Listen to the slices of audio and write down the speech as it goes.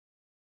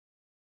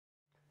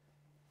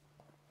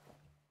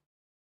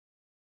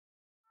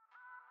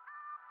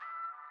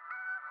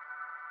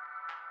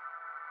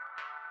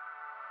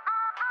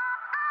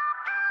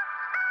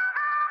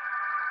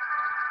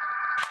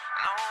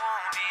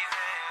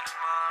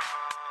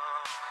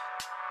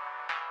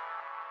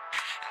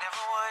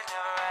Never would,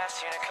 never asked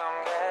you to come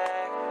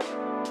back.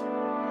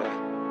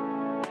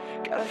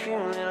 Got a few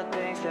little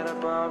things that I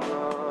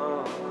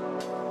borrow.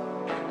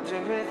 Do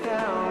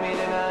without me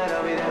tonight,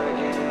 I'll be there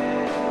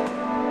again.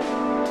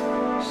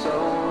 So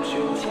won't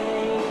you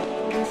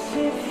take a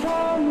sip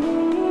from me?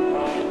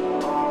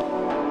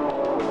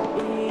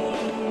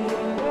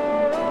 Even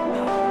though I'm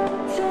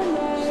home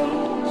tonight. So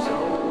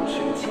won't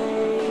you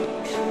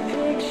take some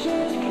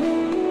pictures,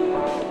 please?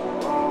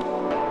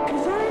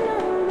 'Cause I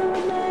know that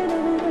we're meant to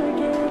live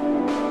again.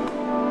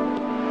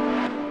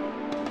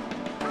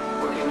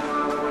 Working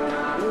hard when we're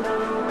not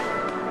alone.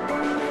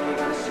 One day you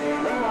gotta say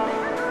no.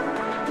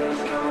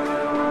 Days coming when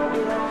I won't be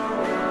long.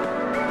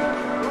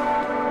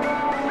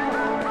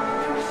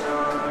 New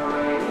song on the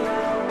radio.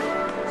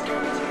 It's got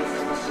me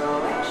tasting my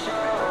soul and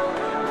show.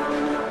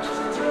 Lining up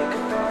just to take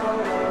a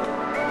photo.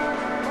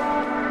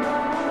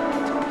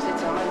 Don't sit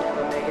time I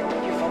never make it.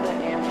 Thank you for the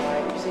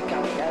invite. Music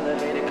got me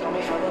elevated. Call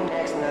me for the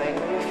next night.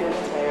 When you're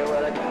feeling tired,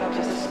 well I got up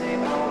just to sleep.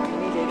 I won't be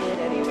needing it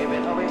anyway.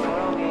 Been away for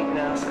a week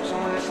now.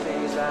 Searching with the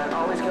stage light.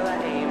 Always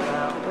gotta aim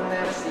high. Hoping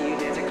that I see you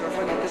dancing. Girl,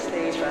 forget the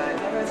stage right.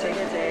 Never take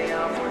a day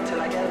off. Work till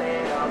I get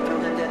laid off.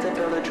 Build a debt to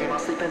build a dream. I'll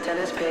sleep until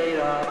it's paid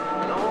off.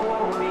 No one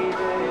won't be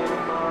there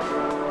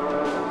tomorrow.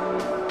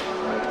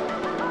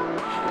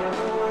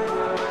 Never would,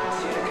 never ask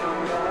you to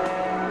come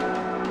back.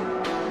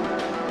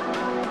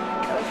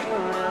 Got a few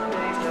little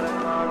things that I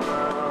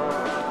borrow.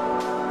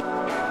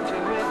 Do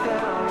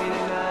without me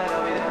tonight,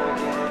 I'll be there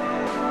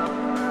again.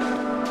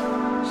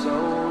 So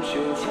won't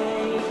you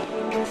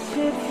take a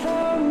sip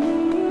from me?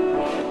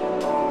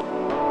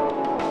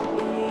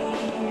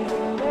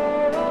 Even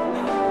though I'm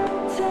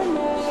home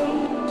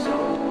tonight. So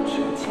won't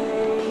you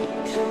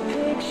take some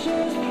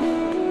pictures,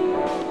 please?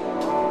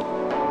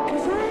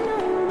 'Cause I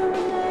know that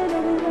we're meant to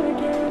live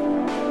again.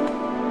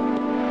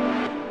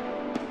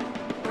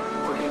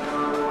 Working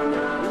hard when we're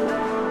not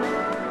alone.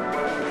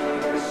 One day you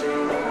gotta say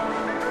no.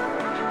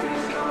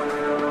 Days coming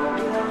when I won't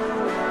be long.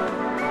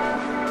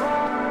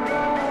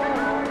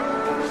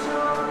 New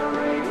song on the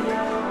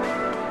radio.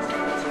 It's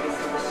got me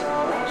tasting my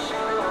soul and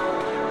show.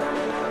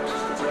 Lining up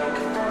just to take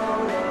a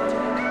photo.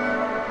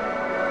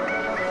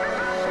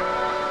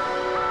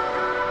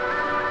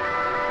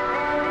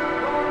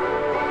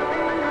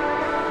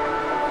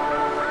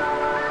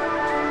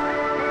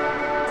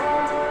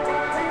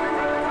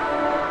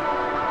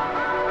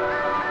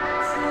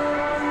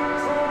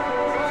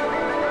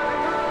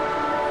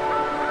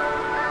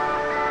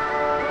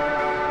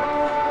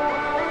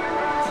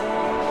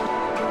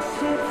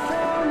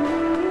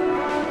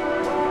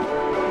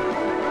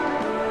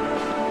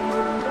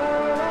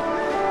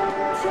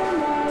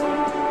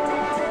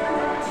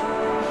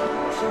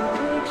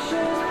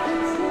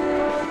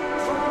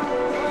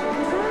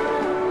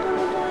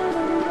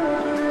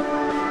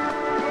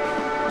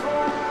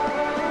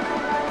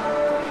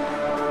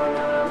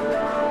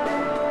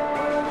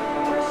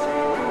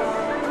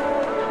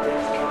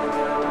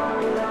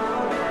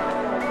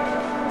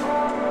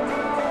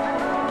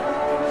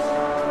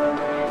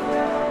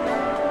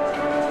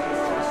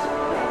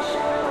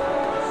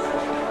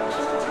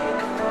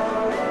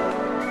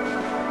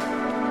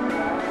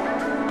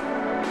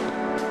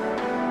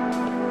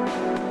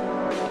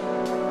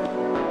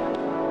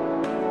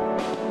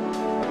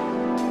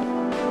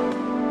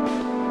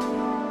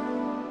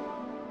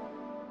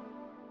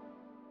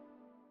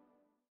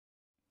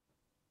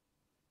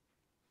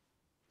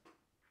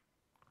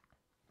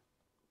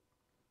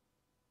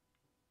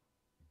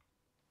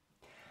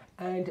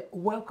 And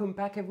welcome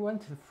back everyone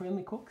to the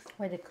Friendly Cooks.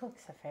 Where the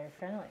cooks are very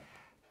friendly.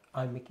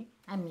 I'm Mickey.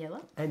 I'm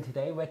Mila. And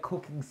today we're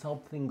cooking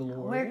something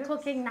glorious. We're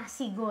cooking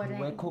nasi goreng.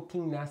 We're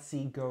cooking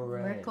nasi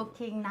goreng. We're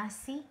cooking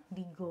nasi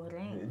di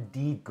goreng.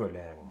 Di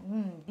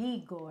goreng.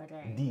 Di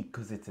goreng. Di,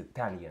 because it's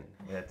Italian.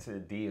 That's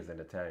D is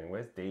in Italian.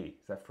 Where's D?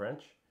 Is that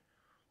French?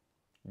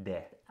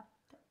 De.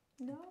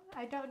 No,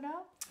 I don't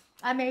know.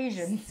 I'm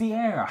Asian.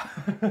 Sierra.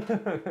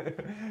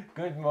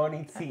 Good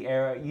morning,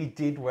 Sierra. You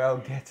did well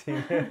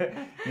getting.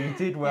 You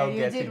did well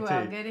getting. You did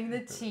well tea. getting the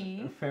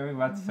tea. Very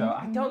much so.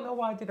 I don't know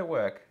why did it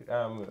work.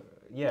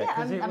 Yeah,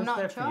 because it was I'm not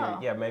there for sure.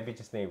 you. Yeah, maybe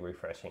just need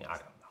refreshing. I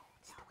don't know.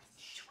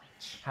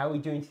 How are we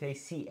doing today,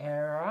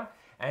 Sierra?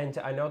 And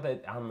I know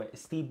that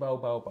Steve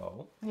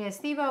Bobo. Yeah,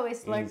 Steve-O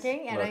is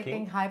lurking, and I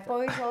think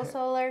Hypo is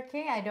also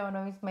lurking. I don't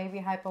know if maybe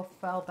Hypo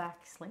fell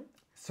back asleep.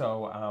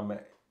 So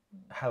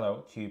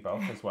hello to you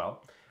both as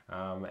well.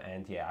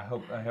 And yeah, I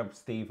hope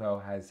Steve-O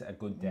has a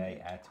good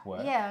day at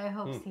work. Yeah, I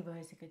hope Steve-O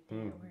has a good day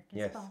at work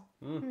as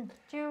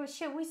well.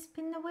 Should we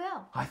spin the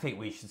wheel? I think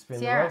we should spin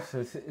Sierra, the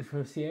wheel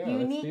for Sierra. You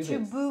Let's need do to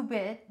this. boop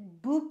it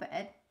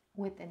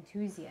with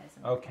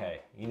enthusiasm.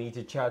 Okay, you need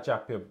to charge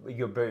up your boop.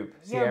 Your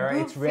Sierra,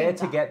 boop it's rare to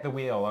finger. get the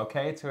wheel,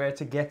 okay? It's rare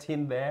to get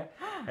in there.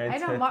 And I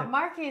know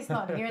Marky is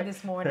not here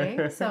this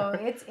morning, so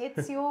it's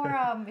your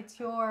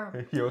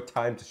your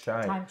time to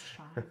shine. time to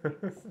shine.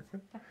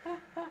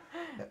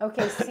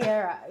 Okay,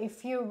 Sierra,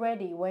 if you're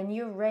ready, when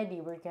you're ready,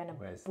 we're gonna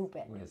boop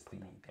it. Where's the,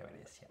 there it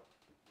is, yeah.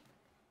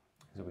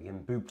 So we can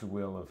boop the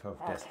wheel of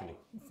destiny.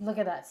 Look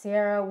at that,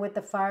 Sierra with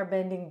the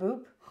fire-bending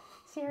boob.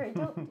 Sierra,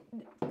 don't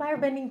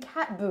fire-bending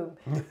cat boob.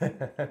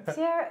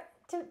 Sierra,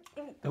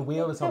 the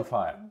wheel is on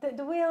fire.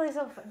 The wheel is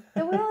on.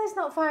 The wheel is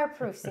not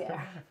fireproof,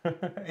 Sierra.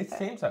 It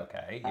seems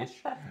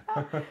okay-ish.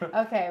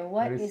 Okay,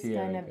 what is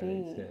Sierra gonna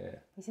be?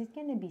 Is it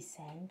gonna be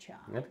Sencha?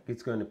 I think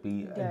it's going to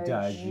be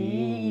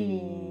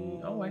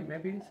Darjeeling. Oh wait,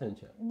 maybe it's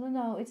Sencha.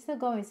 No, it's still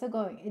going.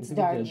 It's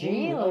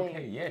Darjeeling.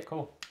 Okay, yeah,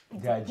 cool.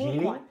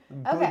 Darjeeling.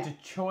 Okay.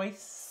 Good choice.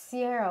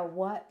 Sierra,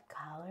 what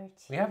color?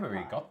 We haven't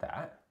really got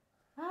that.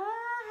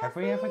 Have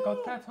we ever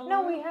got that on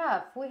No, there? we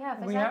have. We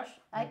have?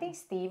 I think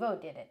Steve-O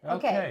did it.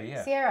 Okay,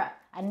 yeah. Sierra,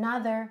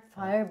 another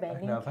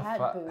fire-bending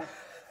cat boob.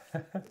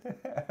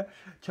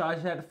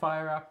 Charge that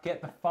fire up,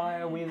 get the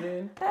fire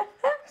within,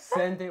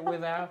 send it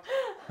without.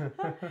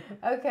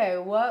 Okay,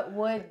 what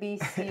would be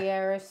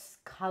Sierra's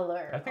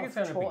color? I think it's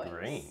going to be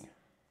green.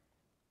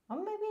 Oh,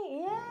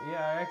 maybe, yeah.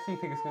 Yeah, I actually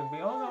think it's going to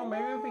be, oh no,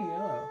 maybe it'll be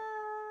yellow.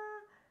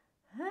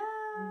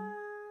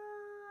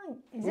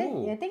 Is it?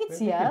 Ooh, I think it's I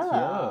think yellow. it's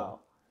yellow.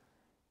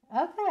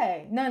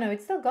 Okay. No,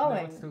 it's still going.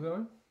 No, it's still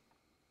going?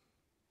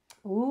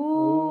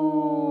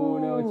 Ooh.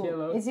 No, it's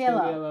yellow. It's still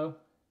yellow. Yellow.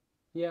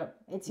 Yep.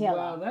 It's yellow.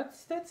 Wow,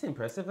 that's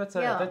impressive. That's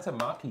Yellow. that's a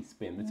marquee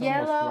spin. It's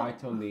Yellow.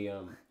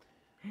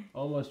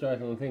 almost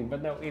right on the thing.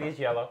 But no, it is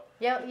yellow.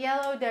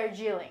 Yellow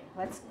Darjeeling.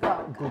 Let's go,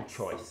 guys. Good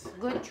choice.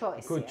 Good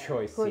choice. Good Sierra.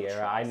 choice, Good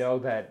Sierra. I choice. know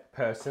that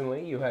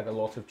personally you had a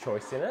lot of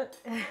choice in it.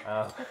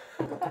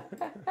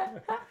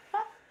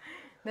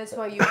 That's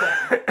what you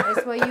get.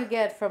 That's what you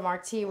get from our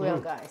T-wheel,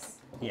 guys.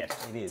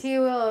 Yes, it is.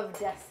 T-wheel of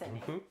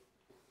destiny.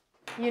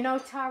 You know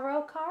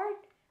tarot card?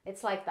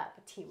 It's like that,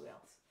 but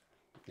T-wheels.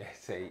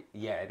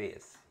 Yeah, it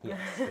is. Yes,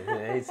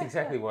 it's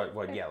exactly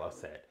what Yellow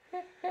said.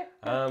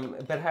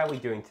 But how are we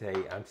doing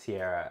today,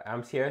 Sierra?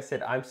 Sierra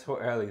said, I'm so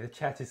early, the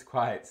chat is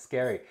quiet,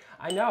 scary.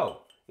 I know,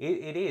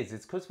 it is.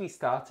 It's because we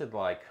started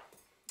like...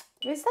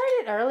 We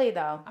started early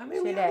though, I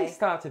mean, today. we only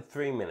started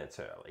 3 minutes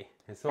early.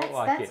 It's not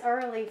That's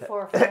early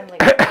for family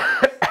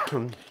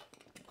members.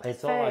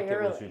 It's not like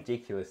it was early.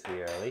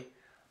 ridiculously early.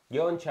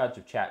 You're in charge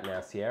of chat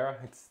now, Sierra.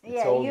 It's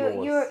Yeah, all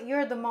yours.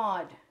 you're the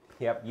mod.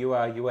 Yep, you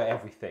are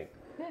everything.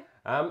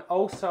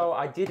 Also,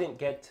 I didn't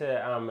get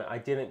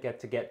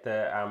to get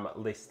the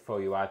list for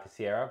you either,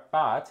 Sierra,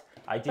 but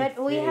I did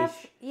But we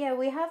finish.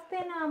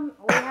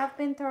 have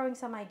been throwing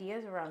some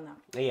ideas around them.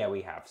 Yeah,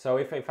 we have. So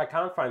if I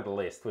can't find the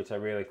list, which I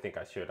really think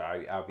I should,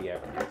 I'll be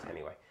able to do it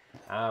anyway.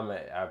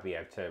 I'll be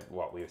able to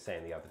what we were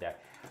saying the other day.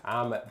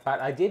 But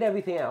I did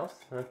everything else.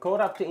 I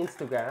caught up to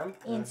Instagram.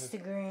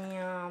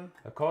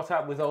 I caught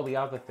up with all the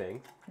other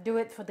things. Do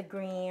it for the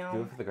gram.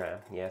 Do it for the gram.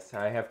 Yes,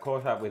 I have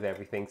caught up with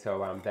everything.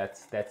 So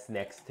that's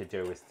next to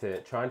do is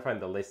to try and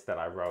find the list that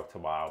I wrote a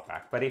while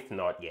back. But if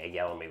not, yeah,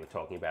 Yell and me were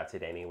talking about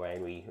it anyway,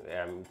 and we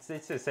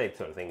it's the same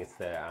sort of thing. It's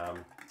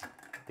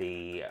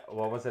the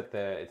what was it?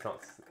 It's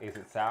not. Is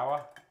it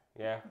sour?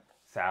 Yeah,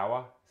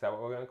 sour. Is that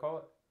what we're gonna call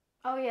it?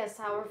 Oh yeah,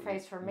 sour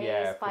face for me,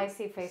 Yeah,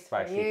 spicy face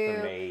spicy for you.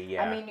 for me,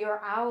 yeah. I mean,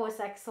 your owl was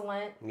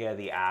excellent. Yeah,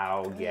 the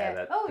owl. Yeah,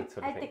 that sort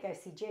of I thing. think I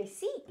see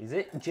JC. Is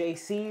it?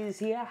 JC is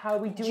here. How are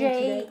we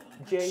doing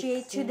today?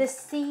 J to the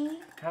C.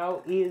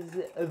 How is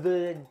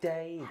the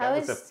day? How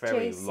that was is a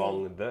very JC?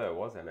 long the,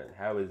 wasn't it?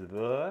 How is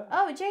the?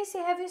 Oh, JC,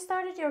 have you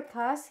started your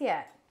class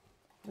yet?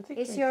 I think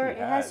Is JC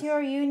has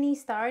your uni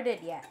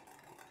started yet?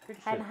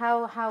 Pretty sure. And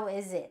how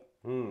is it?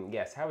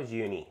 Yes. How is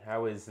uni?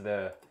 How is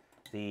the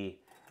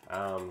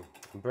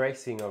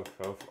embracing of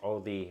all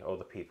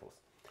the peoples?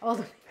 All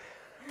the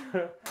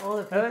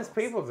Now, there's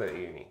peoples at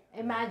uni.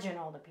 Imagine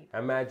all the people.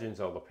 Imagines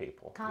all the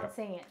people. Can't Yep.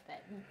 sing it,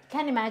 but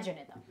can't imagine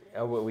it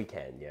though. Oh, well, we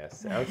can,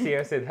 yes.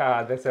 Sierra said,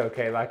 that's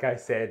okay. Like I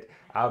said,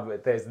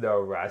 there's no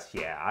rush.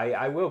 Yeah,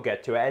 I will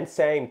get to it. And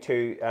same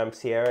to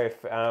Sierra,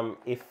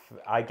 if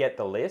I get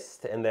the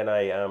list and then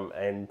I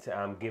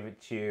give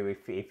it to you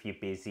if you're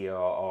busy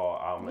or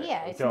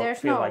don't there's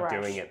feel no like rush.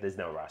 doing it, there's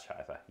no rush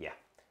either. Yeah,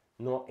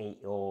 not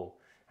at all.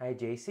 Hi,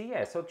 JC.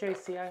 Yeah, so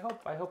JC,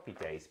 I hope your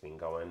day's been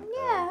going.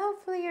 Yeah,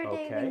 hopefully your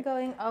day's okay. been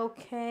going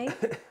okay.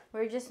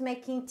 We're just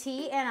making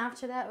tea, and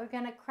after that, we're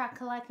gonna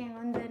crack-a-lacking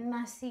on the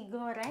Nasi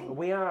Goreng.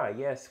 We are,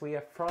 yes. We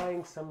are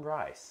frying some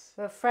rice.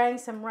 We're frying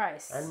some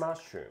rice. And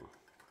mushroom.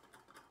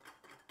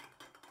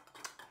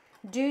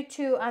 Due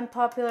to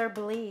unpopular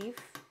belief,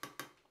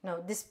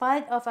 no,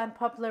 despite of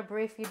unpopular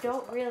belief, you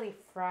don't really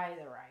fry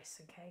the rice,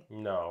 okay?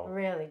 No.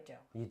 Really don't.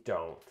 You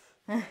don't.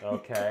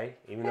 Okay?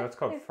 Even though it's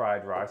called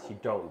fried rice, you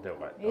don't do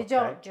it. You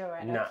don't do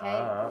it,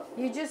 okay?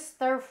 You just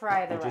stir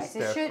fry the rice.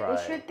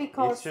 It should be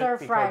called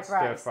stir-fried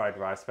rice. Stir-fried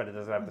rice, but it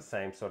doesn't have the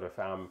same sort of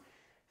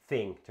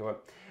thing to it.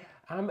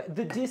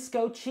 The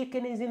disco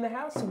chicken is in the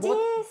house.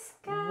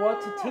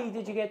 What tea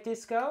did you get,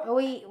 Disco?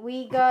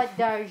 We got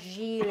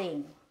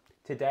Darjeeling.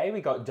 Today we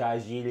got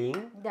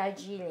Darjeeling.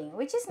 Darjeeling,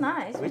 which is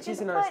nice. Which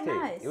is a nice tea.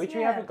 Nice, which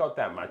we haven't got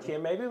that much. Yeah,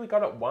 maybe we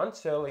got it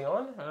once early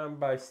on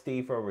by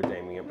Steve for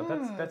redeeming it, but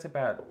that's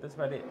about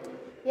it.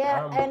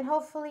 Yeah, and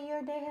hopefully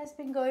your day has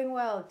been going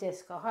well,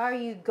 Disco. How are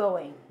you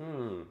going?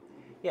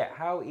 Yeah,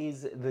 how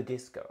is the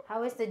disco?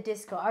 How is the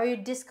disco? Are you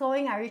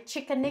discoing? Are you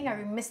chickening? Are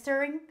you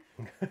mistering?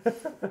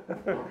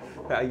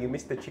 You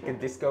missed the chicken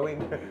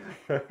discoing.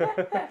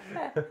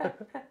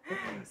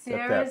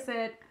 Sierra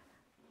said,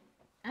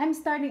 I'm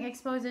starting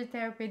exposure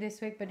therapy this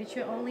week, but it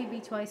should only be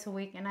twice a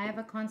week. And I have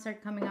a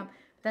concert coming up.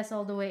 That's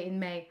all the way in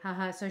May.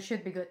 Haha, so it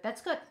should be good.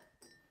 That's good.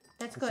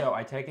 That's good. So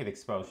I take it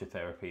exposure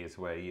therapy is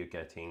where you're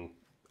getting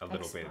a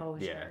little bit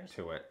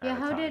to it.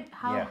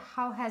 Yeah,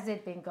 how has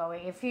it been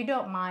going? If you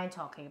don't mind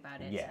talking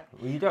about it. Yeah, So.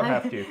 well, you don't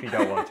have to if you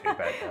don't want to,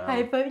 but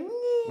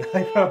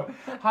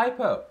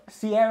Hypo.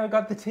 Sierra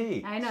got the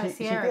tea. I know, she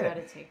Sierra did got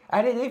a tea.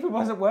 And it even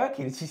wasn't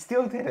working. She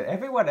still did it.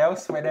 Everyone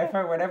else,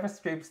 whenever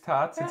stream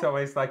starts, it's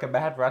always like a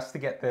mad rush to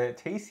get the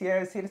tea.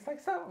 Sierra's here. It's like,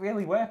 it's not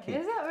really working.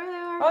 Is that really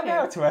working? Oh,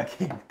 now it's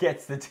working.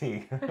 Gets the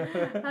tea.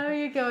 How are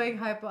you going,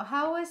 Hypo?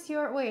 How was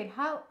your, wait,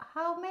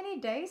 how many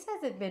days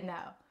has it been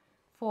now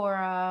for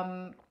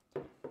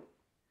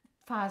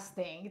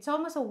fasting? It's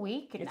almost a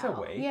week now. It's a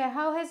week. Yeah,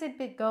 how has it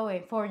been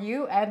going for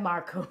you and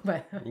Marco?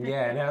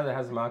 Yeah, and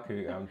how's Marco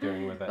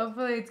doing with it?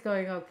 Hopefully it's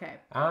going okay.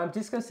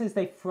 Disco says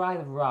they fry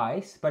the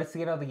rice, but it's to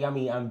get all the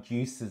yummy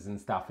juices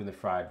and stuff in the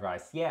fried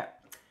rice. Yeah,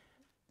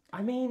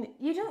 I mean...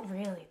 You don't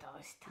really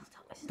though. Still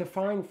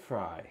define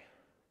fry.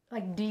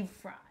 Like deep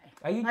fry.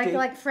 Are you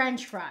like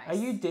French fries? Are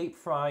you deep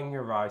frying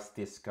your rice,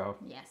 Disco?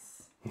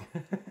 Yes.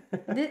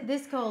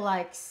 Disco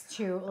likes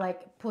to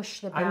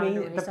push the boundaries I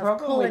mean, the of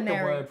problem culinary. with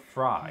the word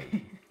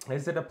fried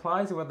is it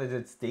applies to whether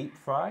it's deep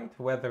fried,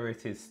 whether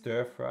it is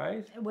stir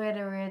fried,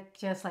 whether it's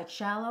just like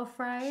shallow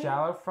fried.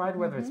 Shallow fried,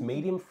 whether it's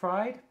medium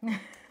fried.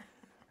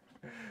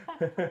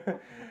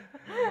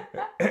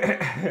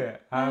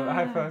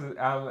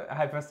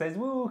 Hypo says,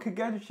 "Woo!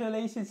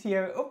 Congratulations,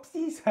 Sierra!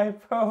 Oopsies,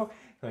 Hypo!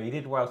 No, you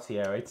did well,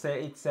 Sierra. It's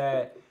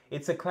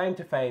a claim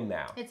to fame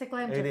now. It's a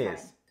claim to fame. It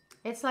is.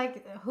 It's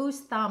like whose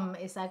thumb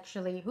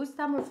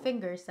or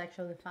finger is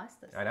actually the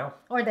fastest. I know.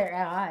 Or their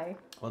AI.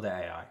 Or the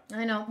AI.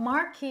 I know.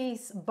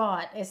 Marquis'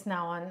 bot is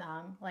now on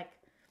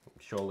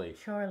Shore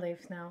leaf. Shore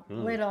leaves now.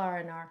 Little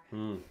R&R.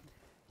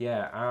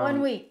 Yeah.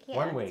 1 week. Yeah,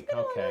 1 week.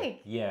 Okay. 1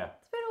 week. Yeah.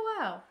 It's been a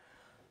while.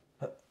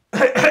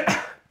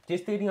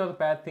 Just eating all the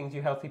bad things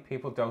you healthy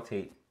people don't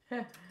eat.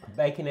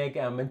 Bacon, egg,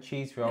 and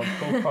cheese roll,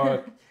 pulled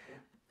pork.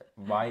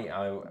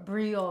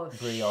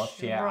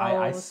 Brioche, yeah.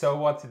 I so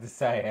wanted to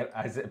say it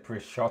as a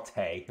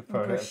bruschetta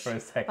for a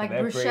second. Like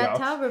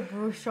bruschetta or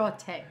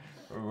bruschetta?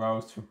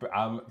 Roast for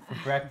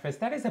breakfast.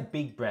 That is a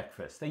big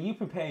breakfast. Are you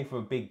preparing for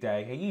a big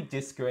day? Are you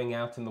discoing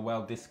out in the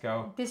world,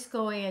 Disco?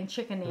 Discoing and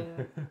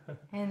chickening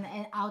and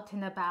out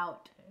and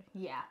about.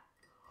 Yeah.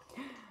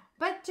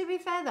 But to be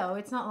fair though,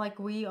 it's not like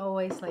we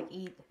always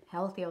eat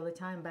healthy all the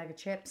time. Bag of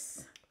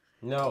chips.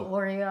 No.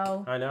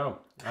 Oreo. I know.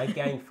 I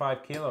gained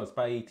 5 kilos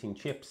by eating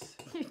chips.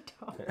 You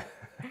don't.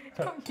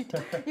 No, you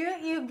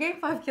don't. You gained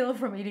 5 kilos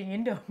from eating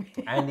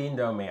Indomie. And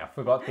Indomie. I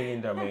forgot the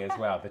Indomie as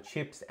well. The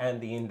chips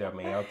and the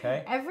Indomie,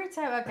 okay? Every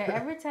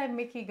time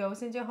Mickey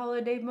goes into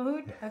holiday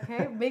mood,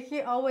 okay,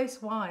 Mickey always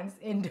wants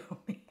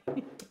Indomie.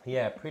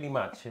 Yeah, pretty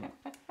much.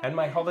 And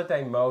my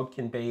holiday mode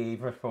can be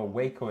either for a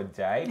week or a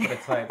day, but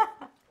it's like,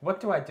 what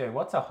do I do?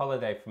 What's a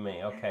holiday for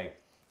me? Okay.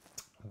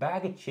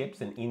 Bag of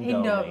chips and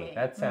Indomie.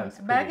 That sounds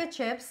pretty... Bag of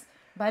chips,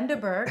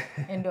 Bundaberg,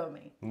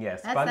 Indomie.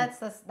 Yes. That's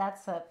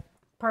a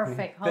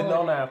perfect holiday. The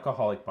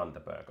non-alcoholic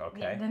Bundaberg, okay?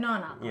 Yeah, the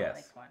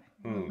non-alcoholic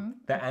one.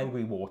 The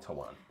angry water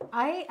one.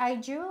 I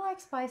do like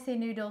spicy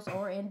noodles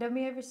or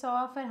Indomie every so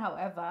often.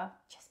 However,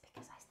 just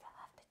because I still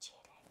have the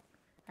chili.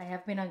 I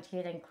have been on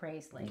chili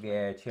craze lately.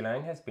 Yeah, chili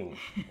has been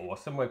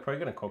awesome. We're probably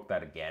going to cook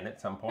that again at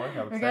some point,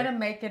 I would say. We're going to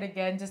make it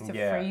again just to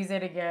freeze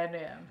it again,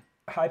 yeah.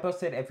 Hypo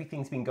said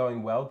everything's been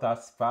going well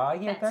thus far.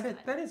 Yeah,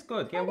 that is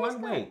good. Yeah,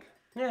 1 week.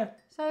 Yeah.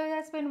 So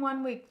that's been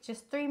 1 week.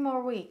 Just 3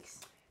 more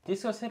weeks.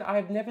 Disco said,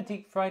 I've never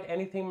deep fried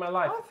anything in my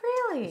life. Oh,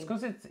 really? It's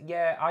because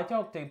I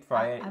don't deep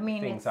fry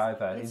things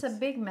either. It's a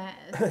big mess.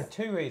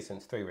 3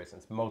 reasons,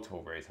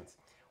 multiple reasons.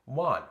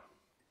 1,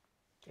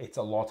 it's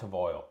a lot of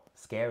oil.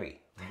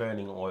 Scary.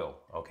 Burning oil.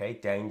 Okay?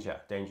 Danger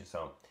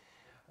zone.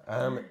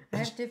 I've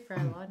deep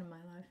fried a lot in my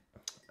life.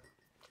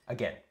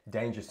 Again,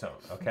 danger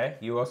zone, okay?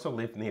 You also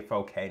live near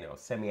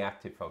volcanoes,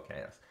 semi-active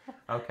volcanoes.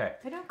 Okay.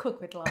 I don't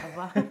cook with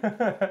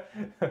lava.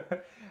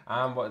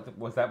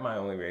 Was that my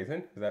only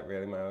reason? Was that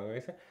really my only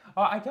reason?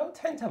 Oh, I don't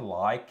tend to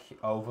like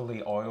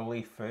overly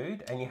oily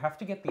food, and you have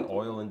to get the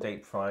oil and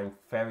deep frying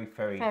very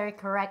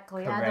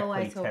correctly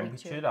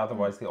temperatured,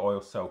 otherwise the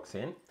oil soaks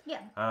in.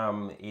 Yeah.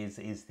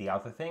 Is the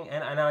other thing.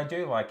 And I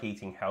do like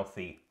eating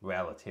healthy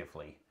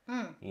relatively.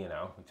 You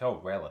know, it's all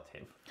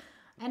relative.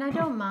 And I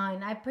don't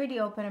mind. I'm pretty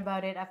open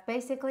about it. I've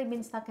basically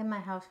been stuck in my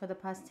house for the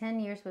past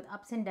 10 years with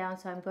ups and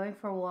downs. So I'm going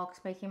for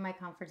walks, making my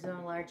comfort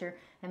zone larger,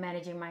 and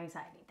managing my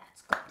anxiety.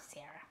 That's good,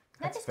 Sarah.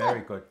 That's very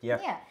good. Yeah.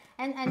 Yeah.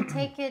 And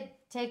take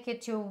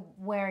it to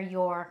where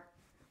your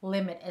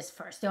limit is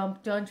first.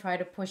 Don't try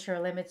to push your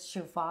limits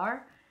too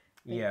far.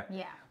 Yeah.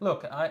 Yeah.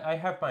 Look, I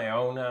have my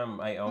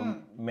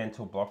own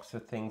mental blocks for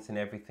things and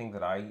everything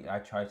that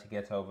I try to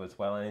get over as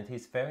well, and it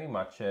is very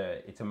much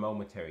it's a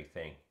momentary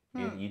thing.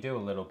 You do a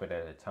little bit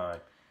at a time.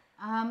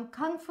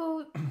 Kung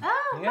Fu.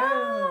 Oh,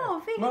 yeah.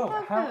 Vegan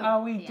Kung Fu. How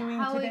are we doing today?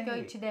 How are we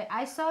going today?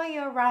 I saw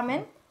your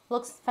ramen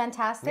looks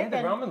fantastic.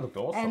 Yeah, the ramen looked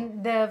awesome.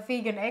 And the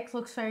vegan eggs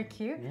looks very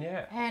cute.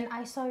 Yeah. And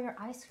I saw your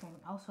ice cream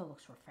also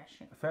looks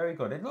refreshing. Very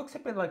good. It looks a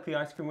bit like the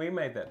ice cream we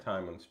made that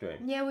time on stream.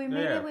 Yeah, we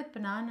made it with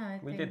banana, I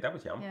think. We did. That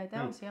was yum. Yeah,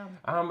 that was yum.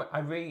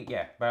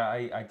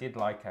 I did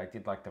like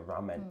the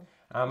ramen.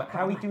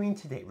 How are we doing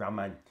today,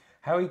 ramen?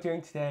 How are you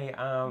doing today,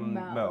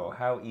 Mo?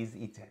 How is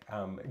it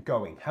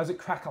going? How's it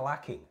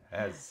crack-a-lacking,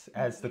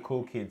 as the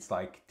cool kids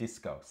like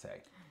Disco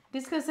say?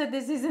 Disco said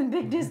this isn't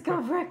big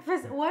disco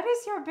breakfast. What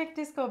is your big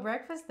disco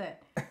breakfast then?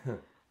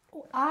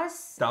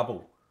 Us,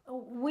 Double.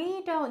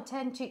 we don't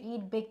tend to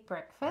eat big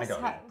breakfast. I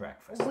don't eat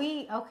breakfast.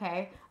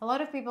 Okay. A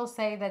lot of people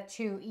say that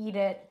to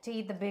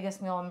eat the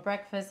biggest meal on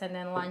breakfast and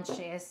then lunch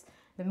is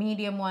the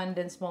medium one,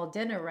 then small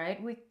dinner,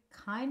 right? We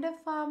kind of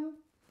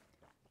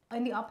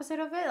in the opposite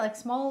of it, like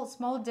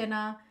small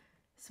dinner,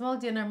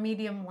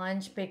 medium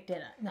lunch, big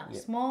dinner. No,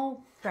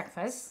 small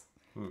breakfast,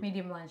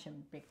 medium lunch,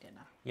 and big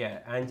dinner. Yeah,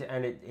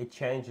 and it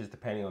changes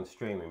depending on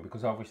streaming,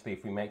 because obviously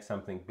if we make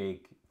something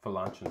big for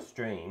lunch and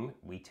stream,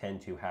 we tend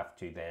to have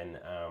to then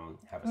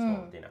have a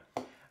small dinner.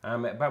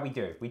 But we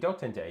don't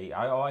tend to eat.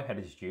 All I had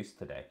is juice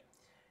today,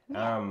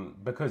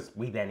 because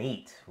we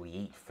eat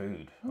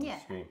food on the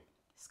stream.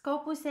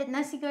 Skopu said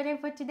nasi goreng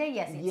for today.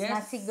 Yes, it's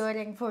nasi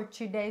goreng for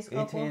today,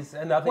 Skopu. It is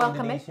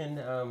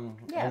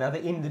another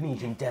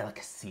Indonesian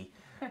delicacy.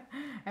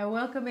 And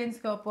welcome in,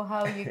 Skopu.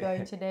 How are you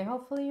going today?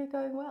 Hopefully you're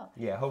going well.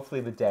 Yeah,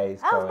 hopefully the day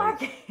is going.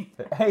 Marky!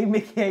 Hey,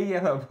 Mickey and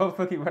Yellow, both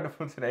looking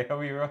wonderful today. How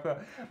are you?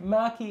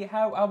 Marky,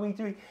 how are we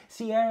doing?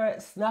 Sierra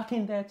snuck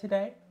in there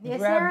today. Yeah,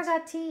 Sierra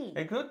got tea.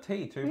 A good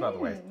tea too, by the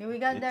way. We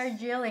got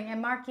Darjeeling.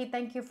 And Marky,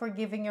 thank you for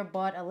giving your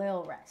bot a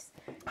little rest.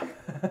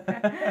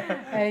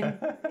 And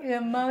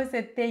Mo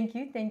said, thank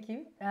you.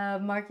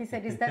 Marky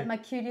said, is that my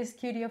cutest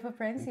cutie of a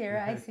friend,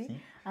 Sierra? I see.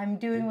 I'm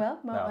doing well,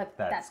 Mo. No,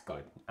 that's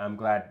good. I'm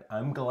glad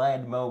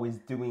Mo is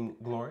doing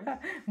glorious.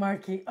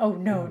 Marky, oh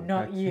no,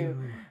 not you.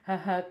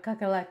 Haha,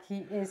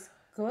 Kakalaki is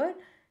good.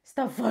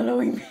 Stop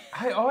following me.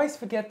 I always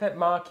forget that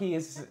Marky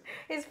is...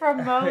 It's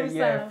from Mo's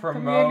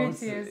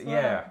community as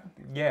well.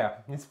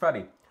 Yeah, it's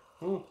funny.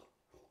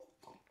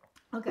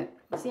 Okay,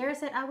 Sierra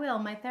said, I will.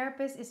 My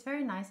therapist is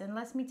very nice and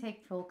lets me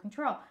take full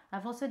control.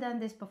 I've also done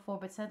this before,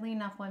 but sadly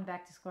enough went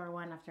back to square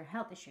one after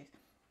health issues.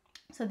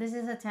 So this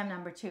is attempt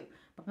number 2.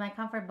 But my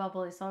comfort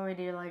bubble is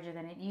already larger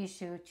than it used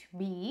to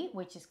be,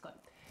 which is good.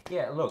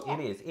 Yeah, look, it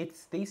is.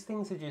 These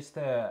things are just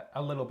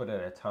a little bit at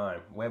a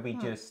time, where we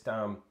just...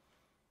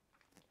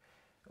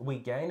 we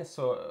gain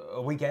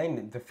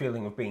the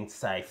feeling of being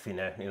safe in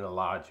a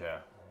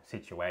larger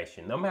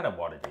situation, no matter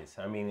what it is.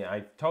 I mean,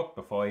 I've talked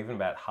before even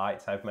about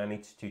heights. I've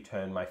managed to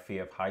turn my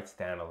fear of heights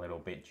down a little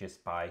bit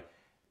just by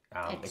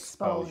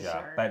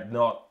exposure, but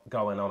not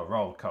going on a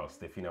roller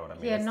coaster, if you know what I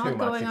mean. Yeah, it's not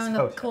going on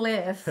the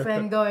cliff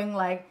and going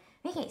like,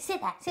 Mickey, sit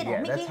back,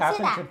 Mickey, that's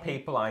happened to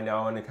people I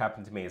know, and it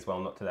happened to me as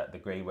well, not to that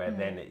degree, where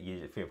then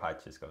your fear of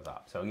heights just goes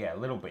up. So yeah,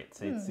 little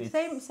bits. It's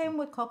same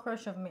with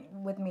cockroach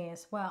with me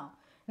as well.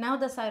 Now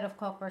the sight of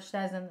cockroach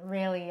doesn't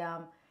really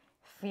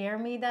fear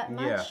me that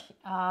much.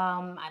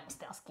 I'm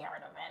still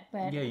scared of it,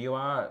 but yeah, you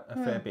are a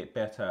fair bit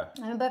better.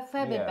 I'm a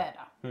fair bit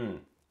better.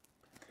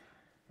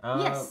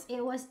 Yes,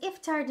 it was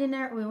iftar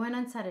dinner. We went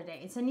on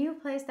Saturday. It's a new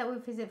place that we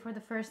visit for the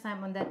first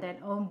time on that day.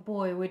 Oh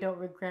boy, we don't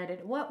regret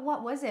it. What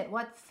was it?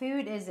 What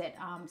food is it?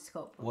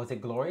 Scope. Was it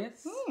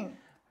glorious?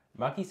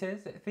 Maki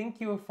says, think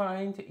you'll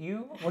find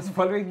you was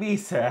following me,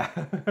 sir.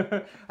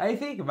 I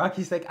think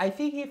Maki's like, I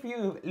think if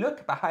you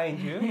look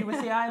behind you, you will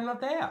see I'm not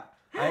there.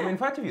 I'm in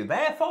front of you.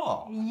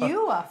 Therefore,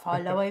 you are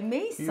following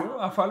me, sir. You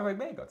are following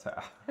me, good sir.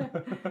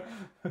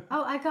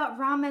 Oh, I got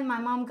ramen.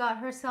 My mom got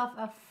herself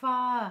a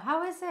pho.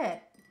 How is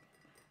it?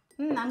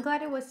 I'm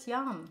glad it was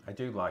yum. I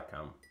do like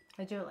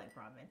I do like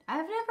ramen.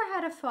 I've never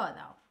had a pho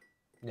though.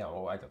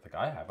 No, I don't think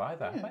I have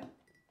either. Have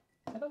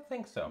I don't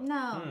think so.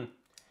 No.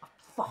 A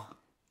pho.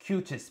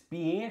 Cutest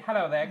bean.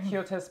 Hello there,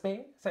 cutest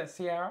bean, says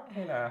Sierra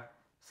in a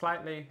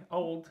slightly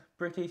old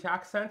British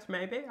accent,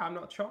 maybe. I'm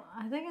not sure.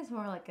 I think it's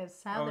more like a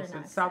southern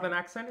accent. Southern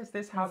accent? Is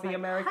this how the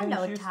Americans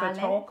used to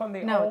talk on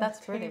the old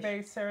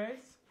TV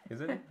series?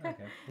 Is it?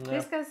 Okay.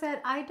 Disco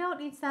said, I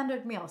don't eat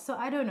standard meal, so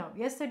I don't know.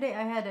 Yesterday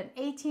I had an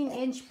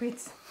 18-inch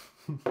pizza.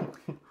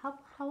 How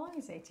long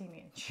is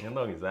 18-inch? How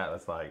long is that?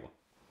 That's like,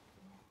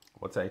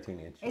 what's 18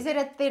 inches? Is it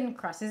a thin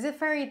crust? Is it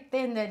very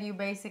thin that you're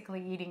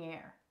basically eating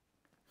air?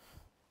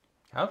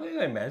 How do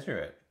they measure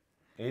it?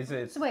 Is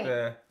it... So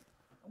wait,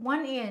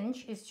 1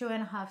 inch is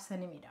 2.5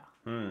 centimeter.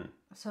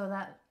 So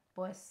that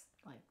was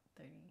like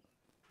 30...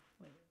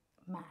 Wait,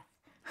 math.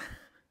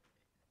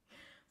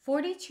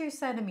 42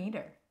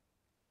 centimeter.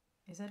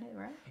 Isn't it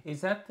right?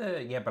 Is that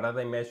the... Yeah, but are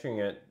they measuring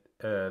it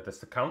the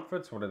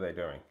circumference? What are they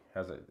doing?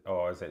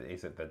 Or is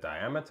it the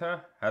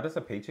diameter? How does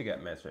a pizza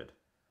get measured?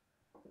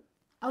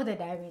 Oh, the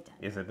diameter.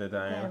 Is it the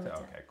diameter?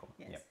 Okay, cool.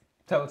 Yes. Yep.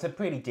 So it's a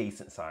pretty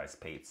decent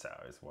sized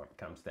pizza is what it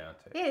comes down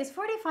to. Yeah, it's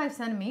 45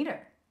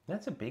 centimeter.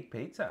 That's a big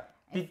pizza.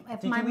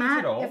 If my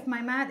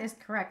math is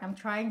correct, I'm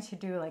trying to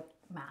do like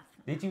math.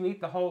 Did you eat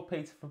the whole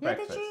pizza for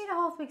breakfast? Did you eat the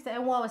whole pizza?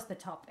 And what was the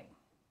topping?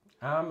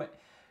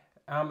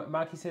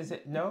 Marky says,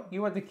 no,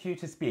 you are the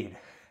cutest bean.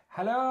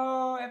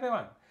 Hello,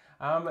 everyone.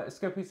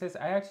 Scoopy says,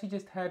 I actually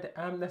just had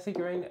Nasi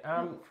Goreng.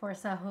 For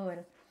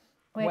sahur.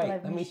 Wait,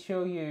 let me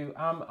show you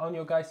on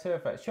your guys'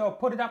 server. Sure,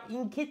 put it up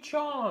in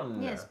kitchen.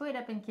 Yes, put it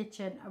up in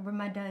kitchen.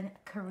 Ramadan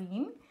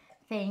Kareem.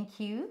 Thank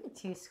you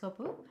to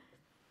Skopu.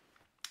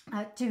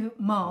 To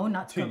Mo,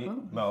 not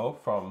Skopu. Mo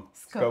from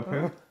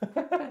Skopu.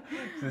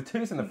 So the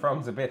twos and the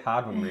from's a bit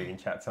hard when reading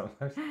chat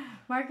sometimes.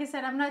 Marcus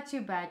said, I'm not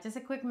too bad. Just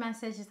a quick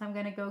message. Just I'm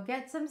going to go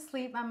get some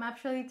sleep. I'm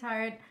actually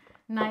tired.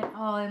 Night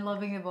all and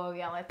loving the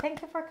Bogiala.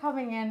 Thank you for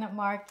coming in,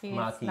 Marky.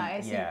 It's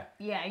nice. Yeah.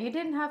 Yeah, you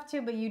didn't have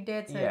to, but you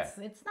did. So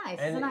it's nice.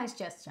 And it's a nice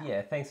gesture.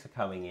 Yeah, thanks for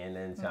coming in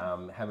and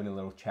having a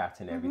little chat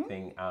and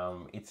everything.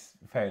 It's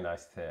very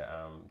nice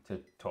to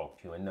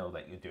talk to you and know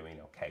that you're doing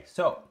okay.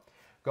 So,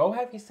 go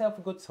have yourself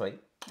a good sleep.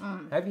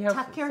 Have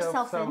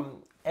yourself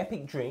some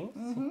epic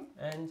dreams.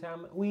 And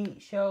we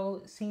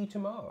shall see you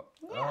tomorrow.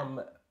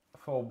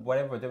 For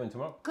whatever we're doing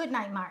tomorrow. Good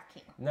night,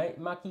 Marky. Night,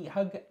 Marky.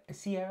 Hug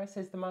Sierra,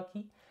 says the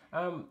Marky.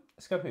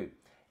 Skopu,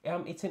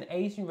 it's an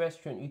Asian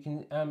restaurant.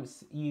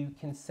 You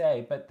can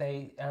say, but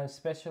they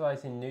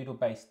specialize in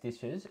noodle-based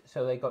dishes.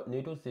 So they got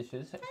noodles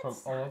dishes from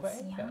all over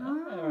Asia.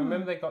 I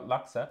remember they got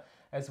laksa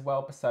as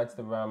well, besides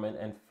the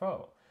ramen and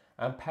pho.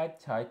 Pad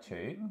Thai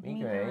too.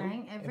 Mee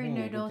goreng. Every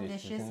noodle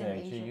dishes in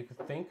Asia you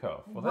could think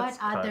of. Well, what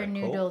other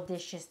noodle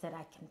dishes that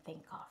I can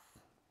think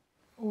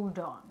of?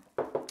 Udon,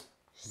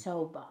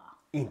 soba,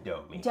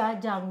 Indomie,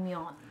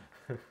 jjajangmyeon.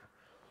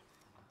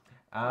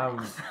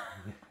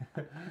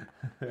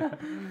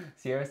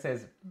 Sierra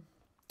says,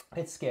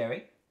 it's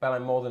scary, but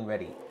I'm more than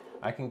ready.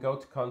 I can go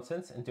to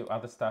concerts and do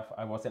other stuff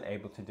I wasn't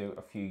able to do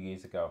a few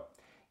years ago.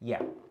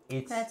 Yeah,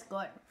 that's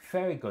good.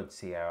 Very good,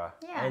 Sierra.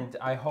 Yeah. And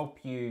I hope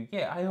you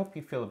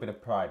feel a bit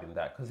of pride in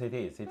that, because it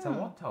is. It's a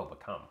lot to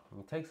overcome.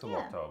 It takes a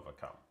lot to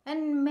overcome.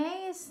 And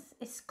May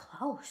is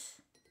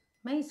close.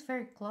 May is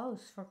very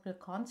close for the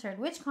concert.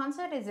 Which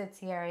concert is it,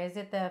 Sierra? Is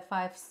it the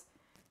 5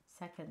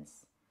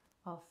 seconds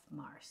of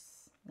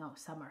Mars? No,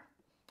 summer.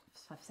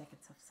 5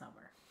 seconds of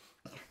summer.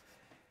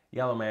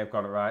 Yellow may have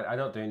got it right. I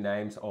don't do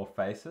names or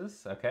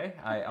faces, okay?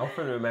 I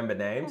often remember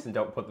names and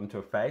don't put them to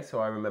a face,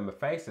 or I remember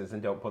faces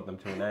and don't put them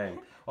to a name.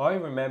 Or I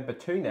remember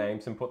 2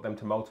 names and put them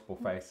to multiple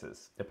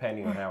faces,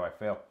 depending on how I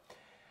feel.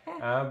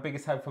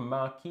 Biggest hug from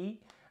Marky.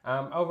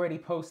 Already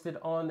posted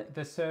on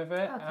the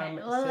server. Okay,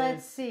 well,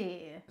 let's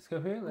see. Let's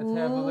go here. Let's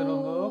have a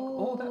little look.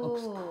 Oh, that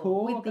looks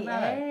cool. With the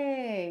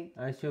egg.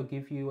 I shall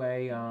give you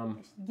a...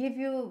 Give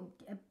you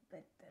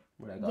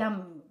what I got?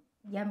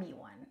 Yummy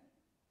one.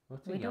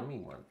 What's a yummy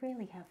one? We don't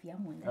really have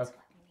yum one. That's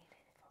why we needed it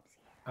from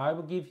Sierra. I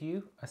will give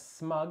you a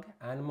smug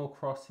Animal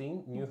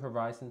Crossing New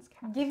Horizons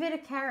cat. Give it a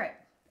carrot.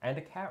 And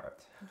a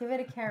carrot. Give it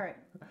a carrot.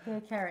 Give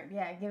it a carrot.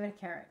 Yeah, give it a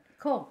carrot.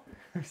 Cool.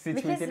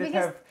 Since because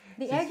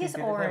the egg is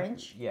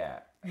orange. Yeah.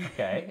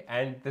 Okay.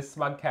 And the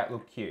smug cat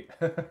looked cute.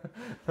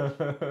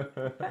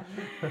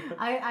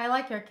 I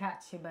like your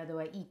cat too, by the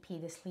way. EP,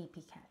 the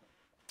sleepy cat.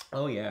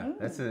 Oh yeah,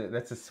 that's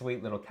a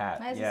sweet little cat.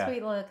 That's a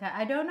sweet little cat.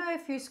 I don't know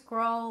if you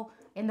scroll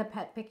in the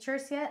pet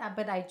pictures yet,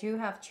 but I do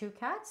have 2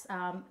 cats,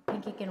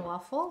 Pancake and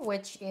Waffle,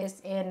 which is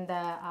in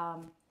the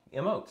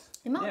emotes.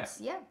 Emotes,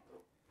 yeah.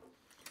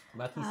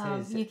 Mucky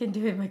says you can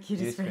do it, my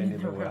cutest friend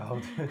in the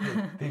world.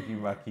 Thank you,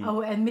 Mucky.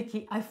 Oh, and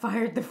Mickey, I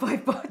fired the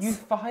 5 bots. You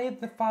fired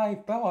the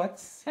 5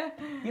 bots.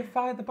 You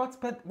fired the bots,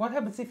 but what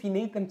happens if you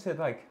need them to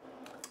like?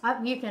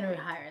 You can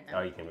rehire them.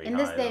 Oh, you can rehire in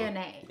this day them.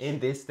 and age. In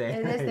this day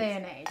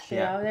and age, you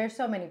know, there's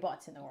so many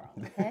bots in the world.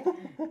 Okay.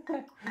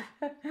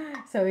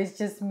 So it's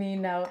just me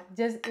now.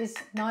 It's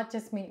not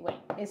just me. Wait,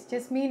 it's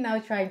just me now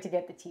trying to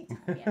get the tea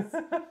time. Yes.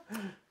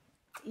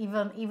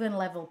 even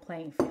level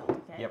playing field.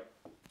 Okay. Yep.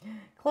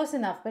 Close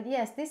enough, but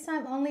yes, this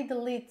time only the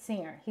lead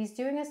singer. He's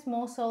doing a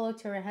small solo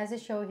tour and has a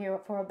show here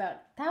for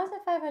about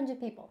 1,500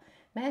 people.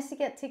 Managed to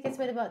get tickets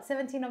with about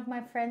 17 of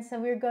my friends,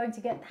 so we're going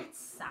to get. That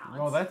sounds.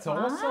 Oh, that's fun.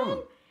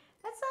 awesome.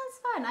 That sounds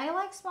fun. I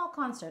like small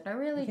concert. I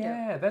really do.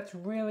 Yeah, that's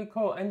really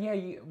cool. And yeah,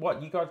 you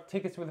got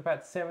tickets with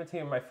about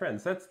 17 of my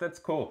friends. That's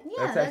cool.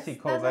 Yeah, that's actually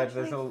cool.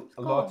 There's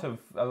a lot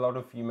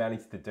of you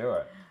managed to do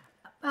it.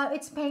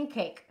 It's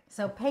pancake.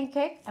 So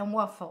pancake and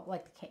waffle,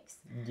 like the cakes.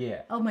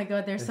 Yeah. Oh my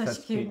God, they're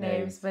such cute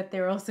names, but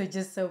they're also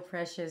just so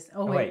precious.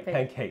 Oh wait,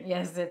 pancake.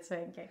 Yes, it's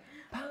pancake.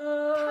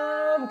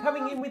 Palm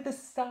coming in with the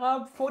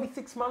sub,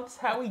 46 months.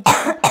 How we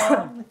doing,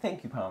 Palm?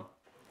 Thank you, Palm.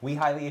 We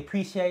highly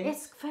appreciate it.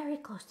 It's very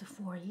close to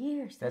 4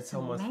 years. That's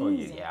almost amazing. 4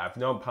 years. Yeah, I've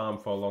known Palm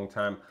for a long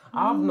time.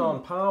 I've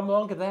known Palm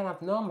longer than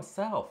I've known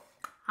myself.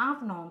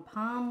 I've known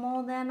Palm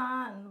more than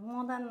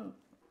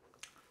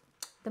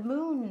the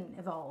moon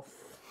evolved.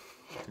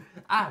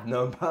 I've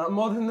known Palm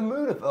more than the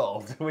moon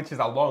evolved, which is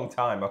a long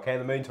time, okay?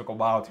 The moon took a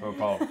while to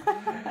evolve.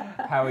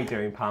 How are we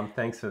doing, Palm?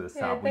 Thanks for the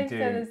sub. Thanks for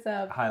the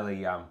sub.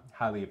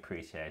 Highly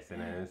appreciate it,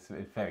 and it's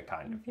very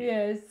kind of you.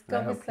 Yes,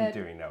 I hope you're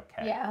doing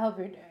okay. Yeah, I hope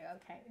you're doing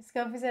okay.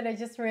 Scoffy said, I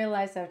just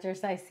realized after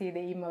I see the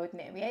emote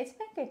name. Yeah, it's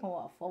Pancake and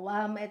Waffle.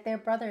 At their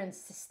brother and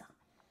sister.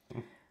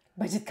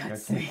 Budget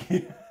cuts.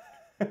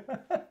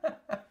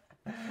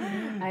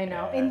 I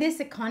know. Yeah. In this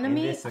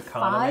economy,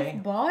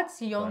 5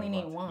 bots, you only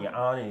need 1. You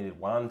only need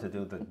 1 to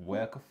do the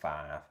work of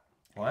 5.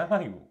 Why am I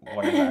wondering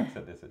what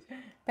accent this is?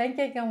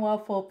 Pancake and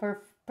waffle,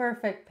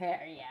 perfect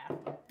pair. Yeah,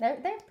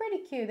 they're pretty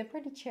cute. They're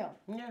pretty chill.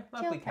 Yeah,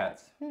 lovely Chill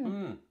cats.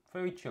 cats.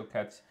 Very chill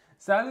cats.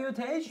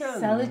 Salutations!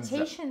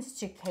 Salutations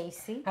to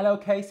Casey. Hello,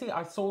 Casey.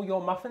 I saw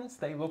your muffins.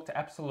 They looked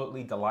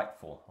absolutely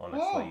delightful,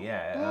 honestly.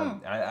 Yeah,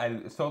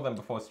 I saw them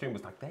before stream.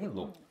 Was like, they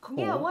look cool.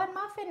 Yeah, what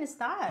muffin is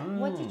that?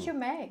 What did you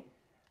make?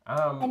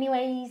 Um,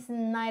 Anyways,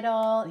 Night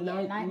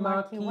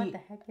Marky, what Marky, the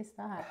heck is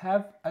that?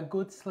 have a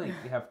good sleep.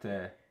 You have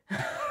to.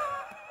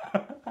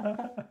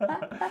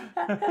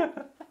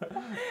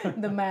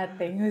 The mad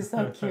thing who's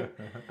so cute.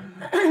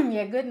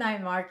 Yeah, good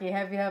night, Marky.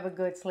 Have a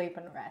good sleep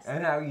and rest.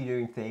 And how are you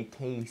doing today,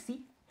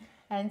 Casey?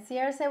 And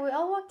Sierra said, we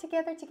all worked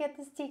together to get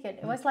this ticket.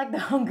 It was like the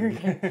Hunger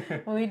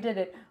Games. We did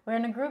it. We're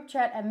in a group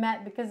chat and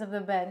met because of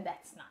the band.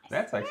 That's nice.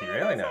 That's actually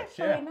really nice.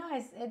 Actually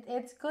nice.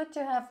 It's good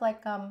to have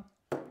like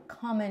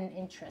common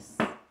interests.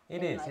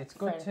 It is. Like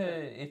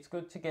it's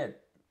good to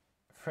get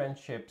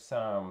friendships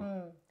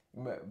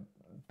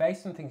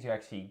based on things you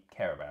actually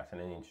care about and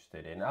are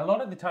interested in. A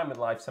lot of the time in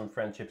life, some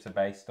friendships are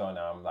based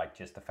on like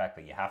just the fact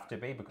that you have to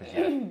be because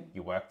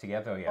you work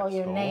together, or you have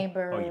your school,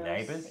 neighbors, or your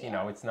neighbors. yeah. You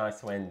know, it's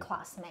nice when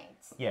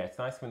classmates. Yeah, it's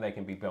nice when they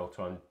can be built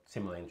on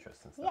similar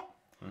interests and stuff. Yeah.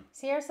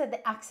 Sierra said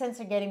the accents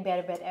are getting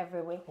better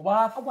every week.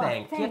 Well,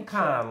 thank you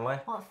kindly.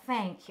 Well,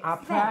 thank you. I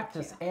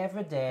practice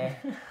every day.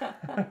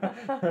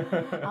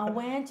 I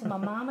went to my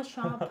mama's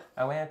shop.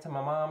 I went to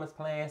my mama's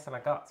place and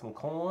I got some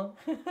corn.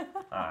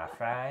 I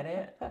fried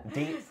it,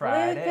 deep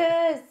fried it.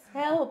 Lucas,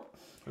 help.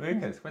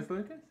 Lucas, where's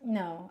Lucas?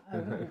 No,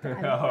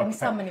 I'm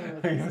summoning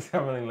Lucas. You're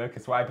summoning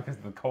Lucas. Why? Because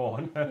of the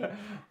corn.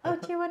 Oh,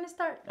 do you want to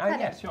start? Oh,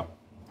 yeah, sure.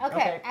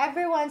 Okay,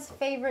 everyone's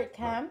favorite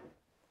cam.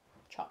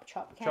 Chop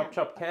Chop Cam. Chop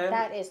Chop Cam.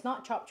 That is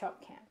not Chop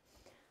Chop Cam.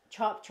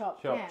 Chop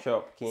Chop Cam. Chop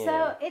Chop Cam.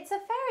 So it's a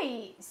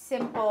very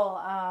simple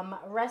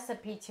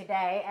recipe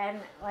today, and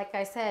like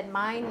I said,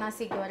 my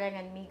Nasi Goreng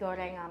and Mi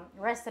Goreng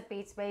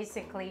recipes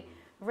basically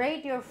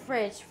raid your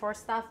fridge for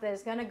stuff that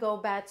is gonna go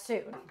bad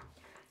soon.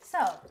 So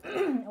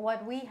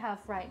what we have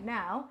right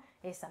now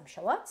is some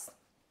shallots,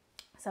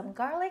 some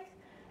garlic,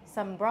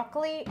 some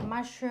broccoli,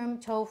 mushroom,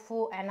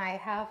 tofu, and I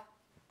have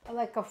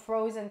like a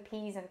frozen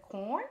peas and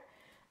corn.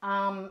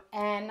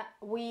 And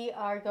we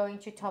are going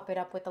to top it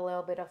up with a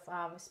little bit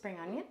of spring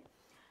onion.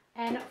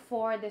 And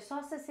for the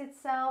sauces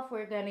itself,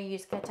 we're going to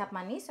use ketchup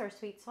manis or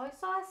sweet soy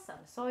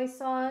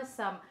sauce,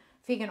 some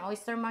vegan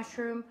oyster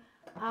mushroom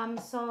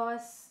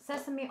sauce,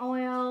 sesame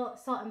oil,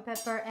 salt and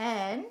pepper.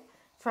 And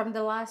from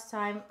the last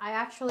time, I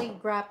actually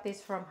grabbed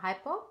this from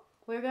Hypo.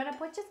 We're going to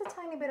put just a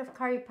tiny bit of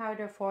curry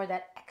powder for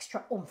that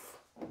extra oomph.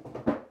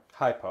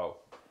 Hypo.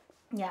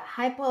 Yeah,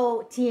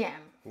 Hypo TM.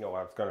 No,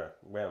 I was gonna.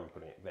 Where am I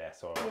putting it there?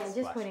 So yeah,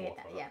 just putting it.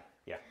 Yeah.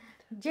 Yeah.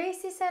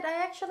 JC said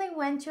I actually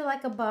went to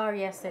like a bar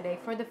yesterday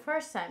for the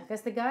first time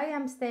because the guy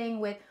I'm staying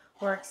with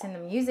works in the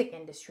music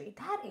industry.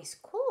 That is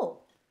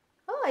cool.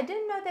 Oh, I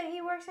didn't know that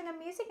he works in the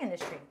music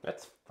industry.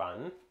 That's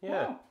fun.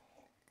 Yeah. Oh.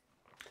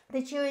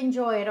 Did you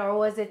enjoy it or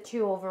was it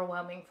too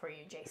overwhelming for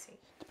you, JC?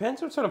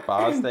 Depends what sort of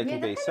bars they can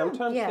be. depends.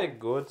 Sometimes they're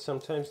good.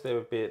 Sometimes they're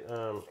a bit.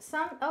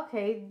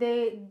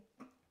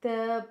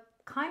 The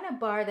kind of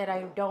bar that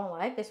I don't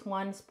like is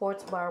one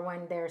sports bar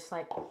when there's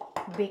like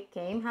big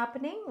game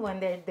happening, when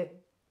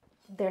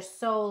they're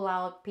so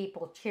loud,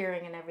 people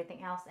cheering and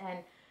everything else,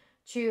 and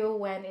two,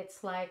 when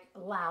it's like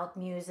loud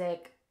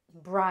music,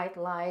 bright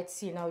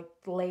lights,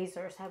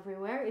 lasers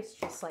everywhere. It's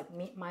just like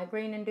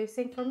migraine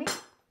inducing for me.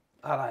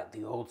 I like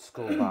the old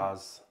school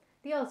bars.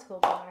 The old school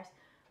bars,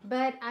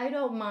 but I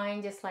don't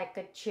mind just like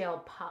a chill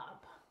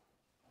pub.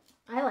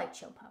 I like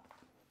chill pub.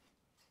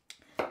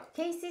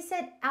 Casey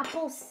said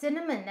apple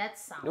cinnamon. That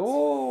sounds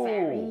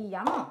very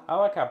yum. I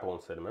like apple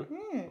and cinnamon.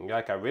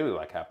 I really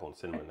like apple and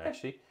cinnamon,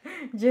 actually.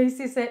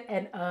 JC said,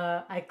 and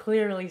I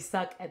clearly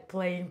suck at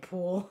playing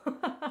pool.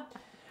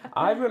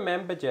 I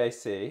remember,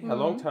 JC, a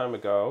long time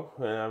ago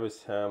when I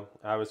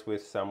was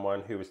with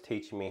someone who was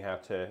teaching me how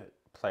to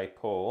play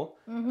pool,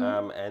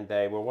 and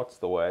they were,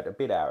 a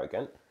bit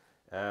arrogant,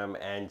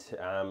 and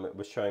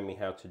was showing me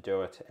how to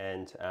do it,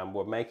 and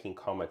were making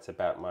comments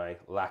about my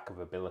lack of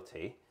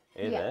ability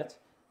in it.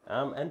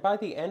 And by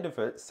the end of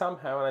it,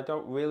 somehow, and I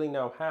don't really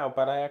know how,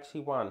 but I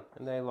actually won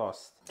and they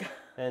lost.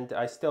 And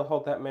I still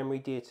hold that memory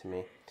dear to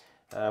me.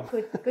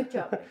 Good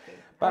job, Ricky.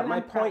 But my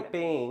point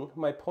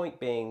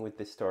being with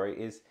this story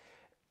is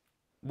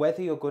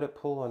whether you're good at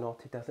pool or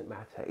not, it doesn't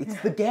matter. It's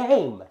the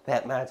game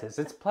that matters.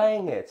 It's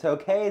playing it,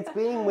 okay? It's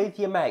being with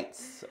your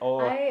mates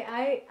or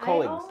I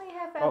only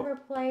have ever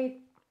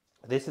played.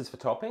 This is for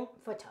topping?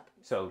 For topping.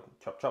 So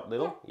chop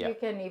little? Yeah. You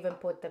can even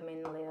put them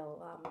in a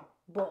little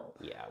bowl.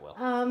 Yeah, well.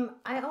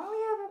 I only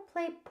ever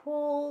played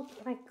pool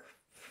like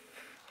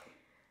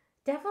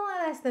definitely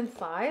less than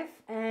 5,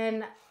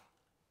 and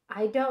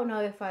I don't know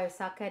if I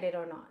suck at it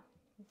or not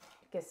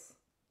because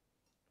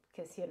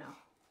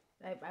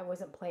I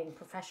wasn't playing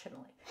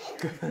professionally.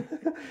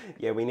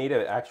 Yeah, we need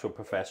an actual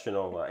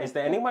professional. Is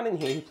there anyone in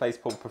here who plays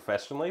pool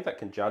professionally that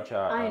can judge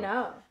our... I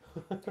know.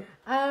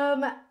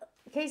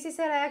 Casey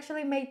said I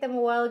actually made them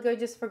a while ago,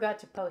 just forgot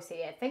to post it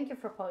yet. Thank you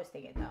for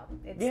posting it though.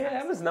 It's Yeah, nice.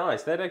 that was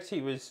nice. That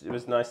actually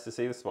was nice to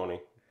see this morning.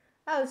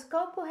 Oh,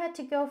 Scopo had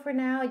to go for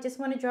now. I just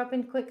want to drop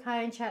in quick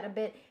hi and chat a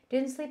bit.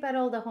 Didn't sleep at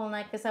all the whole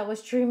night because I was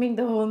streaming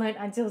the whole night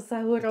until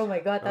sahur. Oh my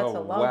god, that's a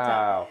long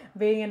time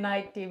being a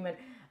night demon.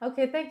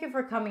 Okay, thank you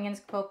for coming in,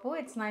 Scopo.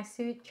 It's nice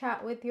to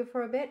chat with you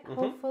for a bit.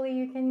 Hopefully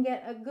you can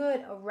get a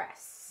good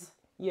rest.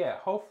 Yeah,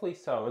 hopefully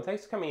so. And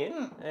thanks for coming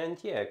in. And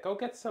yeah, go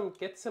get some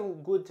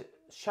good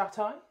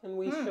shut-eye, and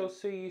we shall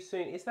see you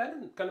soon. Is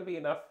that going to be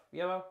enough,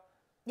 Yellow?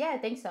 Yeah, I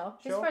think so.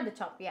 Just Sure. for the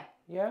top, yeah.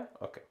 Yeah?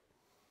 Okay.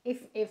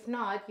 If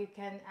not, you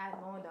can add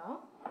more though.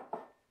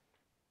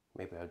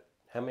 Maybe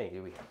how many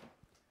do we have?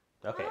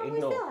 Okay, We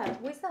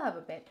still have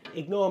a bit.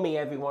 Ignore me,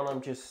 everyone.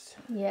 I'm just...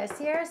 Yeah,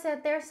 Sierra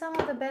said they're some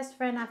of the best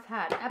friends I've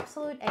had.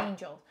 Absolute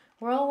angels.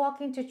 We're all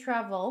walking to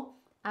travel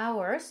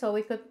hours so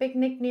we could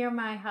picnic near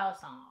my house.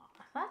 Oh,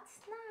 that's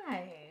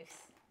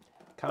nice.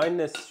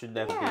 Kindness should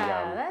never be...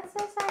 Yeah,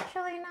 that's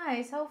actually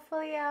nice.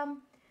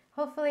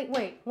 Hopefully,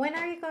 wait, when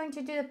are you going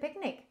to do the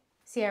picnic,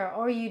 Sierra,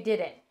 or you did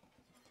it?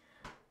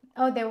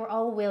 Oh, they were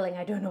all willing.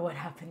 I don't know what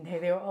happened there.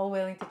 They were all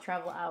willing to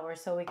travel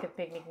hours so we could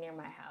picnic near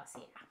my house.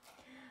 Yeah.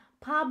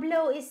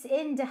 Pablo is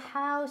in the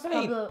house.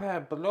 Hey,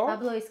 Pablo.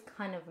 Pablo is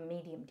kind of a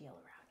medium deal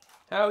around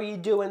here. How are you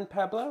doing,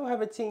 Pablo? I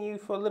haven't seen you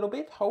for a little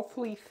bit.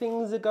 Hopefully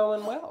things are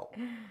going well.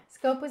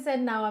 Scopo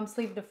said now I'm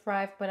sleep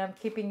deprived, but I'm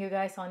keeping you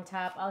guys on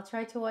tap. I'll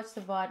try to watch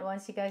the VOD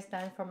once you guys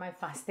done for my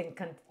fasting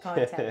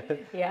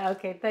content. Yeah,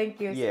 okay. Thank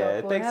you,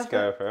 Yeah, Scopo. thanks,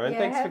 Scopo. And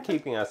thanks for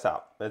keeping us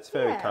up. That's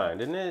very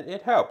kind. And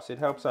it helps. It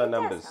helps our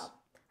numbers.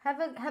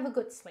 Have a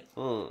good sleep.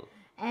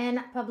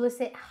 And Pablo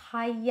said,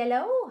 hi,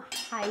 Yellow.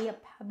 Hi,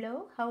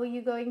 Pablo. How are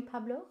you going,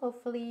 Pablo?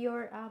 Hopefully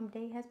your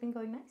day has been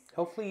going nice.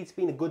 Hopefully it's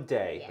been a good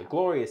day, a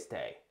glorious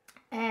day.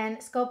 And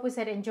Scopo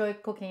said, enjoy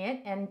cooking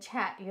it. And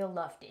chat, you'll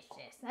love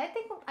dishes. I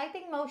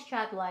think most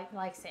chat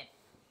likes it.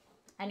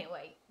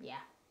 Anyway,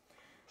 yeah.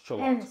 Sure.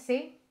 And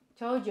see,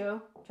 told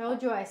you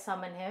I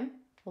summoned him.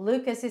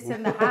 Lucas is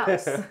in the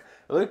house.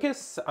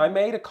 Lucas, I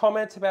made a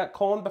comment about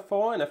corn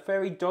before in a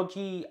very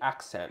dodgy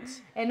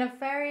accent. In a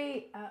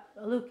very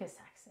Lucas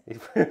accent. It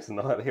was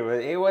not.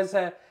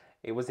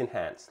 It was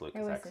enhanced,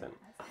 Lucas accent.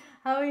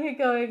 How are you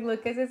going,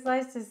 Lucas? It's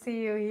nice to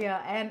see you here.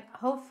 And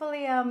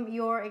hopefully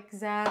your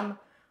exam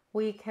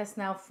week has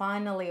now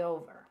finally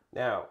over.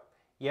 Now,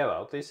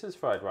 Yellow, this is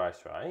fried rice,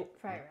 right?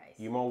 Fried rice.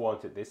 You more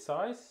want it this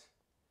size?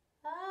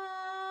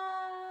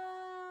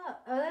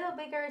 A little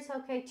bigger is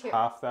okay too.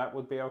 Half that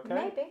would be okay?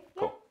 Maybe.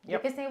 Cool. Yeah.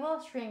 Yep. Because they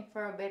will shrink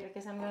for a bit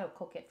because I'm going to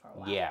cook it for a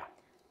while. Yeah.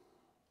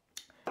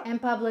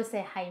 And Pablo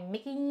said, hi,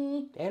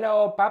 Mickey.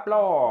 Hello,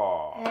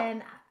 Pablo.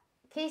 And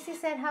Casey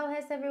said, how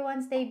has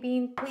everyone's day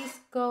been? Please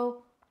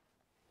go...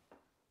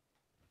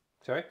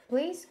 Sorry?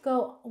 Please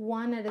go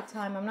one at a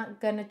time. I'm not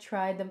going to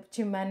try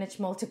to manage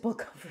multiple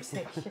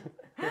conversations.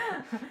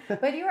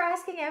 But you're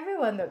asking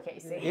everyone though,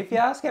 Casey. If you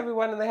ask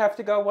everyone and they have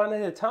to go one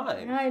at a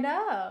time. I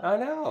know. I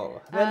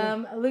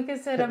know.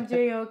 Lucas said, I'm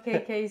doing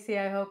okay, Casey.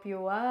 I hope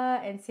you are.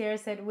 And Sierra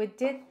said, we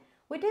did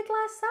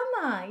last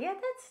summer. Yeah,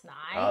 that's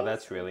nice. Oh,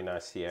 that's really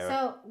nice, Sierra.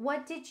 So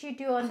what did you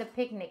do on the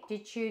picnic?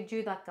 Did you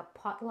do like a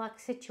potluck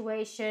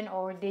situation,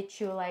 or did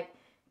you like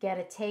get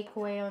a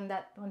takeaway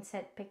on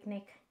said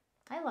picnic?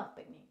 I love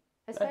picnic.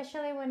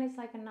 Especially when it's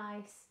like a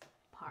nice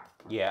park.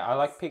 Yeah, I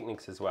like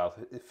picnics as well.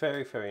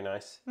 Very, very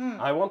nice.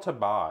 I want to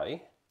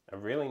buy a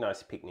really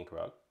nice picnic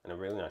rug and a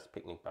really nice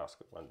picnic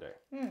basket one day.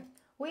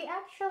 We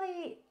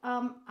actually,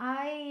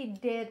 I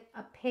did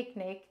a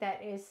picnic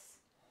that is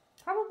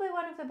probably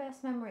one of the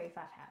best memories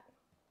I've had.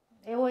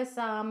 It was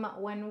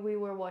when we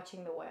were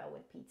watching the whale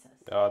with pizzas.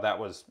 Oh, that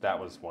was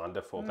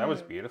wonderful. That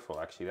was beautiful,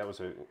 actually. That was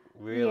a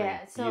really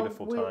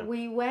beautiful time.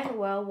 We went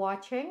whale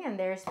watching, and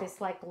there's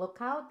this like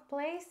lookout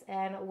place,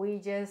 and we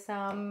just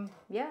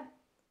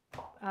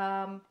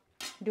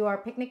do our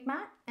picnic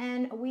mat,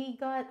 and we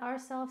got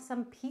ourselves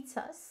some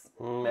pizzas.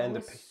 And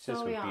the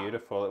pizzas were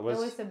beautiful. It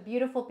was a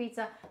beautiful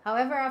pizza.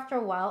 However, after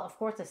a while, of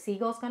course, the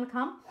seagull's gonna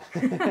come.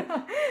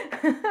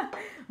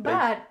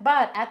 but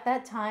at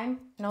that time,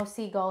 no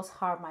seagulls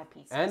harm my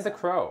pizza. And the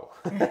crow.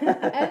 And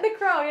the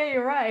crow. Yeah,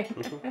 you're right.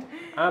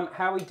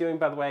 How are we doing,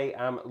 by the way,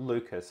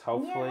 Lucas?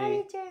 Hopefully. Yeah, how are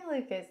you doing,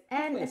 Lucas?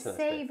 And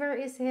Saver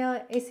is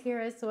here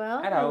as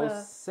well.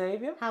 Hello,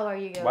 Savior. How are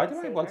you going? Why do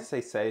I want to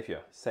say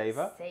Savior?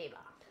 Saver. Saver.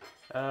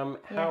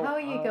 How are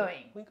you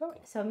going? We're going.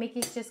 So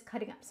Mickey's just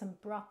cutting up some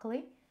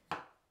broccoli.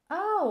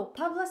 Oh,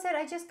 Pablo said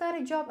I just got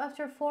a job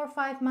after 4 or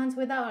 5 months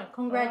without one.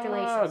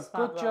 Congratulations,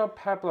 Pablo. Good job,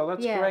 Pablo.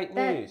 That's great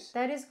news.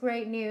 That is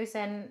great news,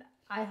 and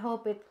I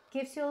hope it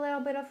gives you a little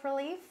bit of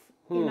relief.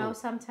 You know,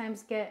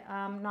 sometimes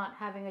not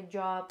having a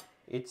job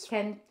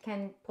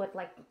can put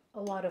like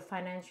a lot of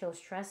financial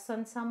stress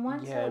on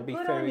someone. Yeah, so it'd be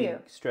good very on you.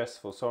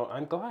 stressful. So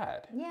I'm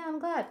glad. Yeah, I'm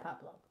glad,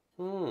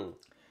 Pablo.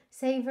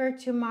 Saver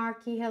to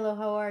Marky, hello,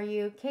 how are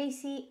you?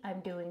 Casey,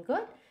 I'm doing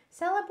good.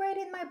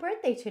 Celebrating my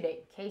birthday today.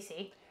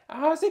 Casey.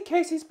 Oh, is it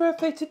Casey's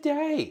birthday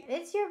today?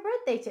 It's your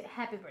birthday.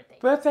 Happy birthday.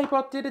 Birthday,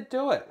 what did it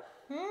do it?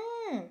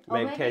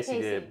 Maybe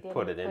Casey did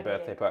put it in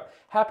birthday party.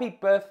 Happy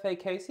birthday,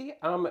 Casey.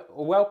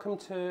 Welcome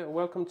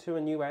to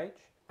a new age.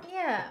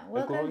 Yeah,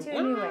 welcome to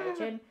a new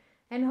age.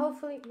 And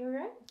hopefully, you're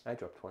right? I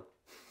dropped one.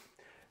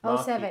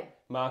 07.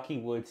 Marky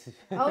Woods.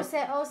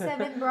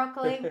 07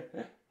 broccoli.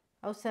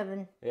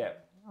 07. Yeah.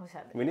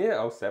 07. We need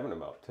an 07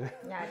 emote too.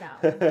 No.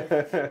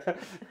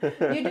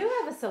 You do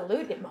have a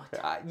salute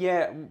emote.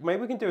 Yeah,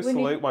 maybe we can do a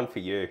salute one for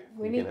you.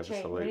 We need to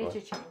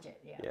change it.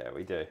 Yeah,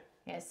 we do.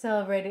 Yeah,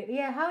 celebrate it.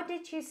 Yeah, how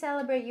did you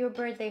celebrate your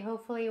birthday?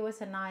 Hopefully it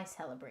was a nice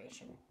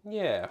celebration.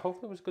 Yeah,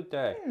 hopefully it was a good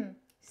day.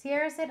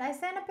 Sierra said, I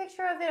sent a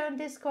picture of it on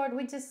Discord.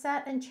 We just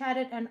sat and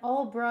chatted and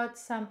all brought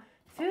some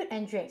food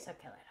and drinks.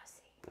 Okay, let us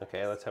see.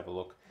 Okay, let's have a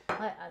look.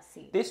 Let us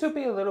see. This will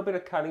be a little bit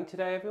of cutting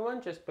today, everyone,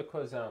 just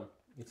because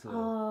it's a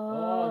little...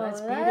 Oh,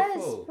 that's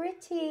beautiful. That's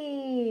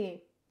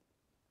pretty.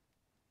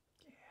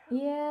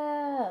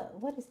 Yeah.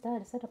 What is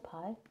that? Is that a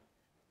pie?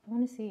 I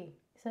want to see.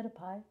 Is that a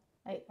pie?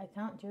 I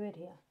can't do it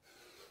here.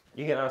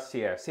 You can ask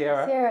Sierra.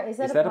 Sierra, is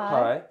that a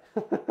pie?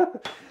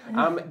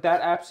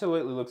 That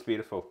absolutely looks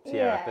beautiful.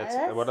 Sierra,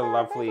 yeah, what a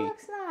lovely... That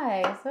looks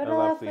nice. What a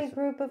lovely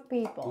group of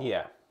people.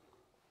 Yeah.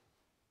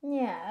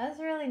 Yeah, that's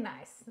really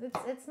nice.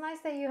 It's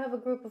nice that you have a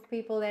group of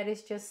people that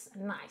is just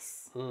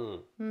nice.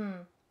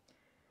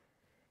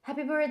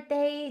 Happy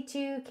birthday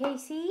to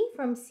Casey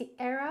from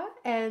Sierra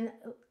and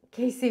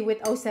Casey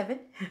with 07.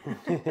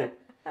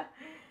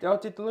 Oh,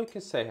 did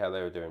Lucas say how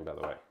they were doing, by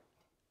the way?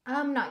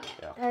 Not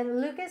yet. Yeah.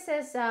 Lucas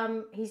says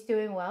he's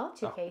doing well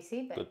to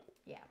Casey, but good.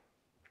 yeah.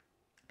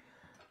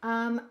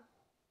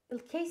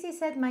 Casey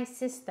said my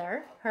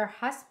sister, her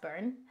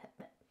husband,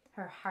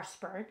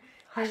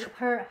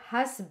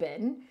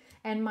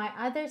 and my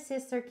other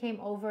sister came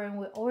over and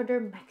we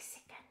ordered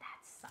Mexican.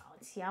 That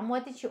sounds yum.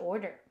 What did you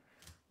order?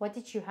 What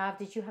did you have?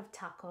 Did you have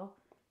taco?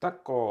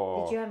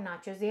 Taco. Did you have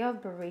nachos? Did you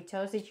have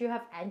burritos? Did you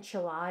have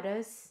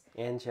enchiladas?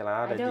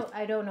 Enchilada.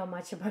 I don't know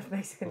much about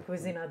Mexican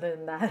cuisine other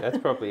than that. That's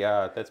probably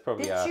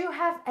Did you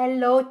have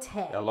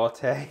elote?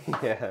 Elote,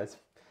 yeah. It's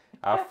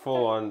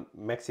full-on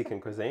Mexican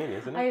cuisine,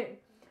 isn't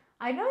it?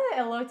 I know that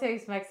elote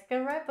is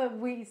Mexican, right? But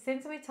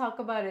since we talk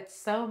about it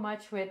so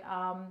much with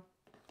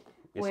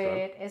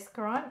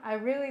Escaron, I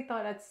really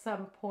thought at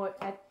some point,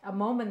 at a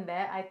moment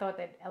there, I thought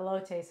that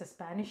elote is a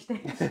Spanish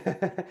thing.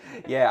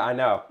 Yeah, I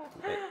know.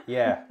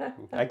 Yeah,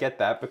 I get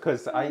that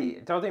because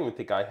I don't even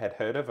think I had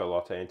heard of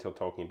elote until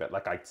talking about,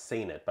 like I'd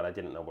seen it, but I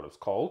didn't know what it was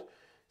called.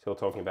 So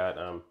talking about,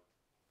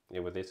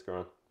 with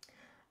Escaron.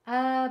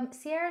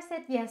 Sierra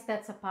said, yes,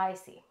 that's a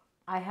pisey.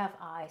 I have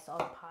eyes on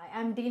pie.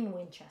 I'm Dean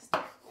Winchester.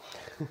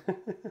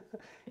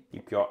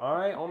 Keep your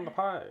eye on the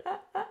pie.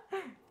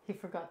 He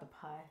forgot the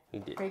pie. He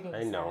did. Frigging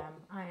I know.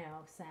 Sam. I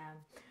know,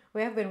 Sam.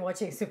 We have been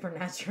watching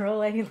Supernatural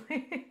lately. But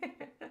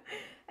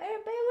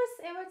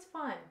it was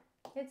fun.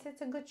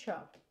 It's a good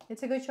show.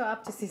 It's a good show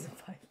up to season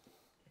 5.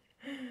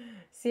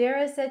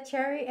 Sierra said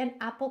cherry and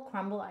apple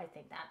crumble. I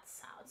think that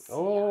sounds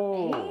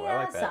yummy. I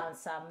like that.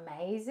 Sounds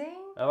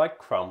amazing. I like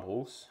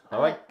crumbles. I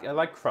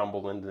like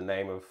crumble in the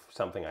name of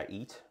something I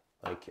eat.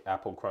 Like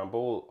apple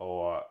crumble,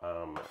 or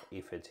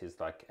if it is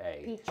like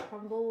a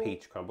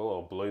peach crumble,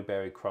 or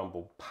blueberry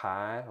crumble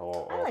pie,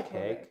 or I like cake.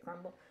 Blueberry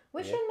crumble.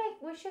 We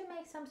should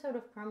make some sort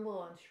of crumble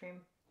on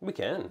stream. We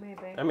can.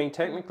 Maybe. I mean,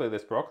 technically,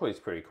 this broccoli is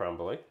pretty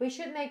crumbly. We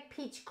should make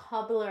peach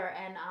cobbler,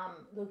 and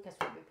Lucas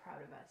will be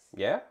proud of us.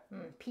 Yeah.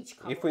 Peach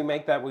cobbler. If we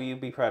make that, will you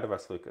be proud of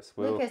us, Lucas?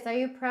 Lucas, are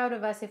you proud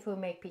of us if we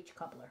make peach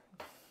cobbler?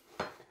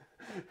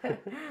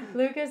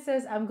 Lucas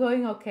says, I'm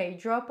going okay.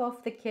 Drop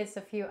off the kids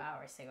a few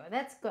hours ago.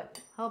 That's good.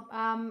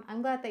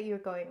 I'm glad that you're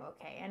going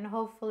okay. And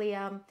hopefully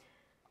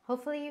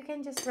you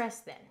can just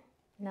rest then.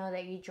 Now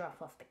that you drop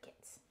off the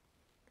kids.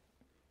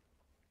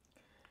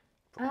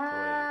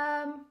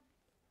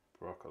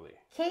 Broccoli.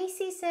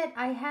 Casey said,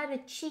 I had a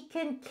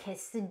chicken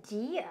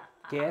quesadilla.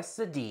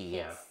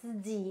 Quesadilla.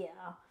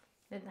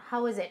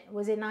 How was it?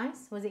 Was it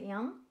nice? Was it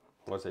yum?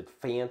 Was it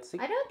fancy?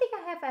 I don't think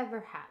I have ever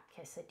had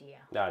quesadilla.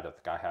 No, I don't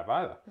think I have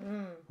either.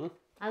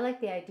 I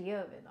like the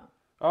idea of it though.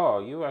 Oh,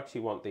 you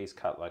actually want these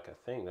cut like a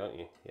thing, don't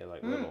you? Yeah,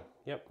 like little.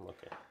 Yep,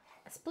 okay.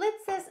 Split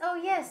says,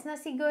 oh yes,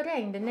 Nasi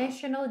Goreng, the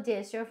national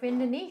dish of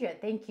Indonesia.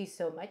 Thank you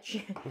so much.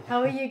 How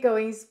are you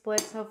going,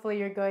 Splits? Hopefully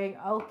you're going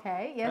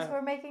okay. Yes,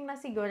 we're making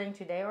Nasi Goreng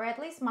today, or at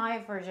least my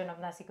version of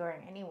Nasi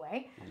Goreng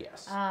anyway.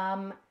 Yes.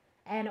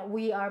 And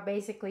we are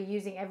basically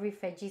using every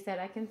veggies that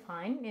I can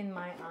find in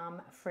my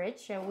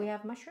fridge. We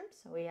have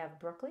mushrooms, we have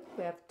broccoli,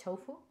 we have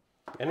tofu.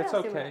 And it's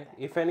okay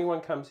if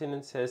anyone comes in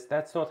and says,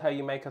 that's not how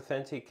you make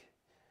authentic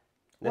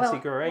Nasi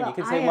Goreng. You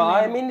can say,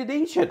 I am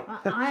Indonesian.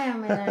 I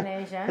am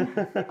Indonesian.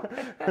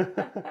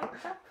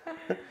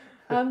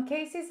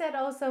 Casey said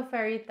also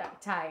very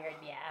tired,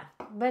 yeah.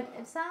 But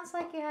it sounds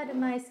like you had a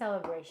nice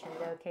celebration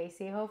though,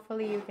 Casey.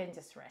 Hopefully you can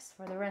just rest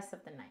for the rest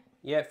of the night.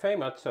 Yeah, very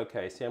much so,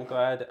 Casey. I'm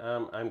glad.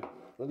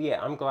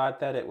 I'm glad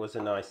that it was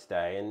a nice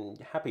day, and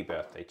happy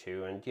birthday to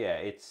you. And yeah,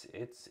 it's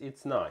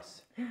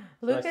nice.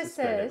 Lucas nice to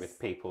spend it with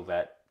people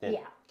that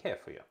care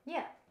for you.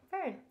 Yeah,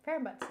 very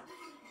much so.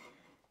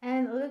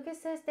 And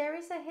Lucas says there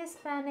is a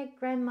Hispanic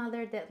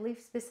grandmother that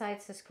lives beside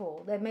the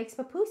school that makes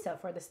papusa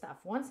for the staff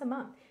once a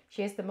month.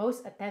 She is the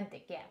most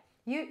authentic. Yeah,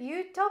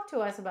 you talked to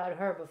us about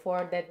her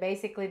before. That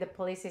basically the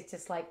police is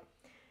just like,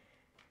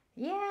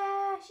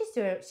 yeah,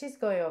 she's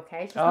going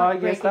okay. She's not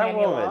breaking that any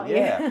woman. law.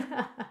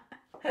 Yeah.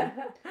 Yeah,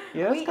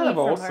 that's We kind of eat from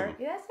awesome. her.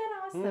 Yeah, that's kind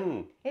of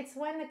awesome. It's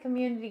when the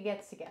community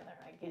gets together,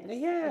 I guess.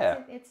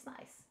 Yeah. It's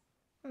nice.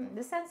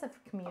 The sense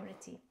of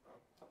community.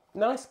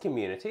 Nice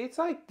community. It's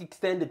like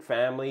extended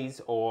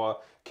families or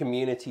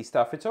community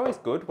stuff. It's always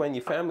good when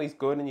your family's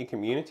good and your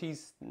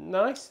community's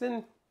nice.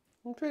 Then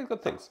it's really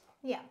good things.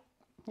 Yeah.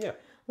 Yeah.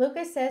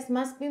 Lucas says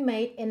must be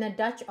made in a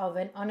Dutch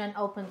oven on an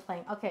open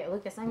flame. Okay,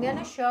 Lucas, I'm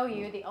gonna show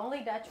you the only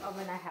Dutch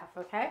oven I have.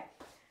 Okay,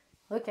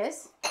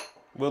 Lucas.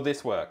 Will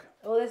this work?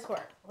 Will this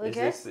work,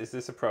 Lucas? Is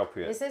this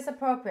appropriate? This is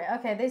appropriate.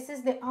 Okay, this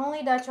is the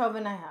only Dutch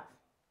oven I have.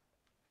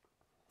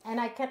 And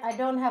I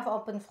don't have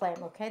open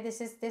flame, okay?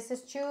 This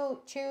is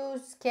too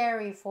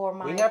scary for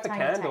my We have a tiny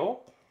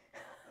candle.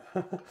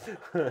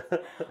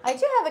 I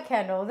do have a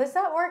candle. Does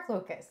that work,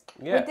 Lucas?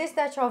 Yeah. With this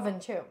Dutch oven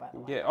too, by the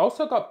way. Yeah,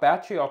 also got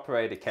battery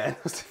operated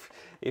candles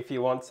if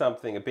you want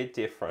something a bit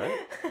different.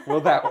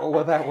 Will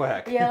that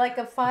work? Yeah, like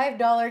a $5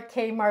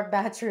 Kmart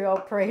battery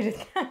operated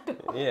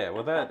candle. Yeah,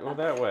 will that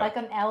work? Like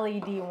an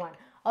LED one.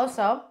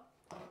 Also,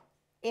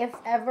 if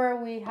ever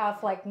we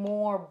have like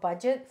more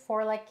budget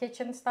for like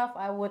kitchen stuff,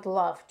 I would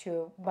love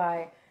to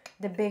buy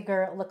the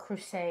bigger Le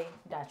Creuset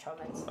Dutch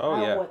ovens. Oh,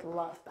 I yeah. would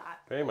love that.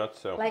 Very much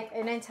so. Like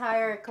an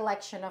entire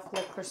collection of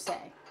Le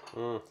Creuset.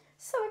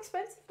 So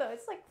expensive though.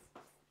 It's like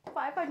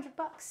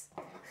 $500.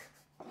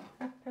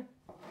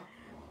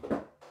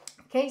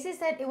 Casey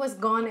said it was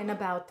gone in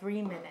about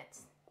 3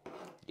 minutes.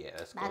 Yeah,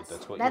 that's good.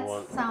 That's what you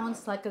want. That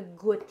sounds like a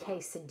good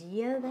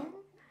quesadilla then.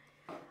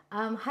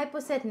 Hypo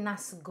said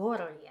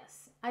nasgor,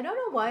 yes. I don't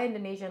know why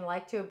Indonesian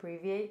like to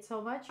abbreviate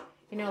so much.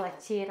 You know, like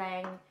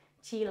cireng,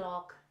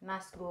 cilok,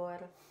 nasgor.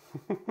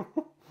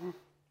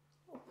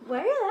 Why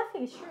are you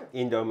laughing? Sure.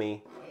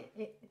 Indomie.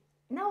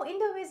 No,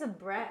 Indomie is a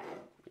bread.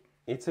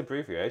 It's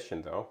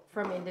abbreviation though.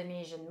 From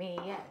Indonesian me,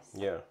 yes.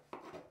 Yeah.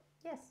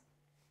 Yes.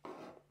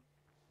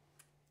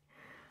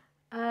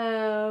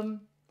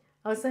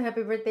 Also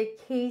happy birthday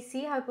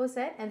Casey, Hypo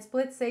said. And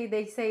Split say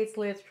they say it's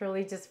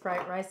literally just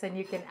fried rice and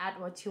you can add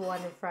what you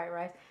want in fried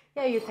rice.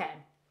 Yeah, you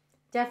can.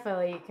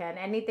 Definitely you can.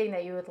 Anything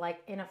that you would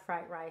like in a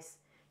fried rice.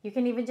 You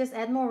can even just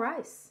add more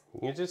rice.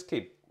 You can just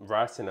keep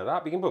ricing it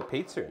up. You can put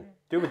pizza in.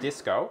 Do a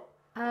disco.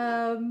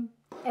 And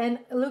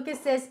Lucas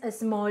says a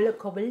small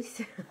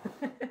cobbles.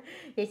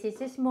 Yes,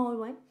 it's a small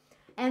one.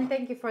 And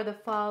thank you for the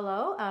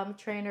follow,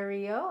 Trainer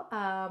Rio.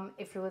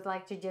 If you would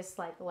like to just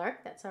like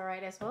lurk, that's all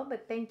right as well.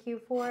 But thank you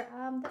for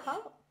the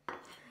follow.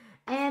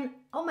 And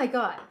oh my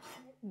God,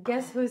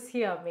 guess who's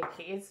here,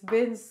 Mickey? It's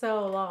been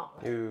so long.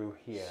 Ooh,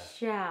 here.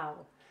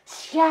 Xiao.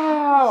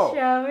 Xiao!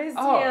 Xiao is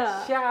here.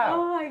 Xiao.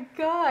 Oh my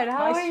God, how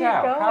Hi, are you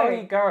Xiao. going? How are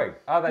you going?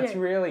 Oh, that's Yeah.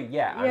 really,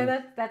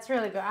 Yeah, that's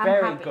really good. I'm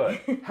very happy.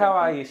 good. How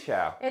are you,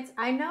 Xiao?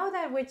 I know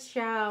that with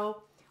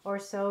Xiao or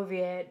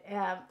Soviet,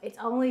 it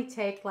only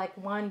take like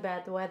one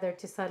bad weather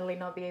to suddenly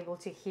not be able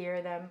to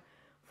hear them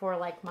for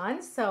like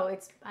months. So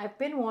I've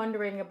been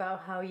wondering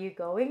about how you're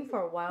going for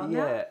a while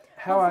now. Yeah,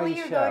 how are Hopefully you,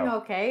 you're Xiao? going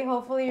okay.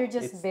 Hopefully you're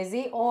just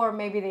busy, or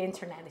maybe the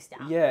internet is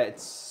down. Yeah,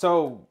 it's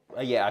so,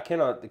 I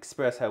cannot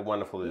express how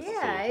wonderful this is.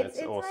 Yeah,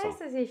 it's awesome. nice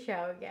to see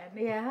Xiao again.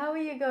 Yeah, how are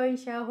you going,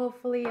 Xiao?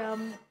 Hopefully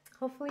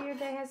your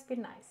day has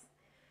been nice.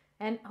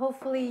 And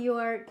hopefully you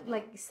are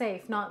like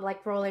safe, not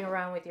like rolling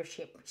around with your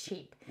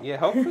sheep. Yeah,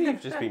 hopefully you've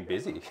just been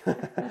busy.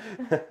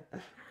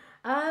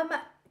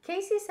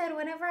 Casey said,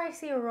 whenever I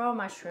see a raw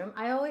mushroom,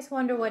 I always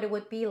wonder what it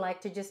would be like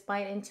to just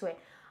bite into it.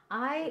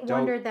 I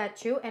wondered that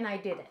too, and I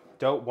did it.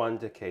 Don't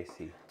wonder,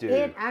 Casey. Do.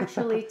 It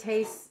actually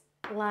tastes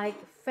like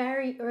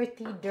very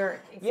earthy dirt.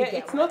 Yeah,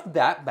 it's not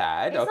that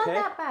bad. It's okay.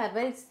 not that bad,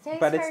 but it tastes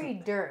But very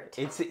dirt.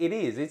 It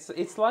is.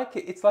 It's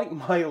like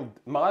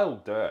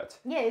mild dirt.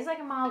 Yeah, it's like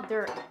a mild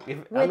dirt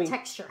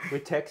texture.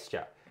 With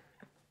texture.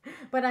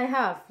 But I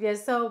have, yeah.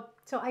 So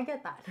I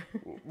get that.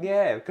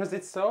 Yeah, because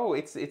it's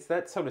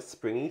that sort of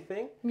springy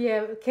thing.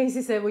 Yeah,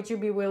 Casey said, "Would you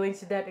be willing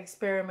to that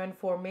experiment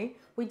for me?"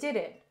 We did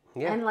it.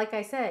 Yeah. And like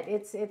I said,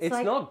 it's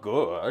like, not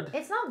good.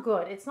 It's not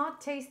good. It's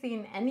not tasty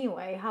in any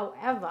way.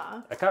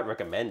 However, I can't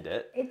recommend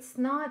it. it's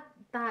not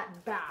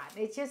that bad.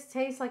 It just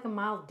tastes like a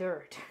mild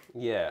dirt.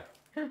 Yeah.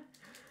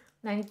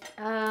 And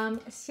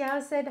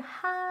Xiao said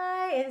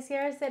hi, and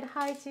Sierra said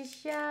hi to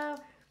Xiao.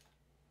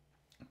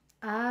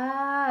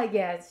 Ah,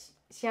 yes.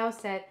 Xiao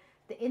said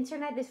the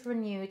internet is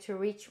renewed to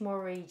reach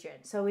more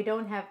regions, so we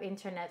don't have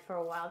internet for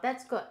a while.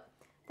 That's good.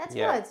 That's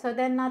good. So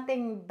then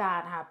nothing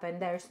bad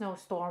happened. There's no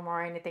storm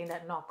or anything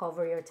that knock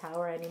over your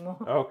tower anymore.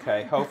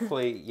 Okay.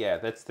 Hopefully, yeah.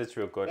 That's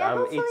real good. Yeah,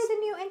 hopefully the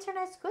new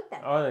internet's good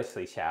then.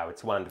 Honestly, Xiao,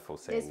 it's wonderful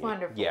seeing you. It's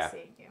wonderful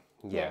seeing you.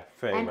 Yeah,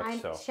 very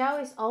much so.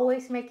 Xiao is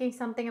always making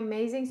something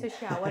amazing. So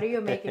Xiao, what are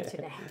you making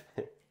today?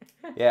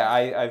 Yeah,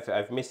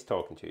 I've missed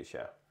talking to you,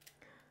 Xiao.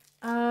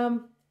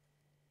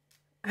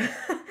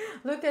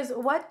 Lucas,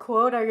 what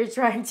quote are you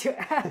trying to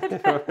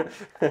add?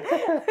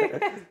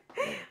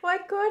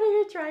 What quote are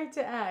you trying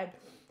to add?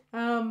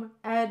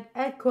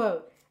 Add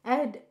quote.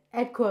 Add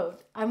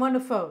quote. I'm on the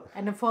phone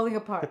and I'm falling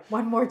apart.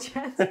 One more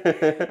chance.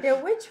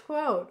 Yeah, which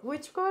quote?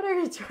 Which quote are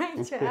you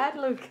trying to add,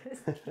 Lucas?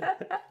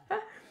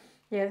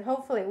 Yeah,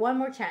 hopefully one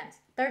more chance.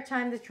 Third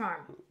time the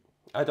charm.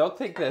 I don't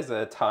think there's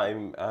a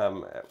time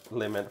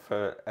limit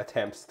for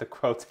attempts to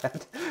quote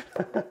that.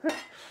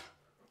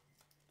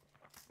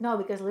 No,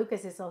 because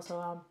Lucas is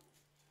also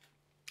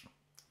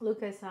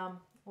Lucas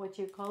what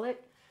you call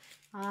it?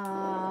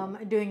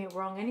 Doing it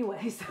wrong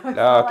anyway, so it's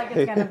not like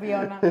it's gonna be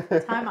on a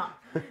timeout.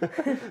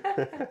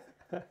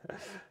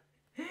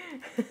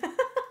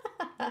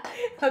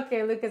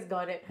 Okay, Lucas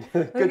got it.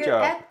 Good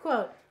job. That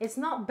quote, it's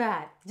not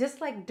bad,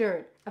 just like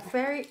dirt. A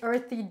very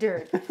earthy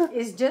dirt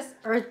is just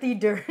earthy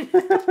dirt.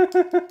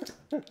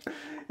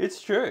 It's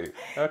true.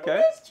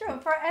 Okay. It's true.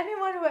 For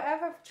anyone who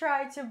ever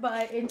tried to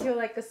bite into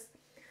like a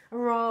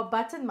raw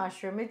button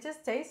mushroom, it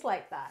just tastes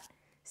like that.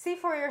 See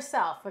for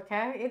yourself,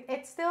 okay?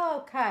 It's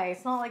still okay.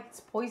 It's not like it's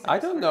poisonous. I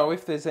don't know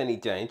if there's any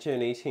danger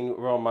in eating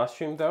raw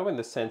mushroom though, in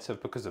the sense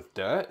of because of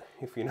dirt,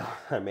 if you know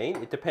what I mean.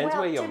 It depends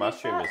where your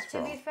mushroom is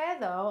from. To be fair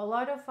though, a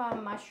lot of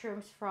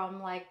mushrooms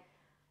from like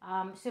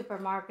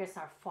supermarkets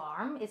are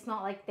farm. It's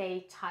not like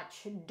they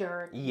touch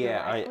dirt.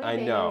 Yeah, directly. I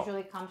know. It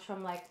usually comes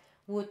from like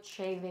wood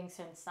shavings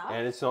and stuff.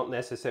 And it's not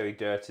necessarily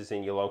dirt as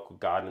in your local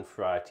garden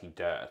variety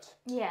dirt.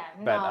 Yeah,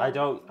 But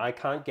no. I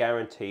can't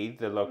guarantee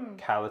the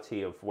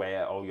locality of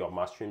where all your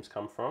mushrooms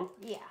come from.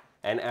 Yeah.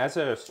 And as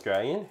an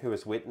Australian who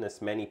has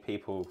witnessed many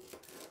people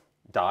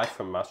die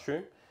from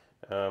mushroom,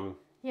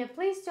 Yeah,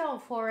 please don't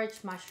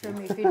forage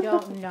mushroom if you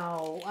don't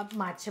know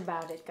much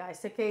about it,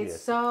 guys. Okay, it's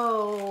Yes.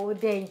 so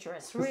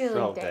dangerous, really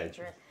So dangerous.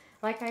 dangerous.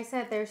 Like I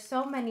said, there's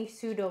so many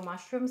pseudo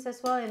mushrooms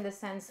as well, in the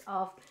sense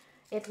of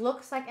it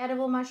looks like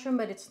edible mushroom,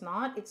 but it's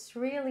not. It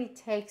really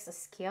takes a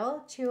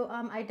skill to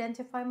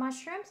identify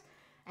mushrooms,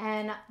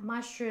 and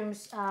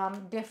mushrooms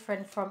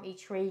different from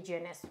each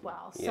region as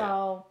well.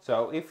 yeah.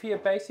 So if you're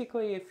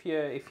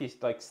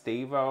like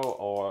Steve-O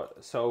or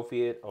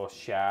Soviet or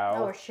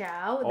Shao, or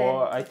shao, or then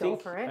I go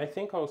think for it. I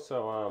think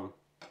also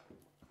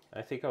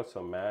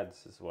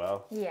Mads as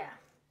well. Yeah.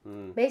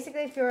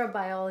 Basically, if you're a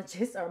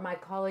biologist or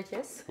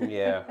mycologist,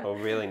 Yeah, or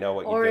really know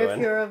what or you're doing.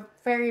 if you're a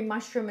very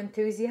mushroom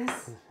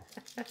enthusiast.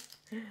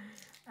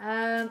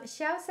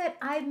 Xiao said,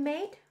 I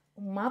made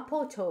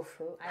mapo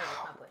tofu. I like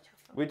mapo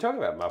tofu. We were talking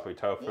about mapo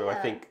tofu. I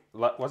Yeah. think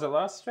was it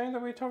last stream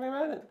that we were talking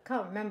about it?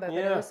 Can't remember, but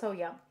Yeah. it was so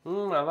yum.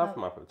 I love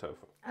mapo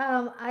tofu.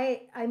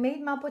 I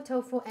made mapo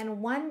tofu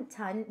and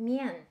wonton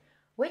mian,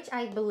 which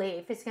I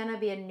believe is gonna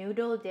be a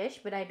noodle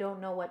dish, but I don't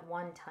know what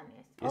wonton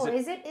is.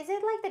 Is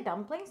it like the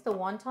dumplings, the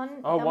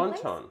wonton? Oh,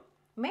 dumplings? wonton.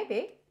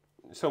 Maybe.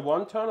 So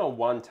wonton or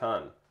one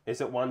ton?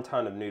 Is it 1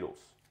 ton of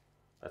noodles?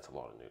 That's a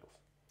lot of noodles.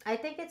 I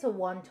think it's a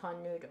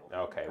wonton noodle.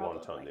 Okay, probably.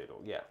 1 ton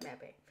noodle. Yeah.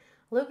 Maybe.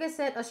 Lucas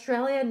said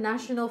Australian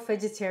National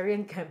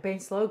Vegetarian Campaign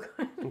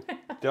slogan.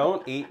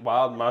 Don't eat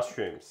wild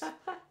mushrooms.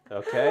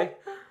 Okay?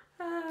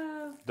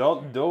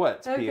 Don't do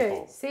it, Okay,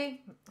 people.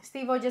 see,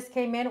 Steve-O just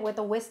came in with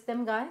a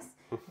wisdom, guys.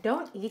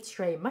 Don't eat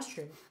stray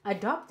mushrooms.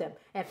 Adopt them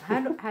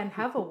and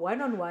have a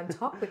one-on-one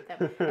talk with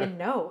them and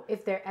know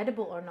if they're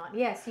edible or not.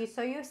 Yes,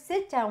 so you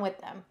sit down with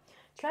them.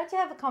 Try to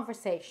have a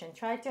conversation.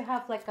 Try to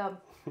have like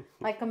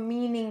a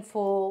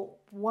meaningful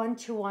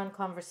one-to-one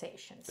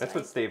conversations. That's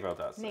what Steve-O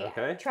does, Yeah.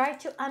 okay? Try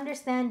to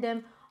understand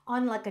them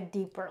on like a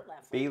deeper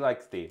level. Be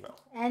like Steve-O.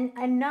 And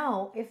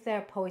know if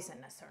they're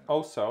poisonous or not.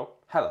 Also,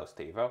 hello,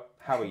 Steve-O.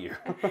 How are you?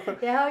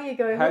 Yeah, how are you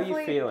going? How are you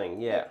feeling?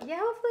 Yeah. Yeah,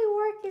 hopefully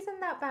work isn't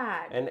that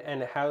bad.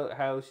 And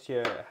how's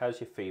your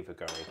fever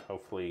going?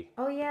 Hopefully.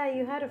 Oh yeah,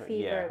 you had a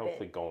fever Yeah, a bit.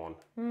 hopefully gone.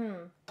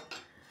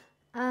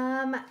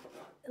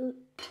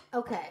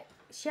 Okay.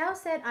 Xiao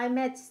said I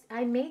made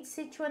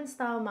Sichuan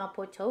style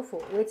mapo tofu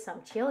with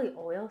some chili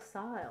oil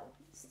sauce.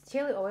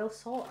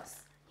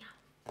 Yeah.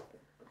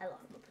 I love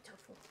mapo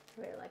tofu.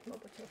 I really like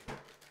mapo tofu.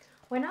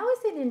 When I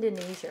was in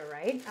Indonesia,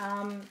 right?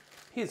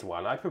 Here's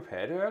one I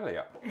prepared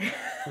earlier.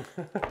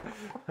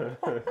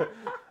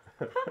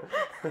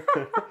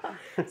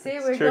 See,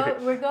 true.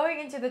 we're going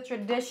into the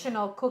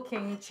traditional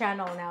cooking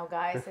channel now,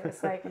 guys.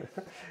 It's like,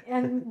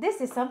 and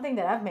this is something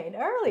that I've made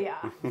earlier.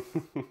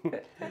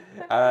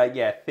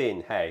 Yeah,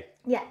 thin, hey.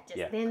 Yeah,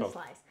 just thin cool.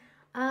 slice.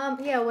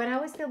 Yeah, when I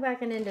was still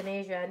back in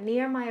Indonesia,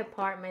 near my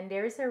apartment,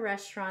 there is a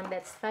restaurant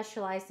that's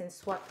specialized in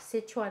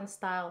Sichuan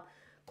style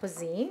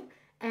cuisine,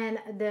 and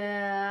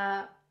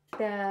the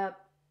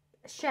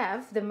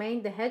chef,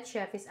 the head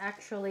chef, is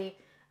actually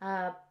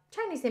a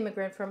Chinese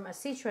immigrant from a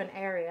Sichuan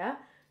area.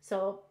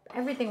 So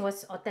everything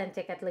was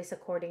authentic, at least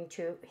according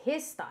to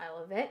his style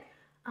of it.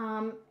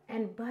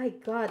 And by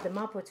God, the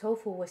mapo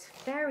tofu was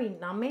very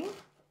numbing,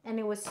 and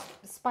it was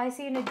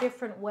spicy in a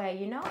different way.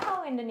 You know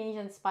how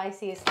Indonesian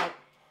spicy is like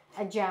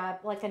a jab,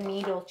 like a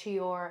needle to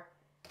your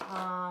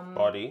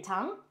Body.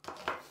 tongue?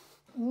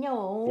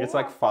 No. It's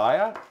like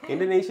fire.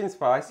 Indonesian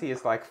spicy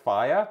is like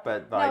fire,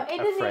 but like no, a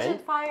Indonesian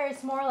friend. fire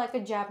is more like a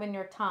jab in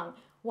your tongue.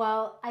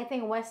 Well, I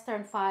think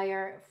Western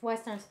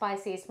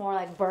spicy is more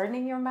like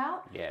burning your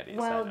mouth. Yeah, it is.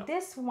 Well,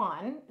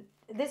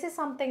 this is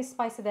something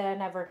spicy that I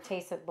never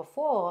tasted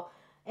before.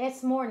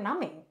 It's more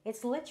numbing.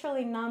 It's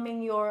literally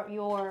numbing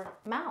your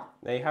mouth.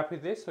 Are you happy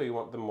with this, or you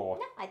want them more?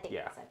 No, I think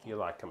it's okay. You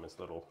like them as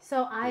little.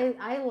 So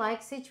I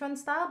like Sichuan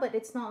style, but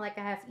it's not like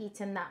I have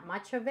eaten that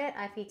much of it.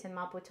 I've eaten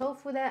mapo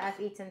tofu there. I've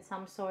eaten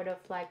some sort of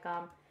like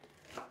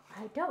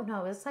I don't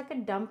know. It's like a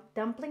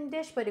dumpling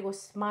dish, but it was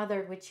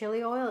smothered with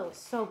chili oil. It was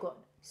so good,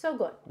 so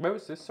good. Where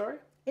was this? Sorry.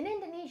 In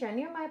Indonesia,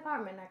 near my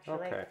apartment,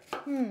 actually. Okay.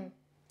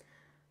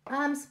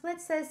 Split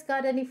says,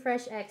 got any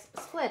fresh eggs?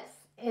 Split.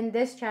 In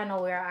this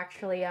channel, we're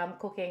actually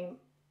cooking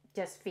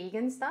just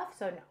vegan stuff,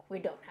 so no, we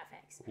don't have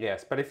eggs.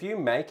 Yes, but if you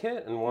make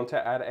it and want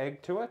to add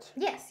egg to it,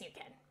 yes, you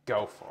can.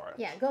 Go for it.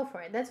 Yeah, go for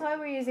it. That's why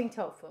we're using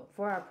tofu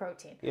for our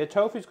protein. Yeah,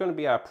 tofu's going to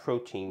be our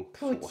protein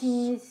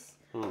source.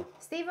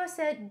 Steve-O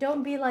said,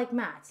 don't be like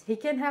Matt. He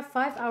can have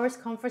 5 hours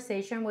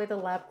conversation with a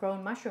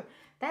lab-grown mushroom.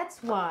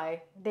 That's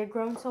why they're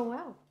grown so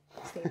well,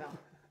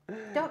 Steve-O.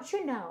 Don't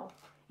you know,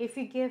 if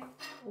you give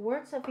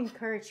words of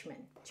encouragement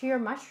to your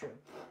mushroom,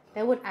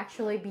 that would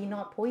actually be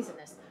not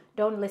poisonous.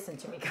 Don't listen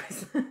to me,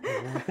 guys.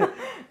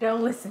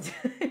 Don't listen to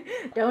me.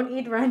 Don't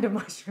eat random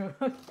mushroom,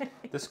 okay?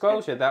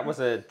 Disclosure, that was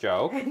a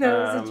joke. That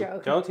was a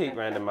joke. Don't eat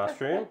random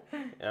mushroom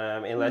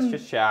unless you're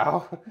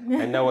Xiao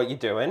and know what you're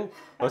doing.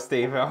 Or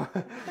Steve-O.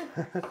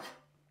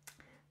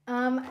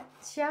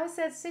 Xiao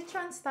said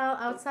Sichuan style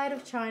outside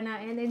of China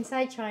and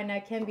inside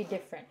China can be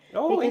different.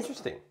 Oh,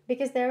 interesting.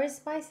 Because there is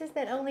spices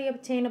that only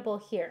obtainable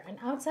here, and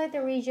outside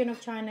the region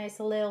of China is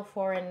a little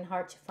foreign and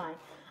hard to find.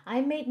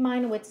 I made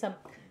mine with some...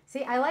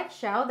 See, I like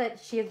Xiao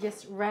that she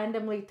just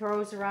randomly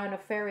throws around a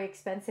very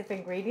expensive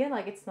ingredient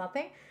like it's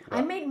nothing. Yeah.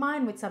 I made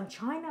mine with some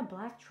China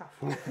black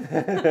truffle.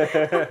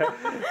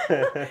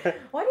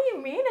 What do you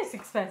mean it's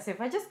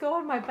expensive? I just go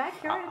in my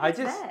backyard and it's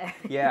there.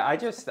 Yeah, I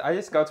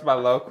just go to my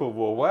local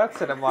Woolworths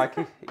and I'm like,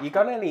 you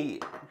got any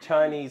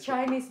Chinese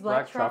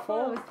black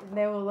truffle? And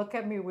they will look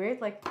at me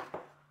weird like,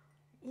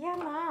 yeah,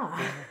 nah.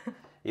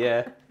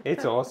 Yeah,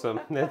 it's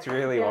awesome. That's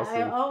really awesome.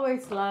 I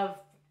always love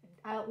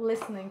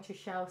listening to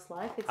Xiao's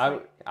life. It's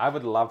I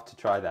would love to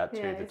try that too.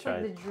 Yeah, it's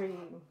like the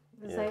dream.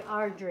 It's like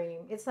our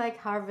dream. It's like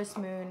Harvest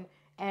Moon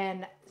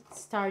and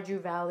Stardew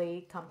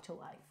Valley come to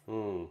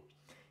life.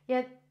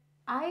 Yet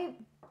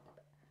I'm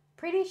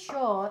pretty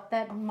sure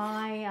that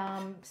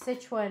my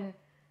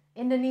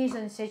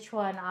Indonesian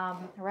Sichuan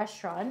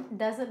restaurant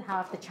doesn't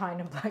have the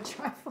China black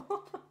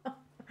truffle.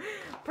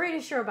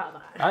 Pretty sure about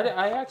that.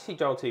 I actually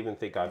don't even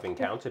think I've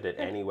encountered it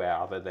anywhere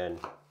other than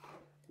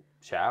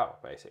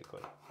Xiao,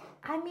 basically.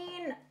 I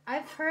mean,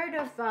 I've heard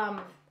of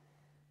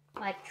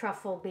like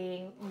truffle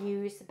being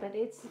used, but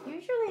it's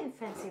usually in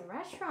fancy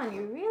restaurant.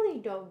 You really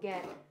don't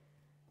get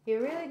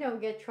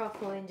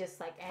truffle in just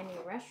like any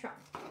restaurant.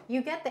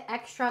 You get the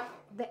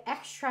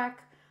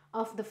extract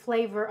of the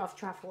flavor of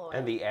truffle oil.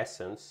 And the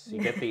essence. You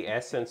get the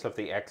essence of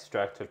the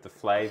extract of the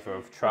flavor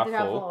of truffle.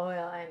 Truffle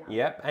oil, I know.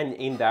 Yep, and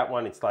in that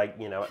one it's like,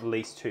 at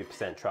least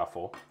 2%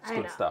 truffle. It's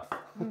good stuff.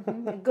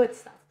 Good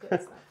stuff,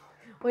 good stuff.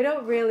 We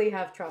don't really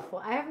have truffle.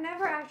 I have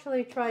never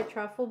actually tried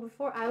truffle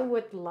before. I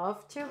would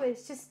love to, but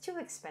it's just too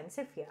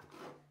expensive here.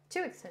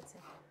 Too expensive.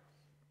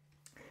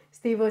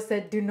 Steve-O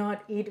said, do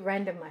not eat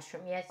random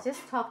mushroom. Yes,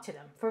 just talk to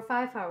them for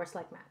 5 hours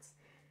like Matt's.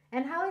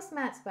 And how is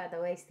Matt's, by the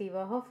way,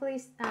 Steve-O? Hopefully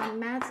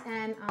Matt's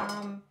and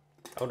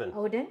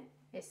Odin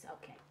is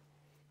okay.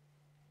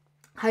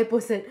 Hypo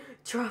said,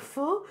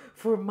 truffle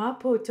for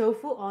mapo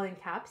tofu, all in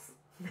caps.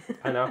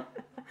 I know.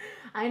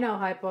 I know,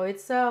 Hypo.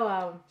 It's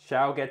so...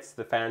 Xiao gets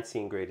the fancy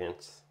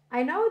ingredients.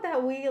 I know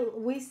that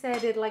we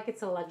said it like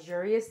it's a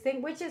luxurious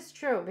thing, which is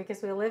true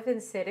because we live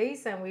in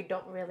cities and we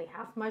don't really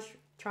have much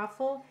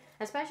truffle.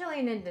 Especially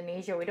in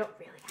Indonesia, we don't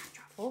really have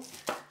truffles.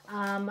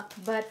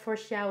 But for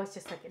Xiao, it's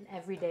just like an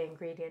everyday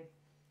ingredient.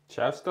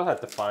 Xiao still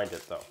had to find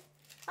it though.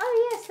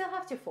 Oh yeah, still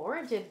have to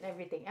forage it and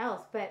everything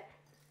else, but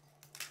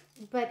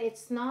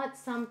it's not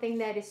something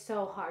that is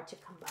so hard to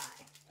come by.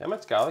 How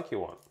much garlic you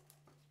want?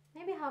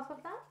 Maybe half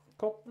of that.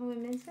 Cool. When we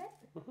mince it.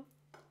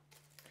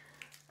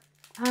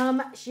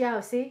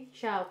 Xiao, see?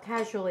 Xiao,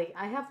 casually.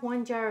 I have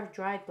 1 jar of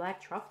dried black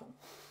truffle.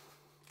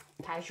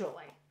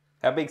 Casually.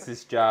 How big's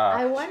this jar?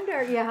 I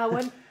wonder,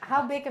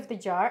 how big of the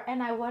jar,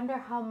 and I wonder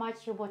how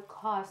much it would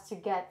cost to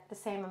get the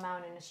same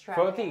amount in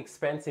Australia. For the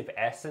expensive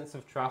essence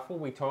of truffle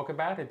we talk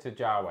about, it's a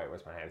jar, wait,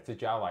 where's my hand? It's a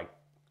jar wait,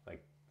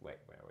 where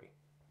are we?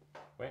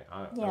 Where?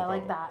 Yeah,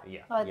 like that.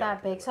 Yeah. Like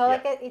that big. So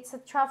like it's a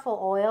truffle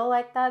oil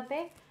like that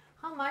big.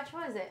 How much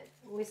was it?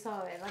 We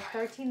saw it, like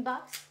 $13? I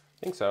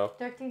think so.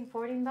 13,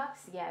 14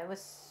 bucks? Yeah, it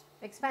was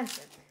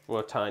expensive.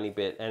 Well, a tiny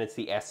bit, and it's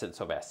the essence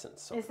of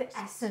essence. It's the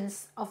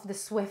essence of the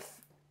swift,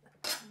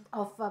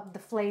 of the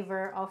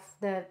flavor, of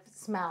the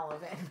smell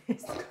of it.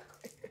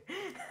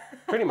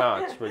 Pretty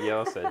much what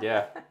Yell said,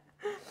 yeah.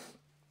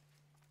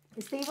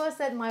 Steve-O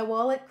said, my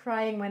wallet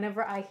crying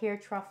whenever I hear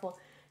truffle.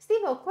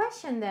 Steve-O,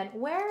 question then,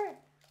 where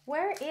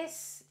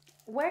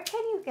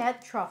can you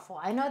get truffle?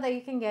 I know that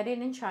you can get it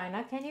in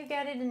China. Can you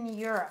get it in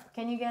Europe?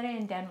 Can you get it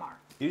in Denmark?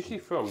 Usually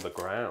from the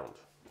ground.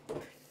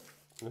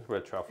 That's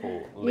where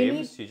truffle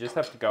lives. You just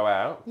have to go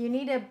out. You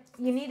need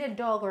a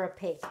dog or a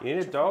pig. You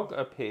need a dog,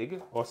 a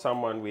pig, or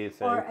someone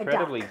with Or an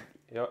incredibly,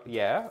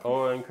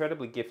 or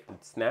incredibly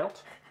gifted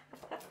snout.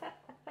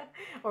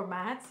 Or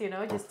Mats, you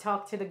know, just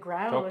talk to the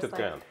ground. Talk to the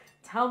ground.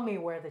 Tell me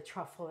where the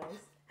truffle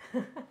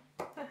is.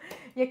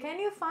 Yeah, can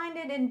you find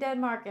it in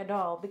Denmark at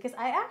all? Because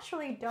I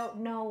actually don't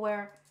know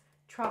where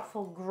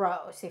truffle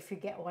grows, if you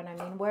get what I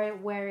mean.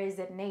 Where is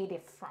it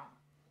native from?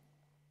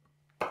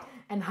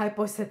 And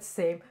Hypo said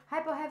same.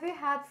 Hypo, have you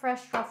had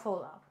fresh truffle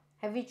though?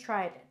 Have you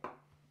tried it?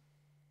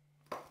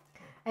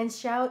 And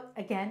Shout,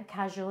 again,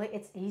 casually,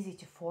 it's easy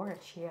to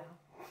forage here.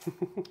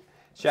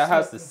 Shout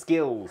has the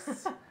skills.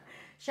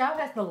 Shout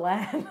has the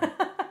land.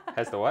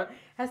 Has the what?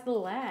 Has the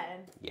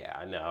land. Yeah,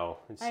 I know.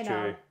 It's I true.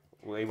 know.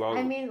 We won't...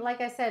 I mean, like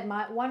I said,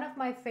 one of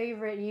my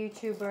favorite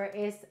YouTuber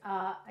is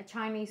a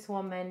Chinese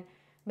woman,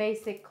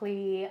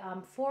 basically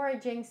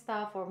foraging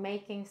stuff or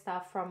making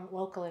stuff from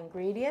local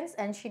ingredients.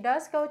 And she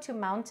does go to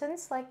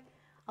mountains like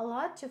a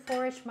lot to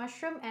forage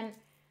mushroom. And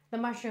the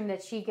mushroom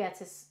that she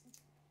gets is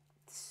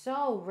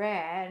so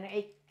rare, and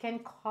it can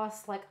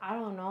cost like, I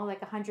don't know, like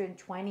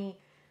 $120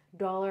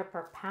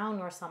 per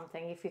pound or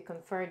something if you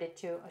convert it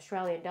to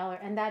Australian dollar.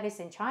 And that is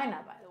in China,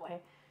 by the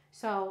way.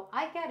 So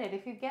I get it.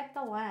 If you get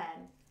the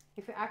land,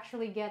 if you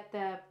actually get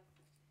the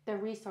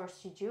resource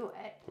to do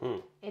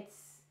it,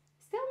 it's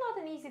still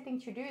not an easy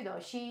thing to do though.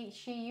 She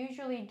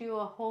usually do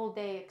a whole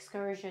day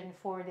excursion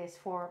for this,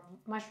 for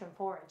mushroom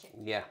foraging.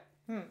 Yeah.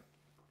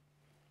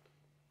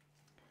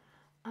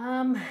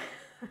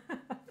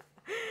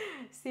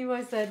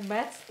 Steve said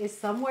Mats is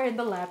somewhere in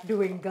the lab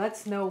doing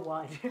guts no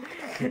what.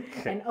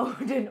 And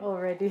Odin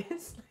already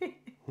is asleep.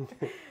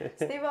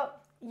 Steve,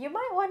 you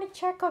might want to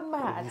check on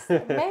Mats.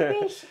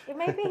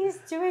 Maybe he's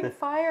doing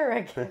fire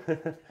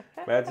again.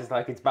 Mats is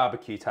like, it's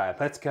barbecue time.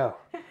 Let's go.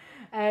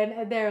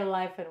 And they're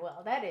alive and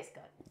well. That is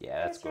good.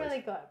 Yeah, that's good. Really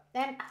good.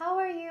 And how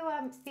are you,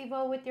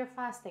 Steve-O, with your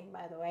fasting,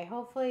 by the way?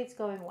 Hopefully it's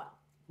going well.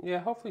 Yeah,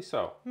 hopefully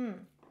so.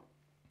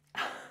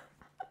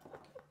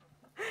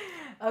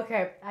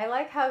 Okay, I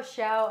like how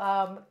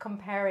Xiao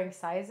comparing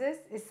sizes.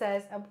 It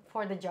says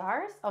for the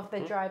jars of the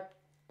dried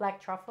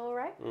black truffle,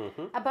 right?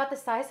 About the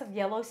size of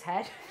Yellow's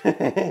head.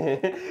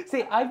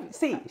 See,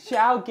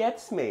 Xiao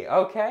gets me,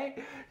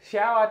 okay?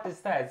 Xiao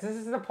understands. This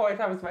is the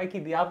point I was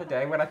making the other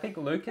day when I think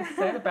Lucas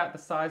said about the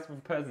size of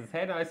a person's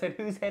head. And I said,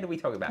 whose head are we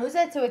talking about? Whose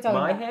head are we talking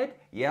about? My head?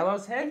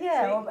 Yellow's head?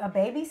 Yeah, See? or a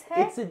baby's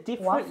head? It's a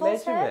different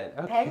Waffles measurement.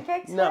 Head? Okay.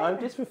 Pancakes No, head? I'm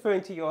just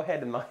referring to your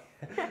head and my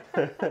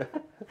head.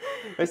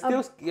 But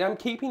still, I'm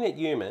keeping it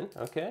human,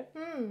 okay?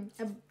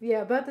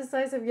 Yeah, about the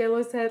size of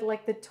Yellow's head,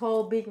 like the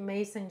tall, big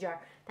mason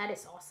jar. That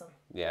is awesome.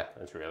 Yeah,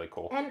 that's really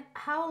cool. And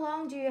how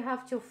long do you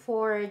have to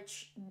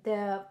forage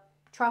the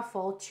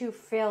truffle to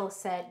fill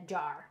said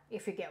jar,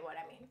 if you get what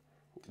I mean?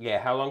 Yeah,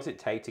 how long does it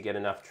take to get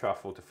enough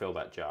truffle to fill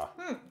that jar?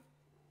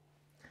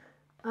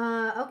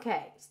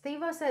 Okay.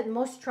 Steve-O said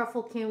most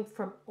truffle came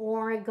from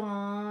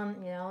Oregon,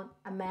 you know,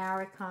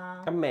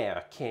 America.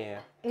 America.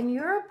 In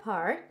your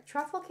part,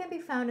 truffle can be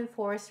found in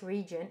forest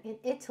region in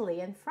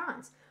Italy and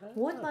France.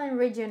 Woodland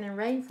region and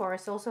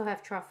rainforest also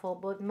have truffle,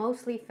 but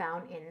mostly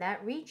found in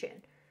that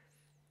region.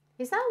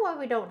 Is that why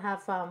we don't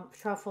have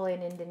truffle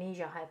in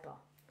Indonesia, Hypo?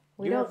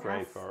 You have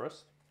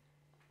rainforest.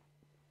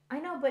 I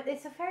know, but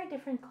it's a very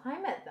different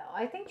climate, though.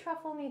 I think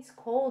truffle needs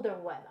colder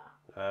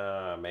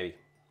weather. Maybe.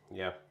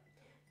 Yeah.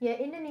 Yeah,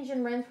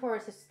 Indonesian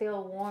rainforest is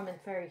still warm and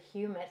very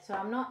humid, so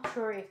I'm not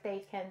sure if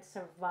they can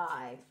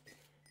survive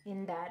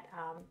in that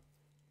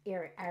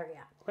area.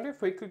 I wonder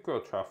if we could grow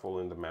truffle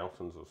in the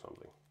mountains or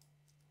something.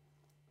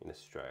 In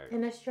Australia.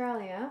 In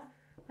Australia?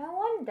 I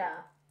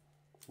wonder.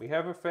 We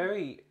have a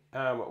very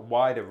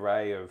wide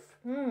array of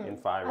I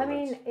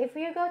environments. mean, if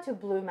you go to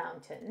Blue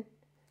Mountain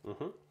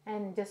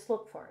and just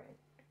look for it,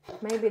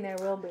 maybe there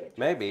will be a truffle.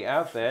 Maybe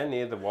out there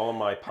near the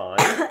Wallamai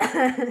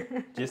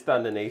Pine, just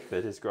underneath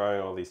it is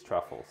growing all these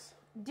truffles.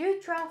 Do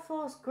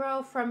truffles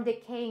grow from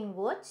decaying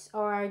woods,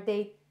 or are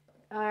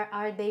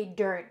they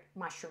dirt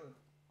mushroom,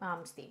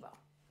 Steve-O?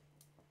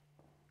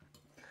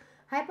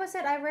 Hypo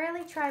said, I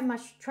rarely try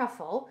much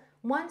truffle.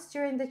 Once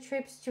during the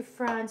trips to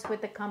France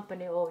with the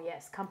company. Oh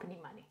yes, company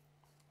money.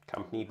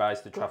 Company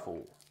buys the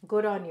truffle.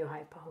 Good on you,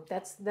 Hypo.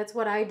 That's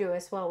what I do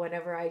as well.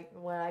 Whenever I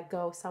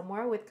go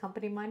somewhere with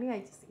company money,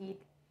 I just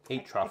eat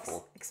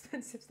truffle.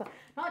 Expensive stuff.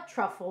 Not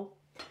truffle.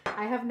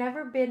 I have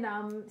never been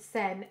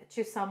sent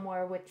to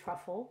somewhere with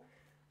truffle.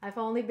 I've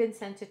only been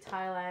sent to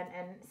Thailand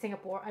and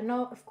Singapore. I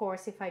know, of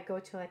course, if I go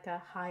to like a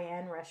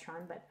high-end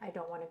restaurant, but I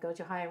don't want to go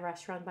to a high-end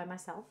restaurant by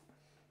myself.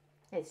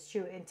 It's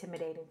too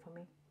intimidating for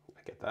me.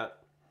 I get that.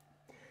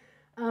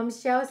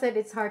 Xiao said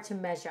it's hard to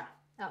measure.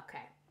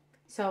 Okay.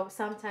 So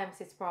sometimes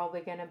it's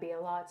probably going to be a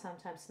lot,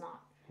 sometimes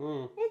not.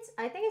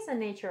 I think it's the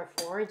nature of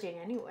foraging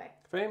anyway.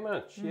 Very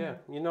much, yeah.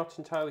 You're not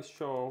entirely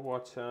sure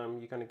what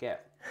you're going to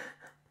get.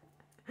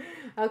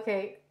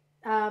 Okay.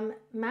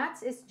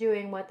 Mats is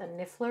doing what a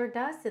Niffler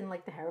does in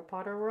like the Harry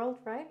Potter world,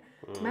 right?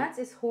 Mats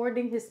is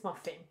hoarding his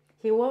muffin.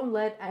 He won't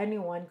let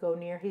anyone go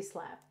near his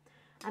lab.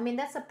 I mean,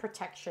 that's a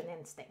protection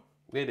instinct.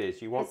 It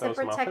is. You want It's those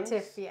a protective,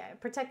 muffins? yeah,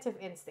 protective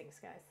instincts,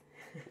 guys.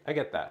 I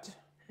get that.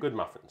 Good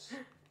muffins.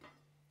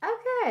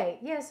 Okay,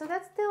 yeah, so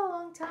that's still a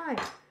long time.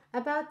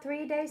 About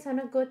 3 days on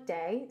a good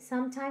day.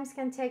 Sometimes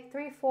can take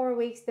 3-4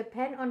 weeks,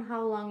 depend on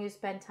how long you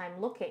spend time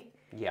looking.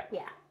 Yeah.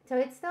 Yeah, so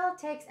it still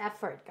takes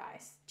effort,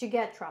 guys, to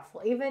get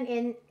truffle, even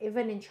in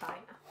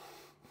China.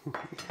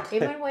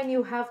 Even when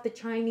you have the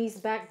Chinese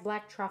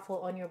black truffle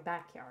on your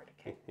backyard,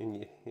 okay?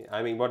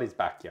 I mean, what is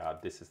backyard?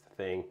 This is the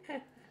thing.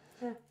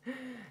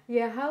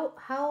 Yeah,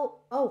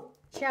 oh,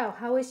 Xiao,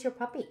 how is your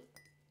puppy?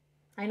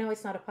 I know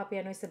it's not a puppy,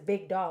 I know it's a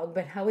big dog,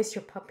 but how is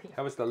your puppy?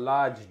 How is the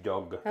large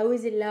dog? How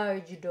is a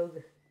large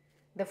dog?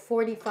 The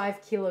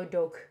 45-kilo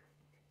dog.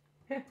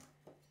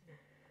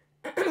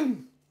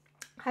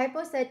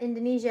 Hypo said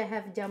Indonesia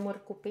have jamur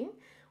kuping.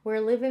 We're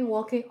a living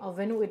walking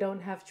oven, we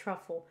don't have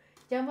truffle.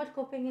 Jamur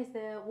kuping is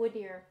the wood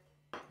ear,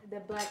 the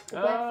black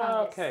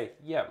fungus. Okay,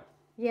 yeah.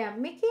 Yeah,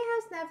 Mickey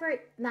has never,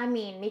 I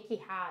mean, Mickey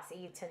has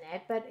eaten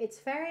it, but it's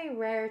very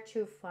rare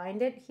to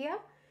find it here.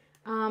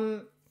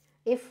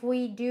 If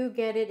we do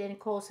get it in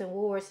Coles and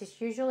Woolworths, it's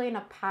usually in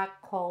a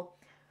pack called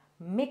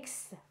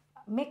mixed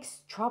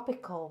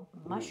tropical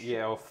mushroom.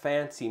 Yeah, or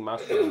fancy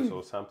mushrooms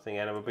or something,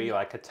 and it will be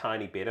like a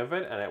tiny bit of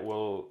it, and it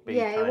will be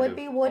Yeah, it would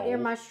be wood ear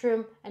old.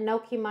 mushroom,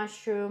 enoki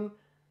mushroom.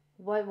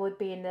 What would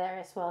be in there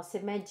as well?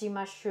 Shimeji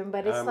mushroom,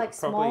 but it's like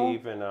probably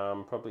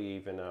small. Probably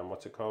even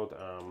what's it called?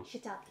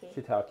 Shiitake.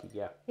 Shiitake,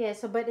 yeah. Yeah,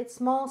 so but it's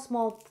small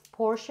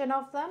portion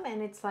of them,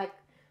 and it's like,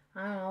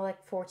 I don't know,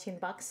 like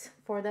 $14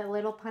 for that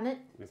little punnet.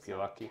 If you're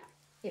lucky.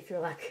 If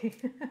you're lucky.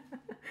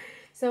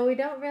 So we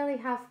don't really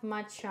have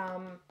much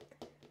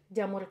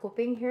jamur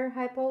kuping here,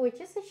 Hypo, which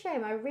is a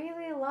shame. I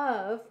really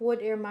love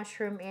wood ear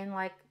mushroom in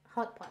like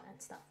hot pot and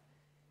stuff.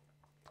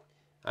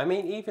 I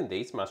mean, even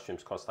these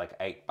mushrooms cost like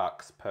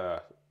 $8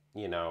 per,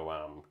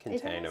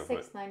 container. Isn't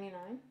it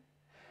 $6.99?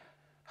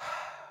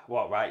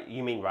 What, right?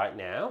 You mean right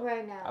now?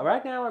 Right now.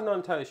 Right now, I'm not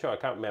entirely sure. I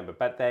can't remember,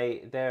 but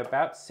they're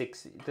about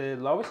 $6. The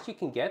lowest you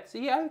can get.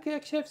 Yeah,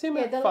 actually, I've seen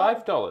them at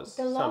 $5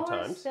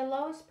 sometimes. The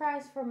lowest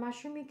price for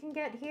mushroom you can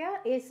get here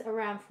is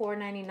around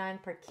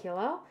 $4.99 per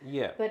kilo.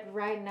 Yeah. But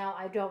right now,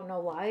 I don't know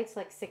why it's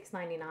like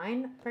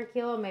 $6.99 per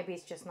kilo. Maybe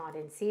it's just not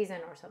in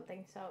season or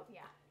something. So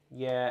yeah.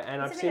 Yeah,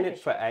 and I've seen it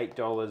for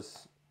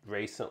 $8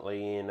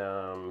 recently in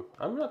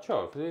I'm not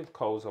sure if it's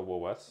Coles or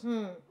Woolworths.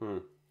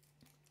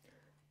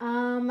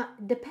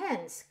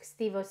 Depends,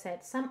 Stevo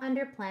said. Some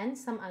under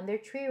plants, some under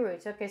tree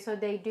roots. Okay, so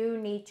they do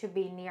need to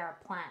be near a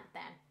plant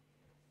then.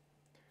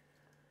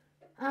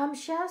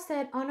 Xiao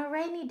said, on a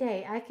rainy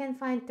day, I can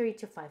find 3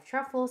 to 5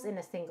 truffles in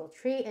a single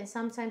tree and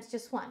sometimes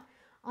just one.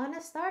 On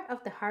the start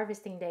of the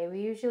harvesting day,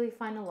 we usually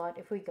find a lot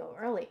if we go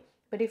early.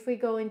 But if we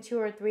go in 2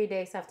 or 3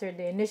 days after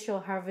the initial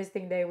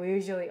harvesting day, we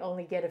usually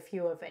only get a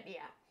few of it.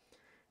 Yeah.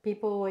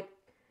 People would,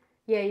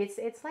 yeah,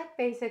 it's like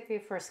basically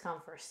first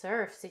come, first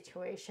serve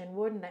situation,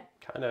 wouldn't it?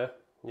 Kind of,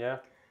 yeah.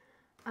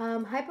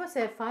 Hypo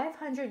said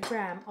 500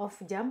 gram of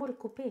jamur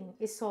kuping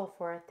is sold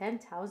for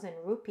 10,000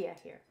 rupiah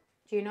here.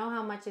 Do you know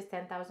how much is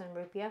 10,000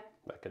 rupiah?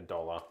 Like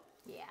 $1.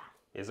 Yeah.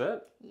 Is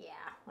it? Yeah,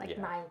 like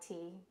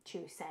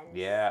 92 cents.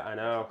 Yeah, I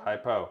know.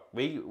 Hypo.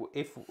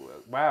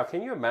 Wow,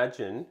 can you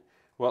imagine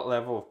what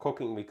level of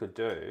cooking we could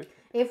do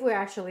if we're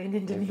actually in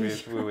Indonesia?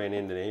 if we were in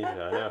Indonesia?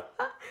 I know.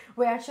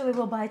 We actually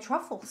will buy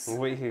truffles.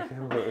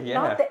 Yeah.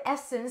 Not the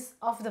essence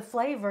of the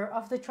flavor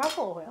of the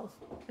truffle oil.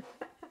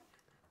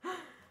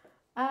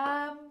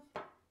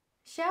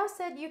 Xiao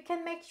said you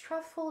can make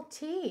truffle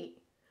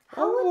tea.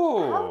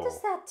 How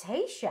does that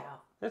taste, Xiao?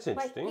 That's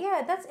interesting.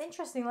 Yeah, that's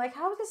interesting. Like,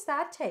 how does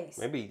that taste?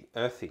 Maybe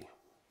earthy.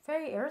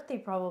 Very earthy,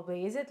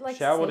 probably. Is it like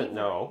Xiao wouldn't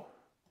know.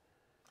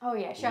 Oh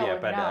yeah, Xiao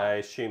would but know. I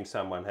assume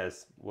someone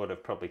would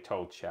have probably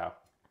told Xiao.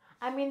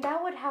 I mean,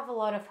 that would have a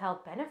lot of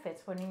health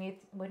benefits, wouldn't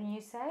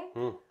you say?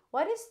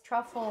 What is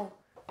truffle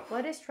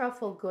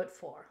good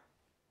for?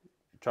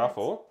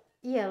 Truffle?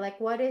 Yeah, like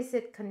what does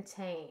it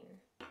contain?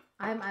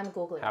 I'm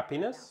googling.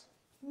 Happiness?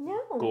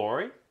 No.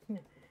 Glory?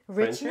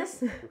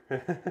 Richness?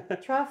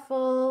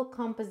 Truffle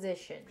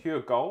composition.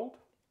 Pure gold?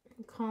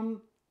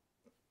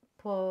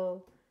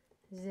 Composition.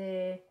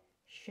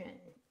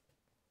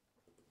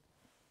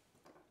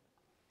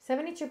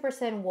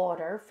 72%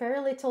 water, very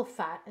little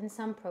fat, and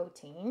some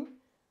protein.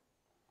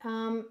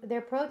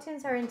 Their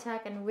proteins are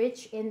intact and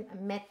rich in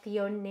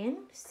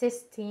methionine,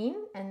 cysteine,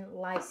 and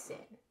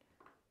lysine.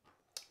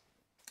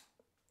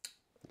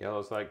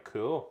 Yellow's like,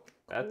 cool.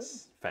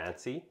 That's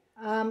fancy.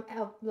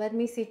 Let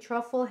me see,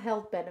 truffle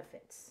health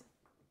benefits.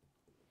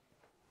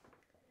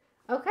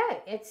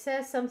 Okay, it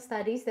says some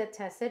studies that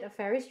tested a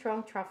very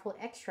strong truffle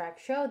extract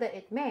show that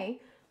it may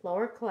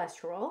lower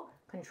cholesterol,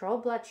 control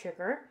blood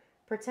sugar,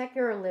 protect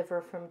your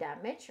liver from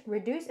damage,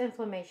 reduce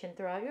inflammation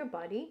throughout your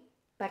body,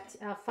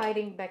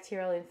 fighting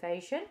bacterial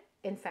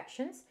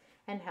infections,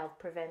 and help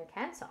prevent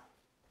cancer.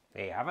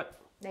 There you have it.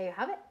 There you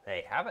have it. There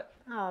you have it.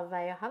 Oh,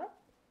 there you have it.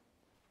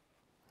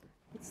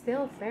 It's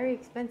still very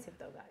expensive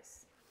though,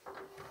 guys.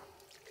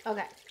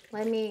 Okay,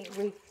 let me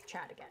read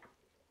chat again.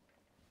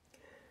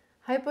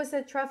 Hypo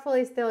said truffle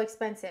is still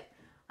expensive.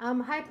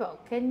 Hypo,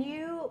 can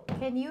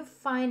you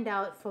find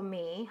out for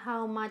me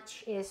how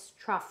much is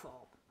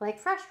truffle, like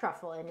fresh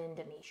truffle in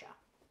Indonesia,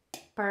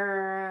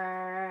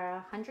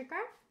 per 100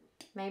 gram,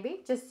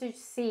 maybe, just to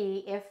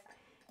see if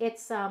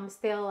it's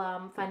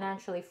still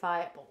financially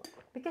viable.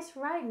 Because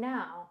right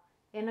now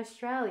in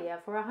Australia,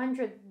 for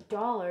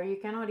 $100, you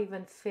cannot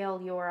even fill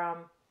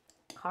your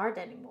card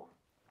anymore.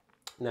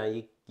 No,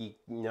 you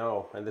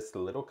no, and it's the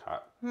little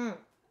cut.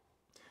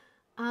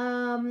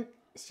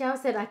 Xiao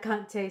said I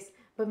can't taste,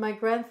 but my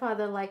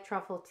grandfather liked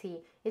truffle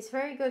tea. It's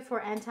very good for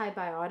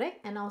antibiotic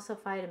and also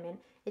vitamin.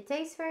 It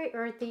tastes very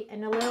earthy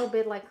and a little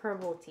bit like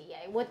herbal tea.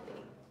 Yeah, it would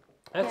be.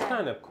 That's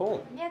kind of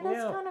cool. Yeah,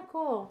 that's kind of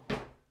cool.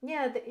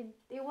 Yeah,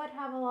 it would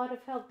have a lot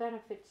of health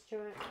benefits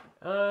to it.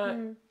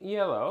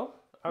 Yellow.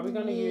 Are we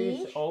going to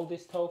use Yeesh. all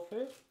this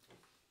tofu?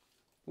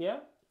 Yeah?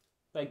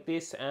 Like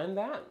this and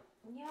that?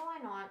 Yeah, why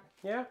not?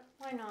 Yeah?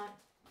 Why not?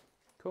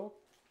 Cool.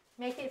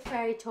 Make it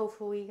very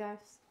tofu-y,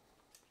 guys.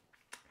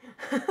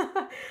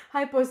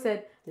 Hypo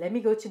said, "Let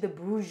me go to the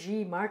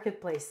bougie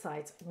marketplace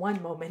sites.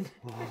 One moment."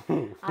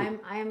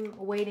 I'm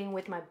waiting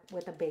with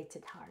a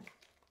bated heart.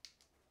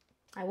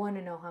 I want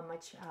to know how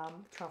much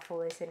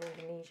truffle is in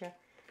Indonesia,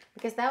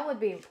 because that would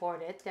be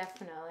imported,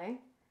 definitely.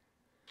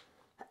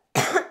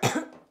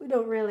 We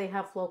don't really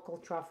have local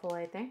truffle,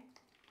 I think.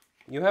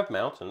 You have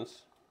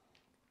mountains.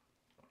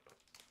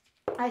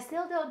 I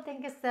still don't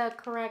think it's the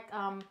correct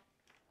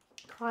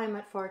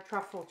climate for a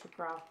truffle to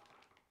grow.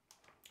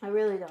 I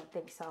really don't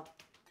think so.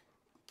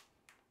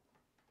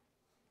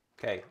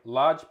 Okay,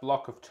 large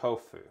block of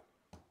tofu.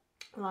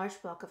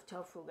 Large block of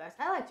tofu, guys.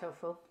 I like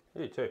tofu.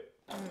 You too.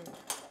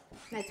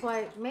 That's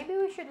why maybe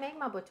we should make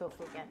mabo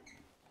tofu again.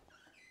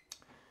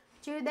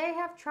 Do they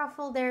have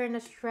truffle there in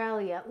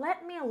Australia?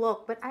 Let me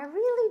look, but I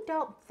really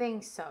don't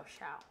think so,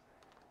 Xiao.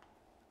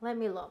 Let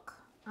me look.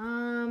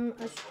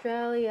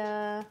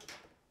 Australia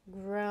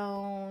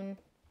grown.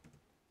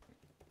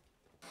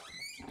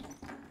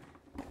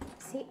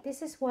 See,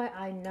 this is why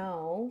I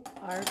know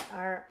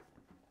our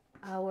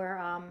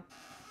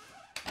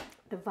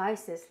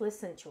devices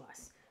listen to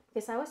us.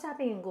 Because I was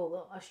typing in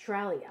Google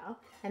Australia,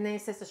 and then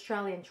it says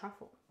Australian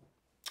truffle.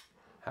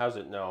 How's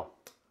it know?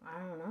 I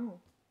don't know.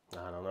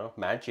 I don't know.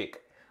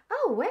 Magic.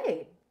 Oh,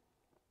 wait.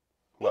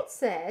 What? It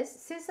says,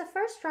 since the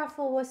first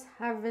truffle was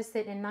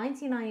harvested in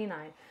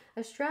 1999,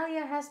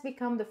 Australia has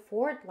become the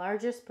 4th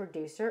largest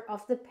producer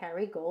of the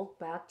Perigold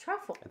black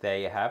truffle There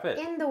you have it.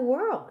 in the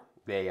world.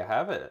 There you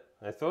have it.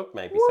 I thought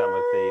maybe some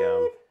of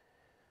the...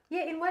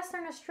 Yeah, in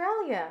Western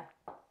Australia.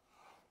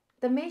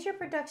 The major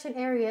production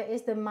area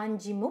is the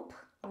Manjimup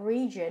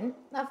region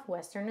of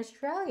Western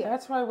Australia.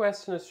 That's why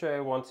Western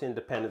Australia wants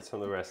independence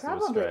from the rest of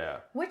Probably,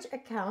 Australia. which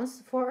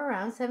accounts for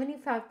around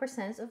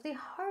 75% of the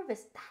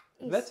harvest.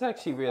 That's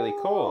actually really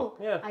cool.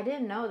 Yeah. I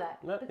didn't know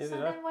that. No, But neither so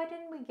did I. then why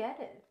didn't we get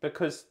it?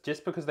 Because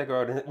just because they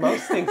grow in...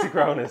 Most things are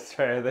grown in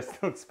Australia, they're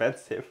still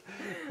expensive.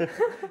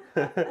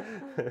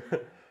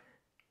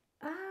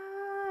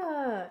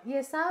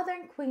 Yeah,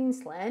 Southern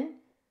Queensland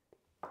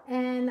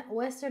and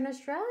Western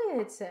Australia,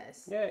 it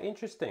says. Yeah,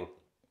 interesting.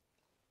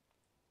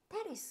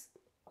 That is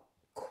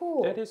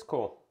cool. That is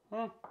cool.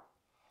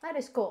 That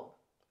is cool.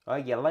 Oh,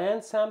 you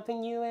learn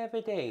something new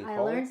every day. I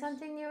learn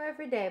something new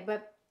every day,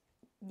 but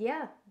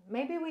yeah,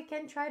 maybe we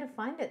can try to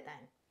find it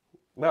then.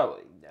 Well,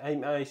 I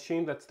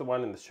assume that's the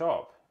one in the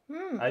shop.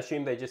 I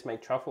assume they just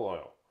make truffle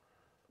oil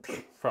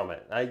from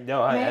it. I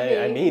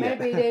mean it.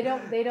 Maybe they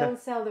don't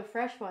sell the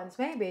fresh ones.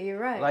 Maybe you're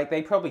right. Like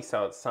they probably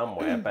sell it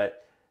somewhere,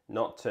 but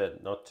not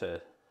to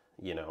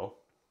you know.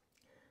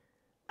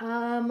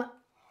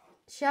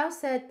 Xiao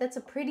said that's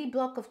a pretty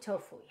block of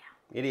tofu.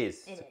 Yeah, It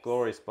is. It's a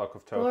glorious block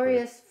of tofu.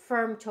 glorious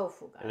firm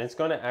tofu, guys. And it's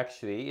gonna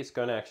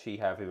actually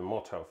have even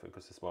more tofu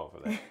because there's more over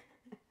there.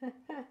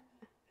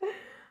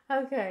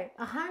 Okay,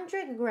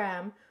 100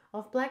 gram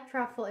of black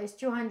truffle is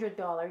 $200.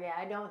 Yeah,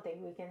 I don't think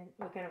we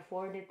can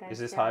afford it. Is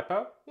this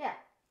hypo? Yeah,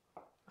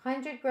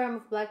 100 gram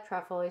of black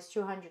truffle is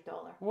 $200.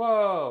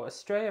 Whoa,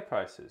 Australia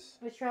prices.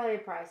 Australia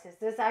prices.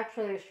 There's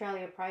actually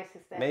Australia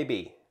prices there.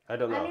 Maybe. I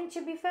don't know. I mean,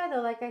 to be fair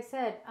though, like I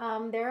said,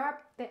 there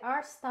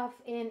are stuff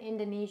in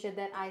Indonesia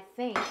that I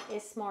think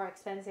is more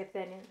expensive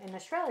than in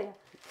Australia,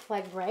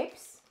 like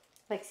grapes,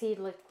 like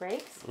seedless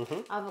grapes,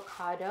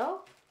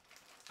 avocado.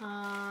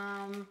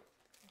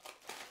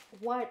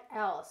 What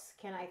else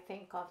can I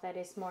think of that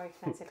is more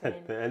expensive than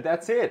Indonesia? And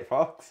that's it,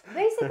 folks.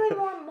 Basically,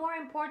 more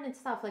important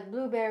stuff like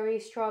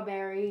blueberries,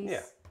 strawberries.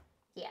 Yeah.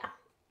 Yeah.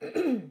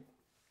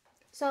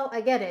 So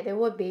I get it. It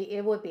would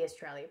be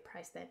Australia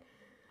price then.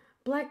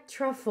 Black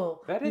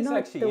truffle. That is not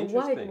actually the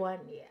interesting. white one.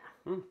 Yeah.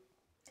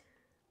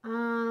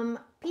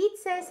 Pete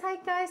says, "Hi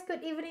guys,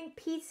 good evening."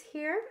 Pete's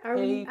here. Are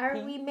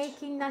we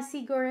making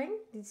nasi goreng?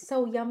 It's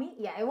so yummy.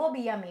 Yeah, it will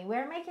be yummy.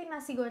 We're making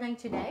nasi goreng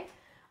today,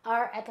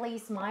 or at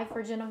least my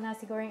version of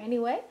nasi goreng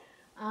anyway.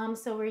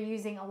 So we're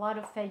using a lot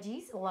of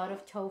veggies, a lot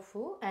of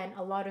tofu, and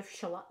a lot of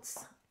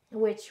shallots,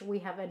 which we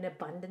have an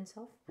abundance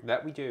of.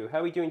 That we do. How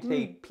are we doing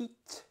today,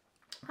 Pete?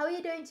 How are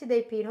you doing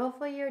today, Pete?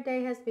 Hopefully your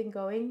day has been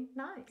going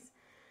nice.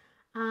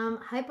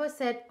 Hypo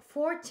said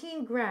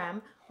 14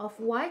 gram of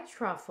white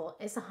truffle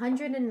is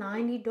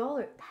 $190.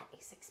 That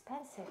is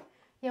expensive.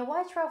 Yeah,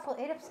 white truffle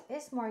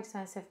is more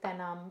expensive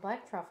than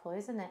black truffle,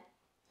 isn't it?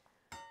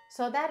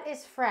 So that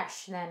is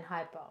fresh then,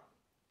 Hypo.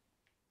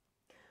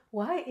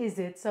 Why is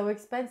it so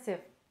expensive?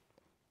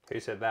 Who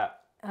said that?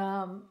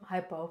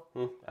 Hypo.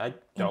 I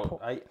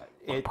don't.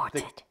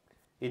 Imported.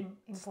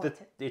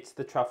 It's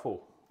the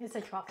truffle. It's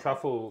a truffle.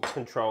 Truffle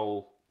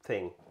control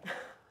thing.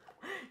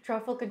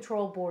 Truffle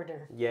control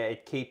border. Yeah,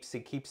 it keeps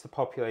the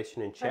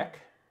population in check.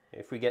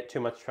 If we get too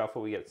much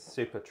truffle, we get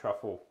super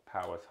truffle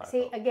powers.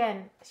 See,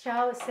 again,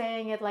 Xiao is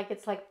saying it like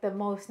it's like the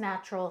most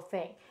natural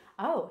thing.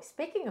 Oh,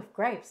 speaking of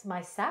grapes,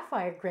 my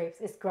sapphire grapes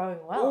is growing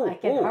well. I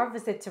can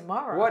harvest it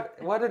tomorrow.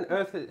 What on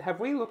earth have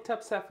we looked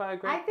up sapphire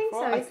grapes? I think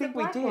before? so. It's I think the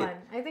black we did. one.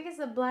 I think it's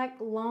the black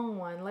long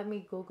one. Let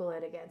me Google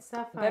it again.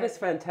 Sapphire. That is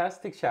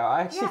fantastic, Xiao.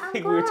 I actually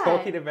think we were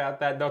talking about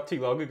that not too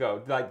long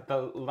ago. Like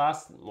not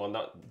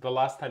the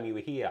last time you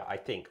were here, I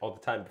think, or the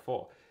time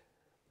before.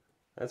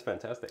 That's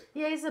fantastic.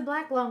 Yeah, it's the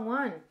black long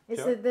one.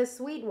 It's Sure. the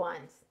sweet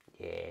ones.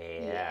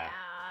 Yeah.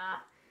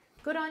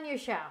 Good on you,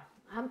 Xiao.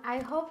 I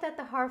hope that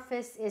the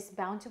harvest is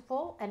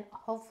bountiful and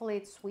hopefully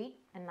it's sweet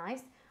and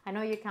nice. I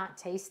know you can't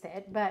taste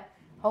it, but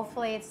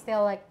hopefully it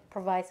still like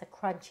provides a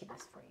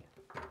crunchiness for you.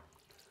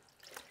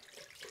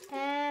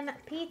 And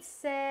Pete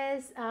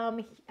says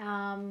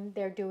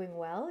they're doing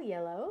well,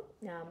 yellow.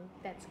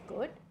 That's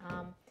good.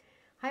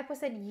 Hypo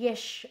said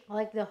yes,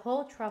 like the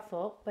whole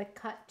truffle, but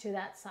cut to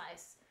that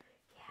size.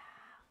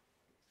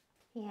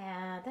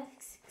 Yeah,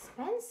 that's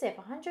expensive.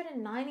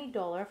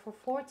 $190 for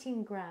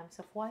 14 grams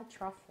of white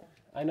truffle.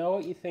 I know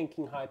what you're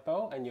thinking,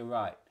 Hypo, and you're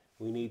right.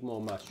 We need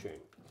more mushroom.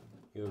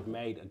 You've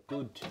made a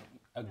good choice.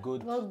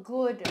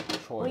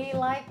 We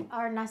like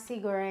our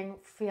nasi goreng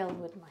filled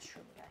with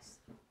mushroom,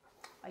 guys.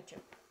 I do.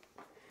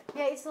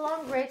 Yeah, it's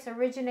long grapes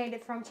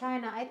originated from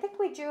China. I think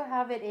we do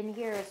have it in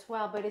here as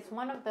well, but it's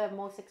one of the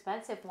most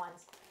expensive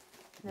ones.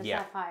 The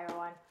sapphire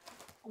one.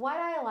 What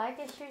I like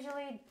is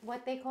usually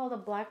what they call the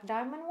black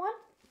diamond one.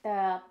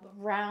 The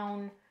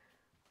round,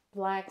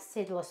 black,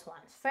 seedless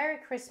ones. Very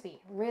crispy.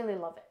 Really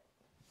love it.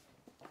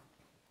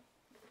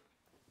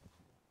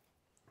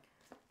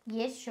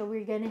 Yes, so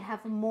we're going to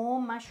have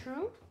more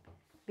mushroom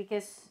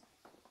because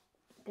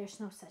there's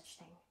no such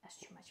thing as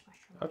too much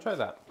mushroom. I'll try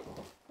that.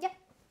 Yep.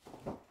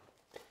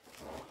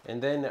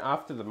 And then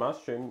after the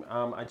mushroom,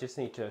 I just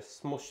need to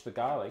smush the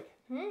garlic,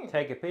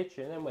 take a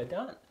picture, and then we're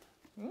done.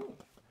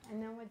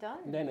 And then we're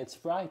done. And then it's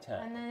fry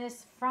time. And then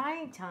it's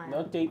frying time.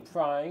 Not deep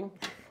frying,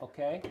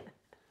 okay?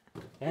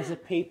 As a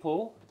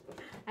people.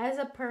 As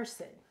a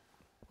person,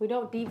 we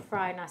don't deep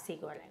fry nasi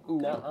goreng.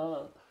 Okay?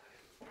 No.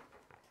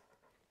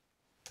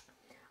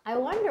 I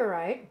wonder,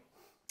 right?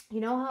 You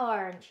know how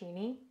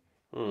arancini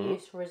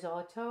use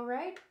risotto,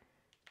 right?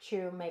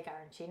 To make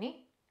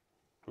arancini.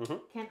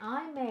 Can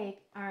I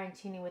make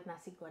arancini with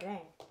nasi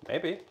goreng?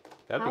 Maybe.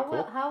 That'd be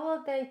cool. How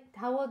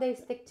will they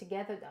stick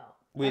together though?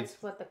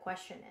 That's what the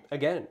question is.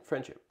 Again,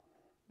 friendship.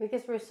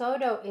 Because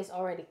risotto is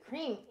already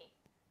creamy,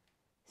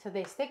 so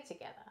they stick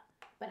together.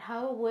 But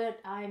how would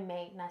I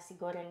make nasi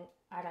goreng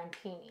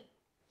arancini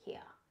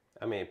here?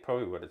 I mean,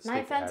 probably would it stick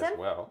Knife as phantom?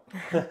 well.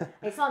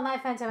 It's not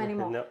knife phantom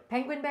anymore. No.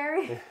 Penguin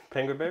berry?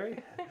 Penguin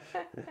berry?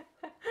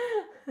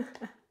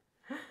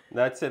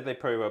 That said, they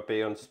probably won't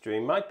be on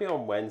stream. Might be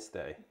on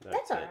Wednesday.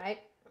 That's all right.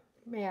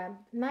 Yeah,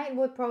 night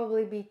would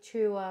probably be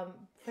too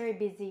very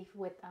busy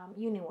with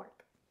uni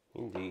work.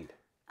 Indeed.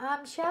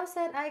 Xiao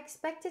said, I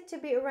expect it to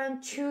be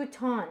around 2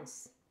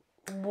 tons.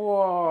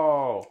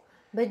 Whoa!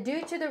 But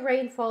due to the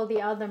rainfall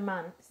the other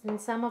months, and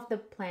some of the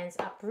plants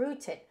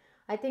uprooted,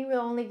 I think we'll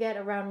only get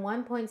around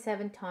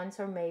 1.7 tons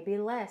or maybe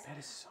less. That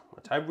is so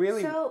much.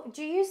 So,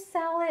 do you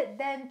sell it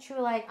then to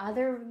like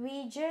other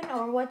region,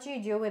 or what do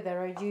you do with it?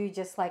 Or do you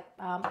just like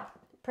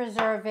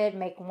preserve it,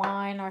 make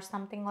wine or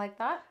something like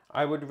that?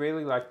 I would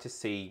really like to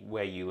see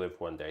where you live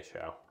one day,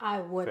 Xiao.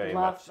 I would Very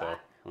love much so. that.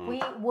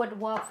 We would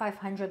walk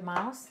 500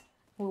 miles.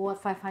 We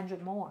walk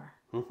 500 more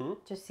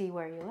to see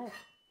where you live.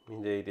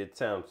 Indeed, it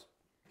sounds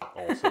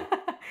awesome.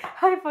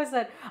 Hypo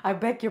said, I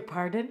beg your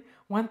pardon,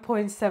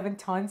 1.7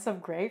 tons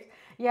of grapes.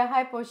 Yeah,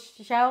 Hypo,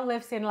 Xiao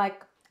lives in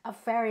like a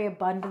very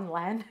abundant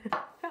land.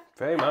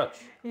 Very much.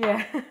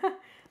 Yeah,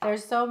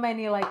 there's so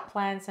many like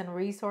plants and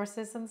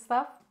resources and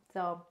stuff.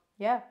 So,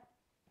 yeah.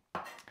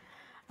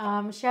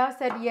 Xiao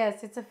said,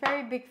 yes, it's a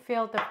very big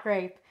field of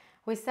grape.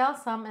 We sell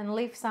some and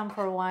leave some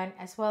for wine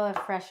as well as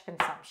fresh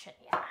consumption.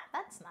 Yeah,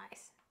 that's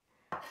nice.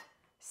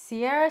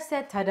 Sierra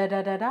said,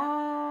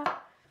 ta-da-da-da-da.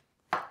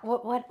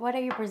 What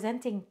are you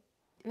presenting?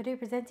 What are you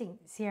presenting,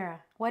 Sierra?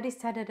 What is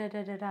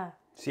ta-da-da-da-da-da?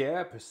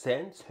 Sierra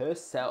presents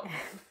herself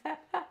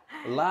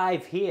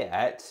live here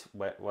at,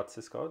 what's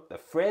this called? The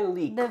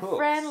Friendly Cooks. The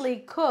Friendly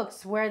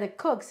Cooks, where the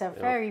cooks are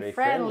very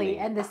friendly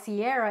and the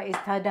Sierra is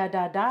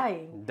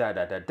ta-da-da-daing.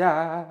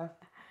 Da-da-da-da.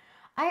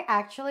 I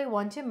actually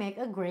want to make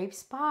a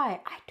grapes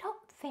pie. I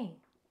don't think.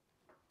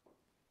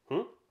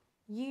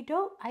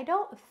 I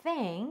don't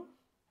think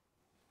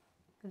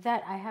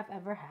that I have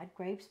ever had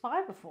grapes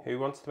pie before. Who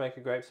wants to make a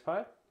grapes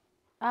pie?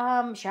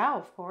 Xiao,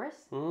 of course.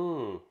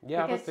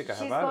 Yeah, I don't Because think I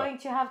have she's either. going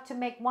to have to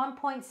make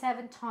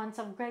 1.7 tons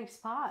of grapes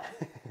pie.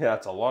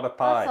 That's a lot of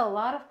pie. That's a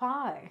lot of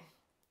pie.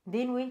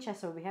 Dean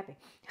Winchester will be happy.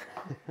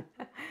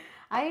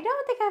 I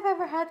don't think I've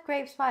ever had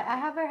grapes pie.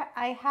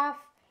 I have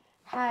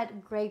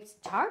had grapes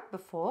tart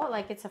before.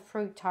 Like it's a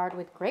fruit tart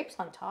with grapes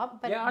on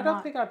top. But Yeah, I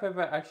don't think I've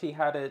ever actually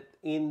had it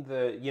in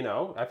the,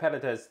 I've had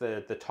it as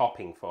the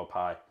topping for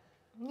pie.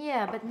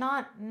 Yeah, but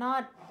not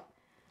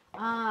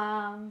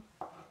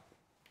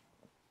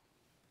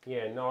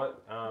Yeah,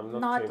 not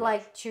not too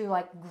like much. to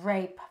like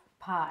grape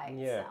pie.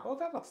 Yeah. So. Oh,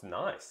 that looks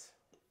nice.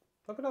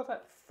 Look at all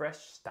that fresh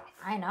stuff.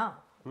 I know.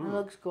 It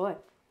looks good.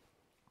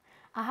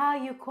 Aha,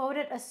 you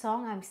quoted a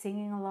song. I'm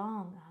singing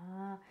along.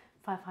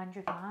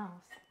 500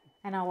 miles.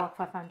 And I'll walk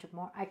 500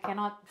 more. I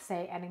cannot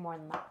say any more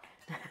than that.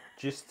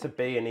 Just to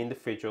be an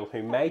individual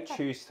who may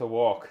choose to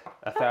walk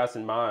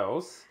 1,000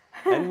 miles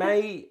and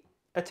may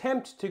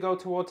attempt to go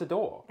towards a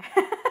door.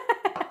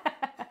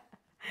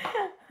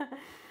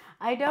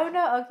 I don't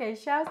know. Okay,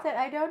 Xiao said,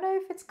 I don't know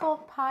if it's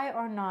called pie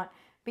or not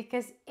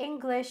because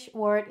English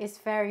word is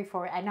very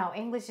foreign. I know,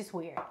 English is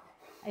weird.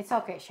 It's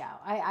okay, Xiao.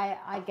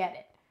 I get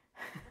it.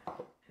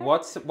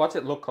 What's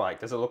it look like?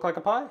 Does it look like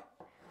a pie?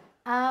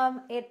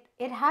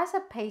 It has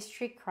a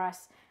pastry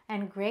crust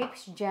and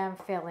grapes jam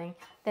filling,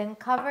 then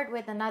covered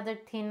with another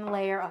thin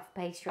layer of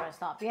pastry on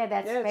top. Yeah,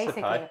 that's Yeah, it's a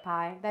basically pie. a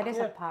pie. That is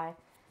Yeah. a pie.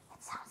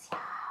 That sounds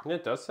yum.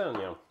 It does sound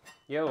yum.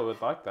 Yeah, I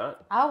would like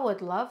that. I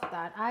would love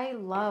that. I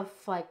love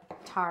like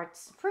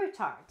tarts, fruit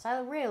tarts. I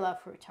really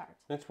love fruit tarts.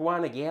 It's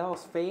one of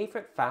Yellow's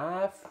favorite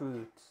 5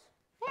 fruits.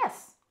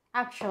 Yes,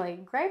 actually,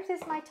 grapes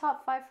is my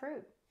top 5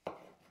 fruit.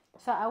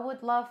 So I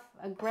would love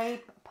a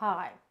grape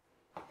pie.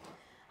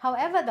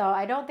 However, though,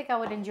 I don't think I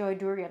would enjoy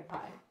durian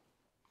pie.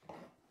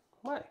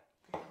 Why?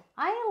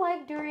 I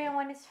like durian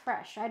when it's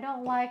fresh. I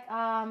don't like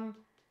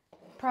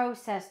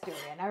processed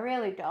durian. I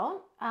really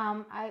don't.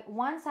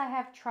 Once I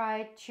have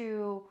tried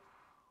to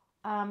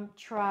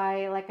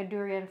try like a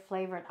durian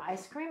flavored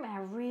ice cream, and I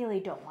really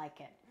don't like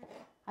it.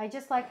 I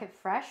just like it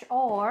fresh,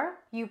 or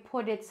you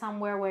put it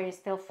somewhere where it's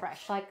still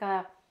fresh, like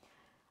a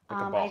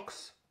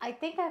box. I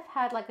think I've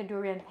had like a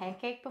durian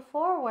pancake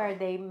before, where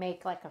they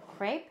make like a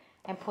crepe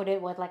and put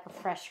it with like a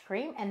fresh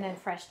cream and then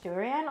fresh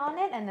durian on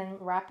it and then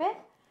wrap it.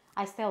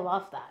 I still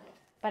love that,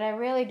 but I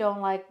really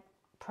don't like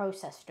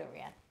processed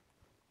durian.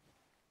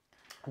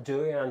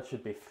 Durian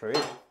should be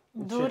fruit.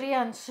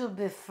 Durian should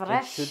be It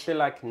fresh. should be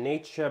like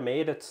nature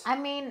made it. I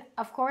mean,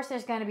 of course,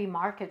 there's going to be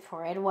market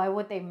for it. Why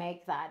would they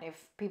make that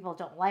if people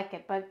don't like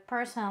it? But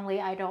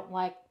personally, I don't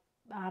like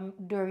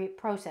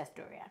processed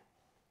durian.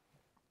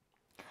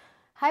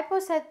 Hypo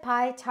said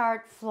pie,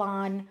 tart,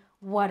 flan.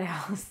 What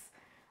else?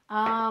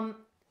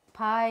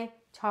 Pie,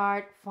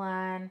 tart,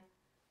 flan.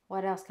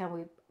 What else can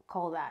we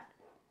call that?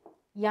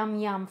 Yum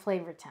Yum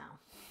Flavor Town.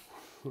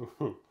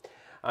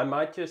 I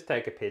might just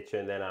take a picture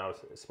and then I'll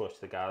smush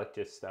the garlic.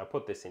 Just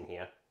put this in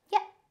here. Yeah.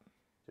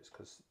 Just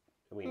because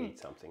we need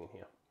something in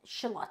here.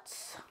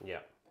 Shallots. Yeah.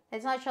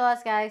 It's not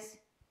shallots, guys.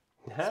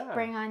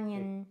 Spring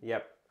onion.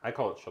 Yep. I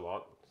call it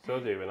shallot. So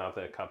do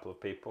another couple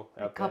of people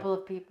out A couple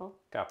of people.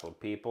 Couple of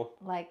people.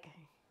 Like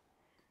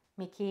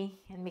Mickey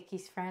and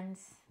Mickey's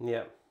friends.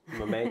 Yep.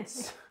 My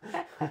mates.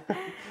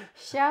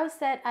 Xiao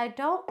said, I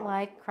don't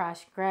like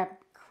crushed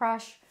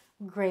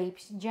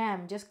grapes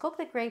jam. Just cook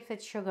the grapes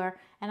with sugar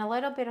and a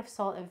little bit of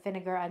salt and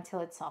vinegar until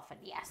it's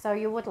softened. Yeah, so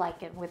you would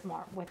like it with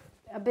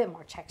a bit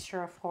more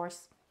texture, of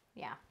course.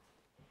 Yeah.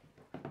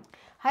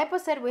 Hypo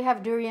said we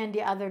have durian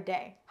the other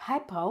day.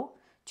 Hypo,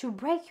 to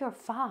break your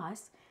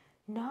fast?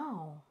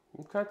 No.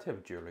 You can't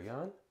have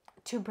durian.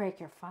 To break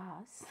your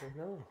fast?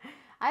 No.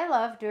 I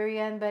love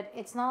durian, but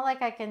it's not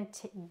like I can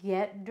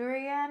get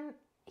durian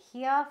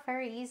here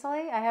very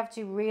easily. I have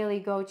to really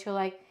go to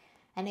like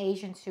an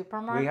Asian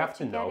supermarket. We have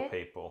to get know it.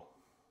 people.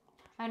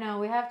 I know,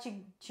 we have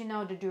to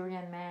know the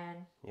durian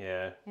man.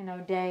 Yeah. You know,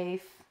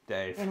 Dave.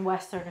 Dave. In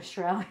Western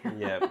Australia.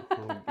 Yep.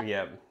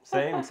 Yep.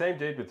 Same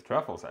dude with the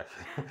truffles,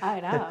 actually. I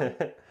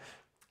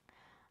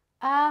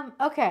know.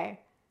 Okay.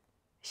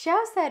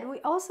 Xiao said, we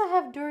also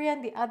have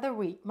durian the other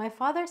week. My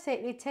father said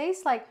it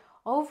tastes like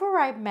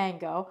overripe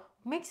mango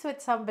mixed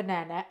with some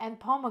banana and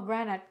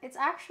pomegranate. It's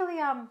actually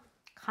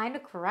kind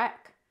of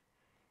correct.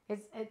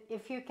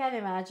 If you can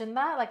imagine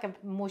that, like a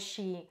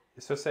mushy.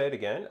 So say it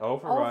again.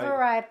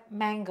 Overripe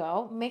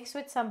mango mixed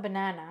with some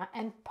banana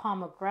and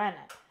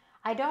pomegranate.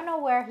 I don't know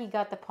where he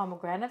got the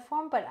pomegranate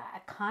from, but I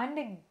kind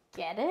of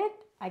get it,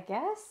 I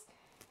guess.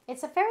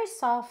 It's a very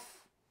soft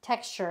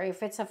texture.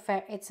 If it's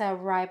a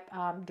ripe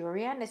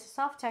durian, it's a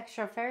soft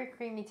texture, very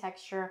creamy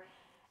texture.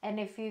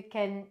 And if you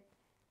can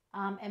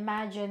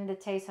imagine the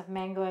taste of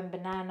mango and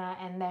banana,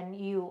 and then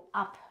you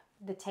up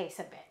the taste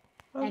a bit.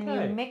 Okay. And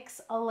you mix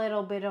a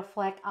little bit of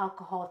like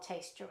alcohol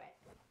taste to it.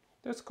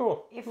 That's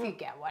cool. If you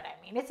get what I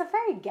mean. It's a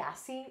very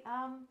gassy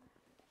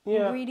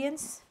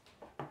ingredients.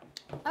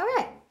 All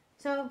right.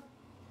 So,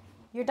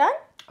 you're done?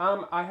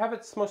 I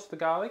haven't smushed the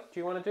garlic.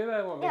 Do you want to do that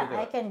or want me to do it?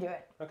 Yeah, I can do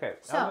it. Okay.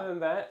 So, other than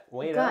that,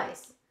 wait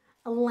guys,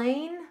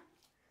 Elaine,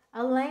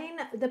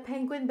 the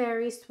Penguin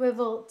Berry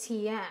Swivel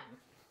TM.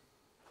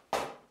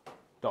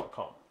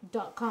 .com.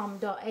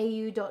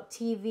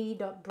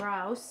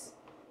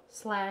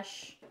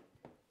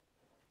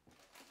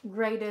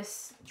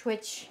 .com.au.tv.browse/greatest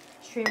Twitch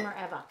streamer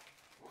ever.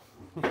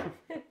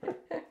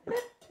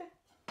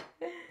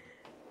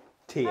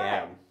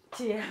 TM.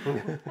 Yeah.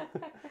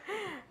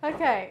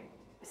 Okay,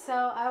 so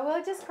I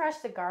will just crush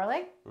the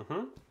garlic.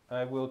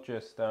 I will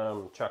just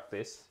chuck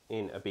this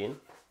in a bin.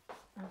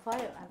 I'm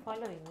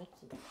following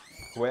Mickey.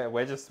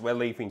 We're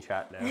leaving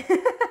chat now.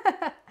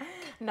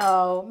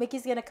 No,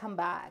 Mickey's gonna come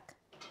back.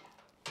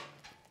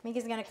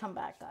 Mickey's gonna come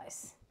back,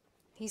 guys.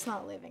 He's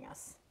not leaving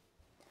us.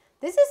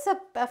 This is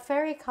a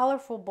very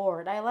colorful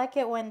board. I like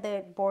it when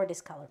the board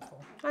is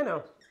colorful. I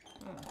know.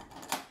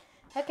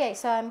 Okay,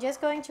 so I'm just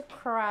going to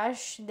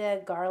crush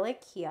the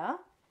garlic here.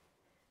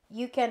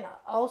 You can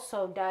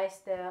also dice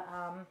the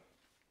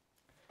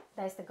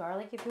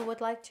garlic if you would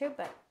like to,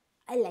 but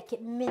I like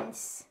it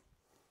mince.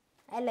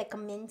 I like a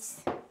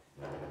mince.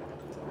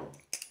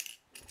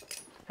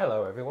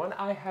 Hello everyone,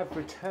 I have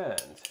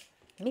returned.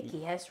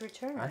 Mickey has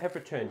returned. I have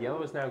returned.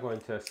 Yellow is now going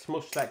to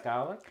smush that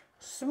garlic.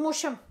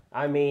 Smush him.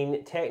 I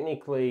mean,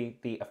 technically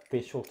the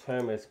official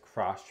term is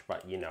crush,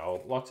 but you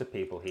know, lots of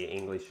people here,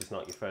 English is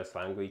not your first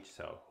language,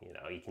 so you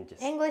know, you can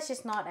just... English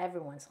is not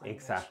everyone's language.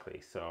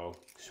 Exactly, so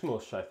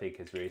smush I think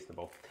is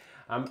reasonable.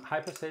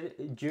 Hyper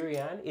said,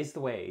 durian is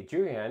the way.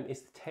 Durian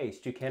is the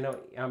taste you cannot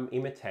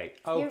imitate.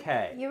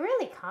 Okay. You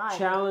really can't.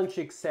 Challenge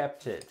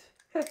accepted.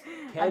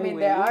 I mean,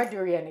 there are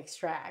durian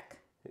extract.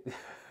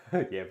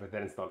 Yeah, but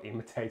then it's not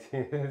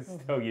imitating, it's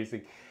still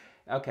using...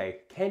 Okay,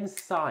 can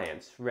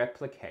science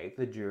replicate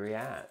the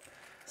durian?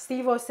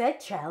 Steve-O said,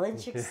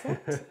 challenge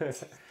accepted.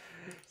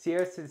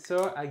 Sierra said,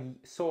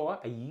 saw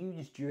a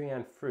used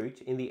durian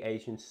fruit in the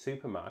Asian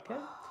supermarket.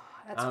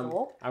 That's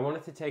cool. I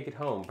wanted to take it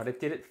home, but it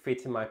didn't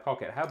fit in my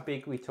pocket. How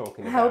big are we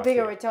talking about? How big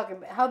are we talking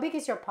about? How big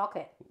is your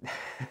pocket?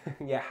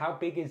 Yeah, how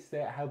big is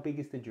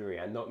the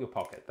durian? Not your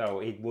pocket, though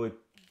it would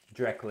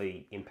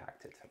directly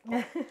impact it.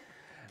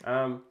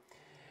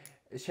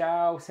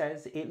 Xiao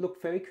says, it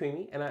looked very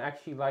creamy, and I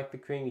actually like the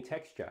creamy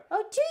texture.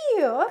 Oh, do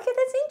you? Okay,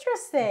 that's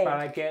interesting. But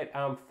I get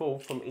full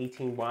from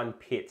eating one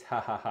pit.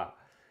 Ha ha ha.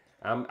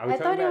 I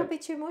thought it would be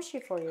too mushy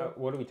for you.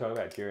 What are we talking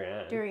about?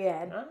 Durian.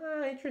 Durian.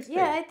 Ah, interesting.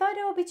 Yeah, I thought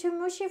it would be too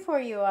mushy for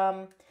you.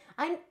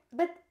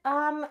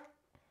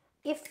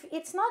 If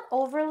it's not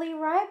overly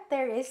ripe,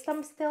 there is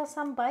still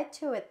some bite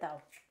to it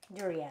though.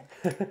 Durian.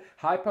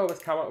 Hypo has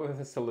come up with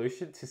a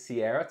solution to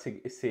Sierra to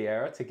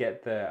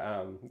get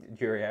the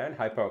durian.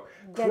 Hypo,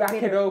 crack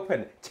it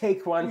open,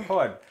 take one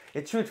pod.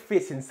 It should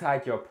fit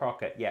inside your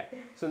pocket. Yeah.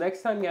 So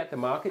next time you're at the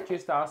market,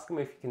 just ask them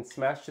if you can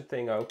smash the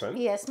thing open.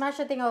 Yeah, smash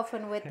the thing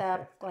open with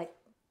like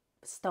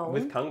stone.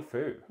 With kung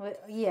fu.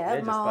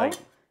 Yeah, Mo. Like,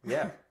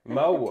 yeah,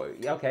 Mo.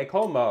 Okay,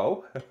 call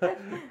Mo.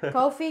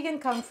 Call vegan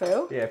kung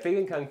fu. Yeah,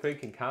 vegan kung fu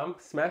can come,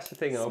 smash the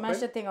thing open.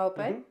 Smash the thing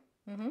open.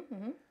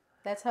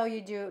 That's how you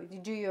do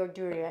your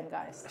durian,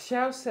 guys.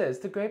 Xiao says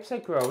the grapes I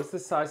grow is the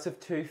size of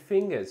 2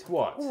 fingers.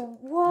 What?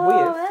 Whoa,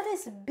 width? that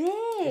is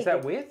big. Is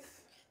that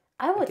width?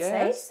 I would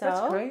say so.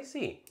 That's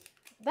crazy.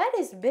 That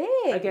is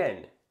big.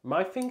 Again,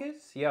 my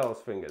fingers, Yellow's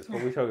fingers.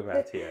 What are we talking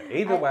about here?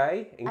 Either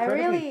way,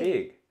 incredibly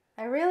big.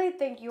 I really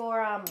think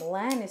your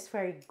land is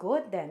very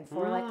good then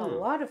for like a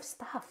lot of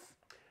stuff.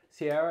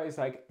 Sierra is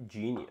like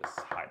genius,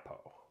 Hypo.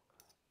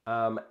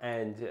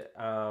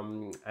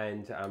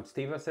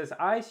 Steve-O says,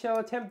 I shall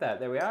attempt that.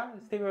 There we are.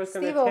 Steve-O is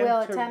going to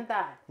attempt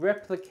that.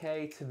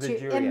 Replicate the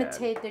durian. To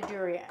imitate the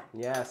durian.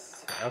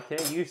 Yes. Okay.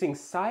 Using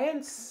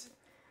science.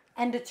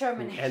 And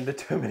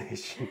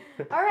determination.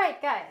 All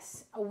right,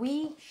 guys.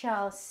 We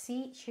shall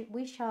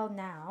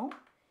now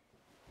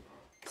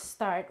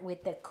start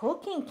with the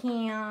cooking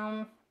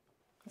cam.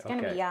 It's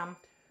going to be yum.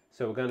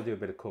 So we're going to do a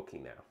bit of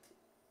cooking now.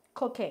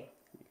 Cooking.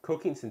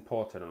 Cooking's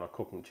important on our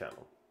cooking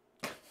channel.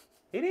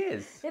 It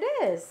is. It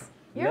is.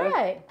 You're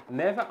right.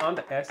 Never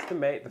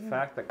underestimate the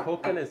fact that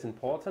cooking is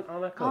important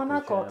on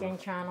our cooking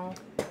channel.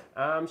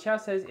 Xiao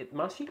says it's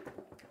mushy,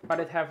 but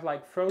it have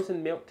like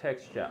frozen milk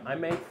texture. I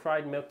made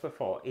fried milk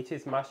before. It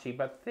is mushy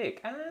but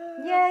thick.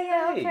 Okay,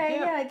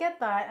 I get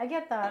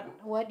that.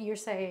 What you're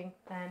saying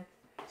then.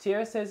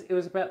 Sierra says it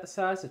was about the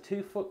size of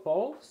 2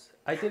 footballs.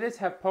 I didn't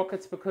have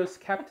pockets because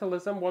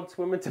capitalism wants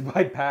women to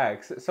buy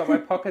bags, so my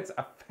pockets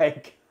are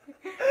fake.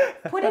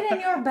 Put it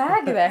in your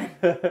bag then.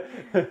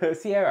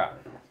 Sierra.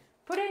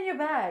 Put it in your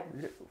bag.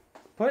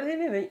 Put it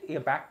in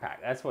your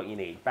backpack. That's what you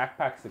need.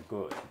 Backpacks are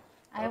good.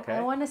 Okay?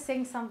 I want to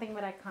sing something,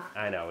 but I can't.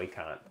 I know, we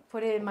can't.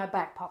 Put it in my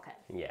back pocket.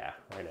 Yeah,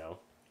 I know.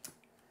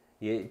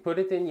 You put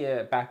it in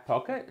your back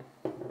pocket.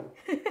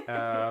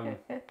 If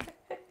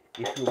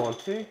you want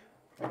to.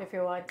 If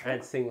you want to.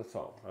 And sing the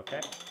song,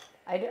 okay?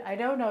 I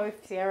don't know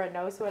if Sierra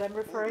knows what I'm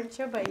referring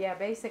to, but yeah,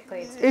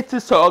 basically it's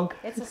a song.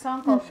 It's a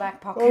song called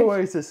Back Pocket.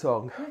 Always a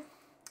song.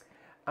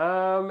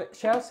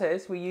 Shell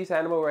says we use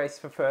animal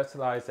waste for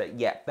fertilizer.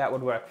 Yeah, that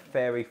would work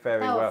very,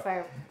 very well.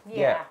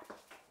 Yeah,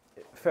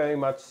 very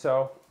much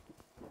so.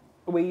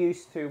 We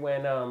used to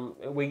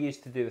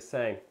do the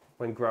same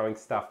when growing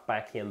stuff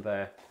back in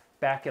the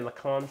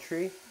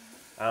country.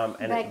 In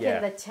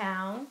the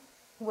town.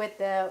 with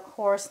the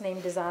horse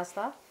named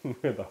Disaster.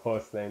 The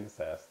horse named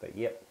Disaster.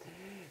 Yep.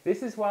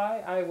 This is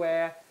why I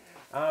wear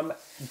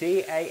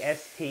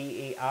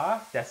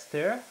D-A-S-T-E-R,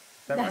 Daster.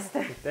 Is that Daster.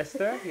 right?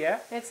 Daster, yeah.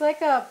 It's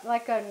like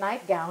a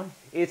nightgown.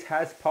 It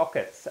has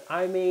pockets.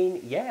 I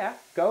mean, yeah,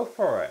 go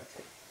for it.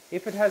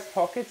 If it has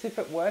pockets, if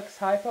it works,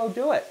 Hypo,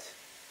 do it.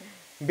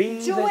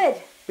 Do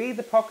it. Be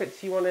the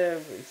pockets you want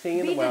to see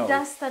in the world. Be the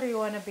Duster you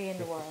want to be in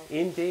the world.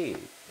 Indeed.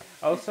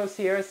 Also,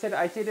 Sierra said,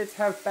 I didn't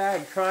have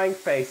bag, crying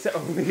face,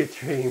 only a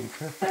dream.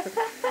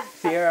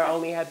 Sierra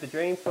only had the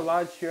dream for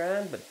large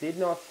durian, but did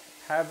not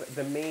have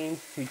the means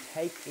to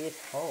take it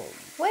home.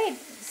 Wait,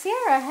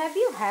 Sierra, have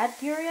you had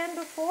durian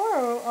before,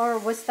 or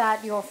was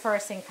that your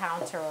first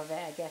encounter of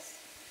it, I guess?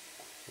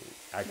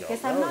 I don't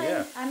Because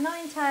know, I'm not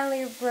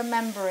entirely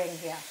remembering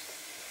here.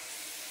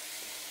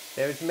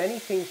 There's many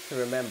things to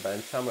remember,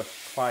 and some are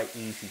quite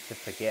easy to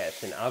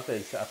forget, and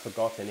others are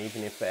forgotten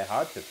even if they're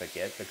hard to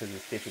forget because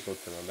it's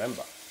difficult to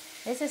remember.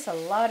 This is a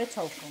lot of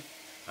tofu.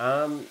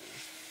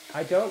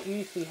 I don't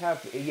usually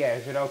have... Yeah,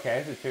 is it okay?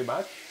 Is it too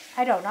much?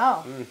 I don't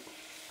know.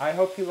 I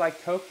hope you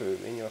like tofu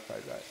in your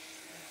fried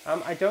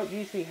rice. I don't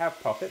usually have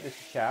pocket, this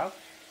is Chow,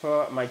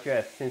 for my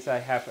dress since I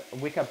have a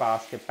wicker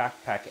basket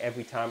backpack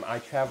every time I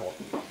travel.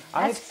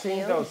 I've seen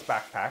cute. those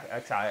backpacks,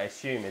 actually I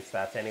assume it's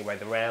that anyway,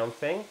 the round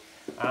thing.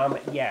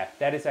 Yeah,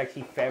 that is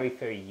actually very,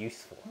 very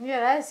useful. Yeah,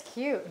 that is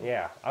cute.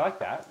 Yeah, I like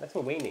that. That's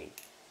what we need.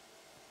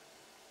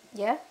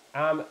 Yeah?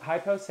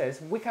 Hypo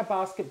says, wicker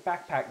basket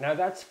backpack. Now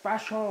that's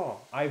fashion.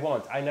 I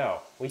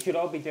know. We should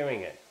all be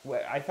doing it.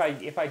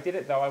 If I did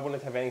it though, I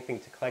wouldn't have anything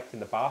to collect in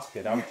the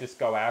basket. I would just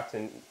go out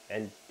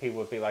and people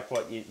would be like,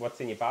 what's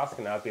in your basket?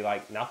 And I'd be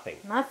like, nothing.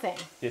 Nothing.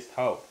 Just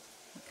hope.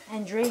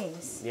 And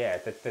dreams. Yeah,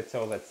 that's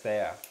all that's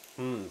there.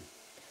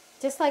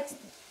 Just like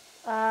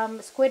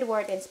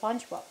Squidward in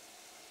SpongeBob.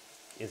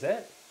 Is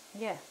it?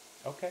 Yeah.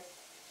 Okay.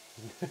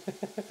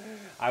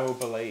 I will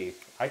believe.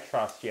 I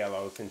trust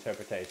Yellow's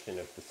interpretation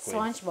of the squid.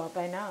 SpongeBob,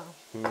 I know.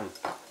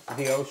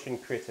 The ocean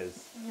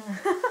critters.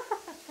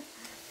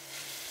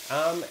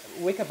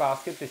 Wicker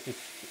basket. This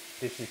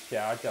is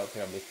Jar. I don't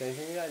think I missed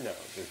anything. I know.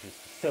 This is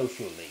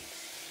social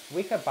links.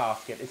 Wicker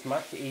basket is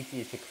much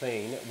easier to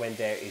clean when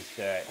there is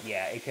dirt.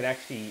 Yeah, it can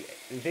actually.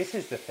 This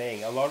is the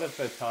thing. A lot of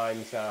the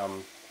times.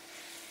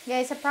 Yeah,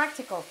 it's a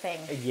practical thing.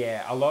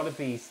 Yeah, a lot of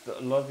these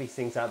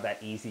things aren't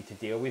that easy to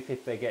deal with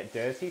if they get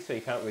dirty, so you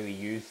can't really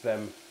use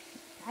them.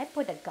 I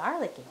put a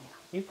garlic in there.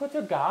 You put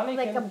the garlic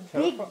like in a the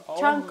big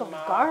tofu? chunk Oh of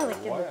my garlic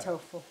in the word.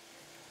 tofu.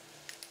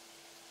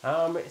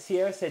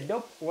 Sierra said,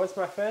 nope, was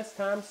my first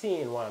time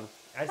seeing one.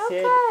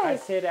 I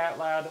said out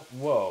loud,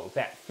 whoa,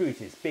 that fruit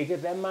is bigger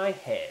than my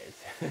head.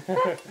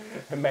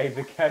 And made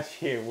the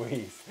cashier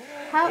wheeze.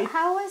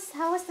 How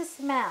was the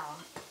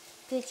smell?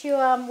 Did you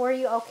were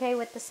you okay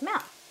with the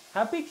smell?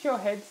 How big's your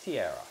head,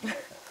 Sierra?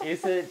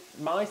 Is it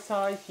my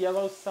size,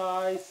 Yellow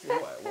size?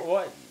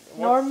 What's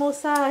Normal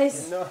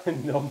size. No,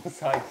 normal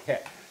size, yeah.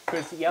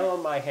 Because Yellow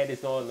on my head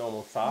is not a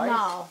normal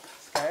size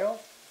scale.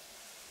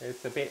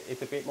 It's a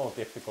bit more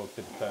difficult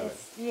to determine.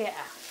 Yeah.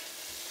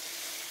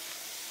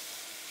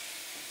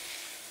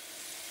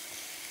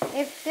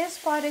 If this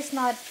part is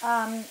not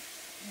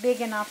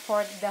big enough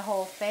for the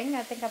whole thing,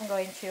 I think I'm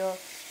going to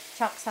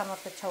chuck some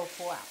of the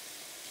tofu out.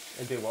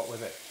 And do what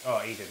with it?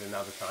 Oh, eat it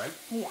another time?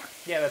 Yeah.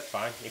 Yeah, that's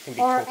fine. It can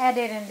be Or cooked. add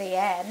it in the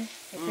end,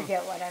 if you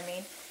get what I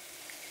mean.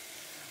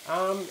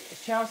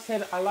 Xiao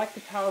said, I like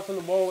the tiles on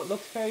the wall. It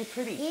looks very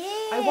pretty.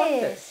 It I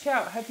wonder, is.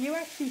 Xiao, have you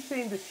actually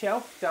seen the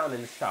shelf done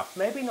and stuff?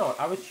 Maybe not.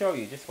 I will show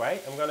you. Just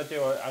wait. I'm gonna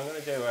do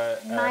a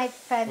Night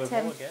swivel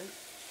Phantom. again.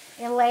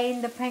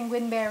 Elaine the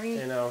Penguin Berry.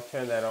 And I'll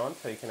turn that on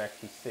so you can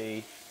actually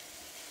see.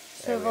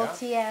 There we Swivel are.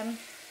 TM.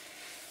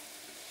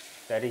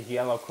 That is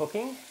Yellow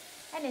cooking.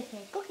 And it's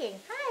me cooking.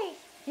 Hi.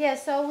 Yeah,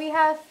 so we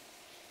have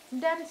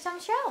done some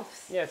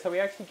shelves. Yeah, so we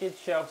actually did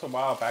shelves a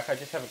while back. I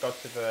just haven't got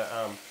to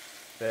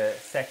the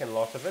second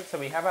lot of it. So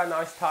we have our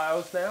nice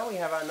tiles now. We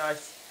have our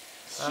nice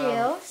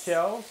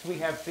shelves. We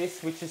have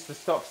this, which is to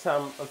stop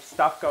some of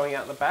stuff going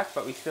out the back,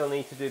 but we still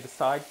need to do the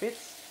side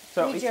bits.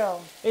 So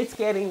it's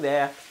getting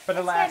there. But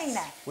alas,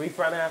 we've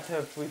run out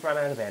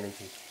of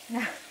energy.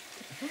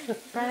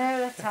 Run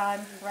out of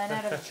time, run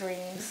out of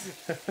dreams,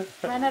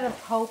 run out of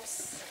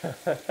hopes.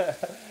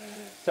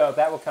 So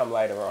that will come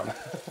later on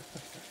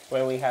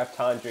when we have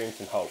time, dreams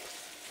and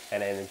hopes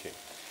and energy.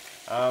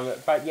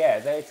 But yeah,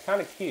 it's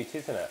kind of cute,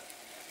 isn't it?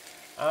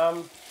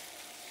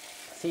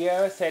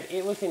 Sierra said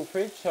it was in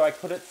fridge so I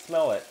couldn't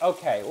smell it.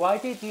 Okay, why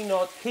did you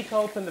not kick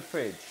open the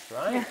fridge,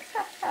 right?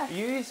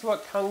 Use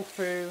what Kung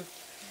Fu...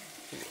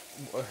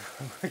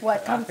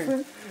 What Kung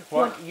Fu?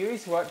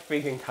 Use what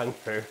vegan Kung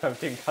Fu, I'm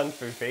doing Kung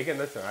Fu vegan,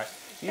 that's alright.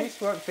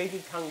 Use what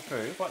vegan Kung Fu,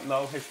 what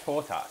Mo has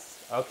taught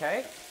us,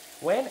 okay?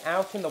 When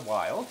out in the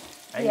wild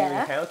and you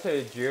encounter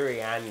a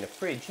durian in the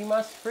fridge, you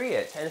must free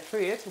it, and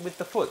free it with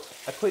the foot.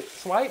 A quick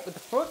swipe with the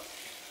foot,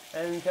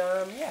 and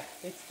yeah,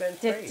 it's then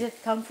free. Did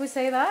Kung Fu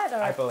say that?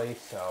 Or? I believe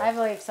so. I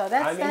believe so.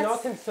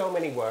 Not in so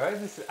many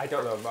words. I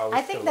don't know.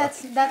 I think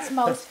that's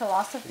Mo's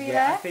philosophy yeah,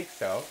 there. I think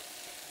so.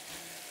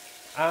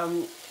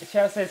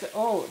 Shell says,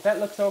 "Oh, that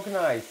looks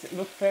organized. It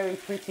looks very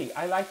pretty.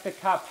 I like the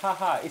cup.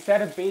 Haha. Is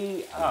that a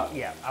bee? Oh,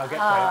 yeah. I'll get.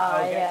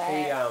 I'll get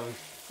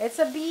the. It's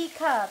a bee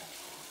cup.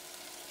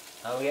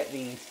 I'll get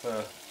these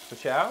for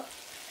Shell.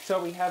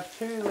 So we have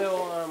two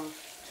little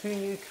two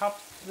new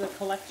cups for the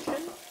collection.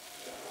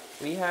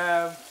 We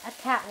have A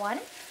cat one.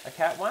 a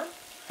cat one.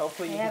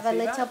 Hopefully We you have can a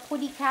see little that.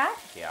 putty cat.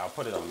 Yeah, I'll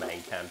put it on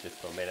main cam just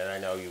for a minute. I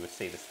know you will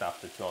see the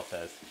stuff that's not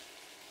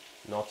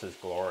as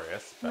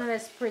glorious. But Not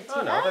as pretty.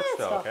 oh no, that's it's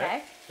still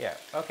okay. Yeah,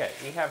 okay.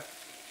 We have,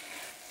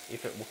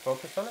 if it will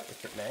focus on it,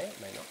 if it may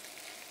not.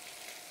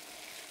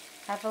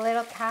 Have a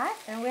little cat,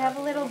 and we have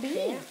a little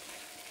bee.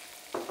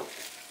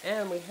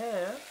 And we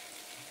have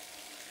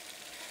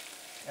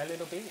a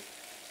little bee.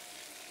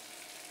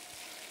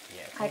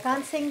 Yeah, I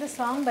can't sing the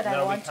song, but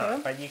I want we can't.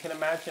 to. But you can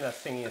imagine us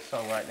singing a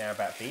song right now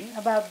about bees.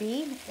 About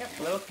bee. Yep,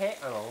 little cat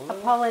and a little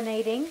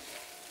Pollinating.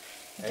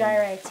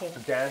 Gyrating.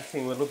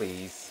 dancing little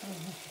bees.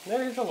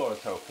 There is a lot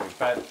of tofu,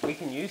 but we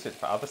can use it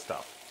for other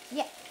stuff.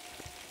 Yeah.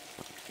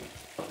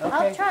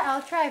 Okay.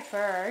 I'll try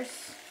first.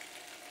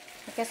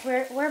 Because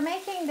we're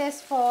making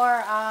this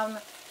for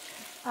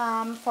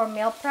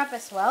meal prep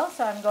as well.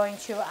 So I'm going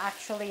to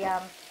actually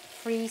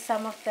freeze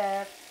some of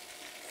the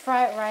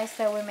fried rice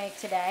that we make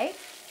today.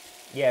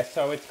 Yeah,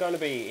 so it's going to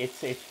be,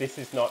 this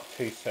is not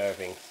 2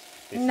 servings.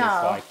 This No,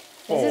 is like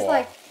 4 this is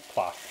like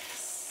plus.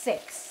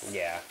 6.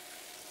 Yeah.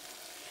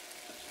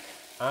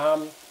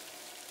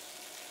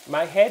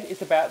 My head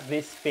is about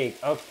this big.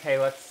 Okay,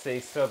 let's see.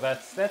 So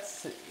that's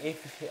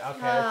if okay,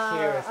 that's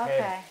Sierra's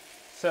okay. head.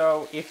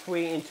 So if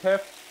we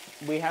interpret,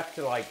 we have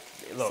to like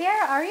look.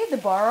 Sierra, are you the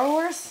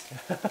borrowers?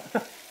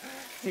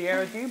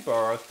 Sierra, do you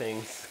borrow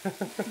things?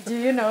 Do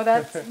you know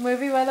that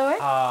movie, by the way?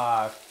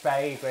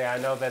 Vaguely. I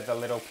know they're the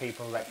little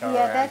people that go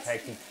Yeah, around that's-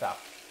 taking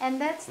stuff. And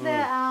that's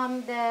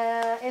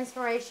the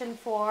inspiration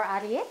for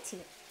Arietti.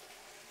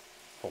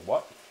 For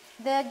what?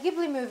 The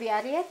Ghibli movie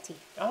Arietti.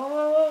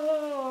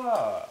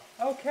 Oh,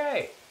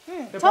 okay.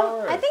 The Tom,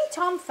 borrowers. I think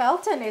Tom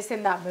Felton is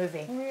in that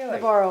movie. Really? The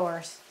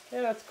Borrowers.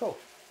 Yeah, that's cool.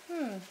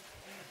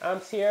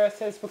 Sierra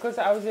says because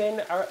I was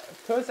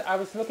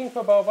looking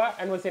for boba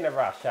and was in a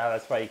rush.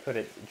 That's why you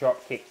couldn't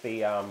drop kick the.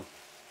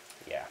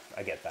 Yeah,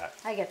 I get that.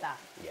 I get that.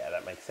 Yeah,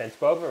 that makes sense.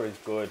 Boba is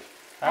good.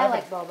 I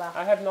like boba.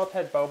 I have not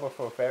had boba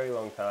for a very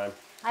long time.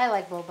 I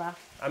like boba.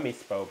 I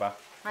miss boba.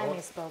 I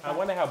miss boba. I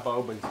wonder how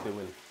boba's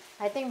doing.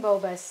 I think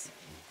boba's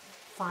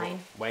fine.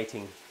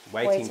 Waiting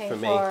for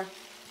me.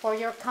 For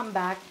your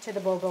comeback to the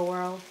boba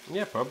world.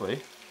 Yeah,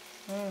 probably.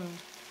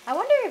 I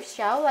wonder if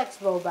Xiao likes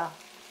boba,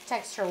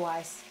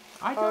 texture-wise.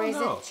 I Or don't is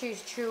know. it too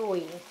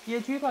chewy? Yeah,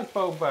 do you like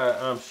boba,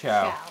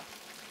 Xiao? Xiao.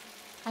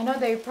 I know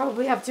they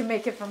probably have to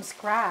make it from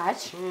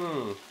scratch.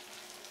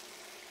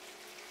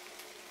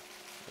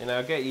 And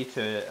I'll get you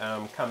to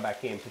come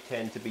back in,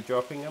 pretend to be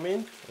dropping them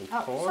in. And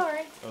Oh, pour.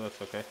 sorry. Oh,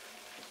 that's okay.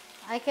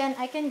 I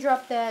can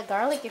drop the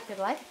garlic if you'd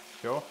like.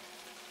 Sure.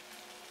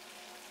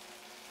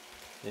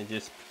 And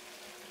just,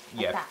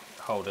 Like yeah, that.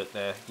 hold it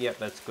there. Yep,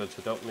 that's good.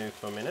 So don't move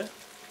for a minute.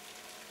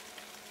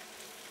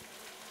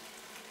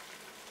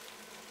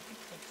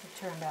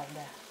 Turn down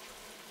there.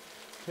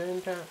 Turn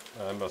down.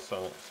 I must sing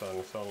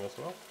a song as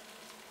well.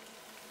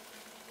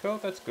 Cool,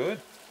 that's good.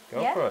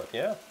 Go Yeah? for it,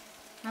 yeah.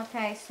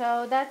 Okay,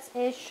 so that's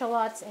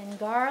shallots and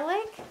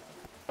garlic.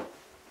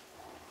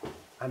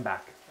 I'm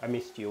back. I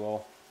missed you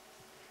all.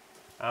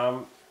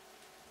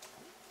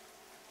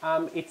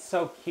 It's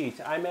so cute.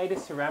 I made a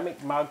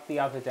ceramic mug the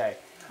other day.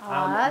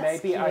 That's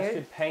Maybe I cute.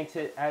 should paint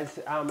it as,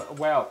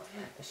 well,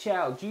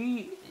 Shell,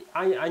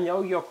 I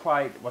know you're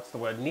quite, what's the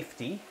word,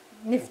 nifty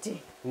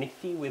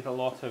with a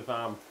lot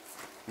of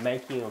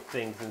making of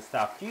things and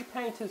stuff. Do you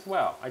paint as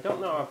well? I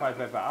don't know if I've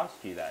ever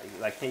asked you that.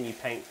 Like, can you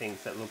paint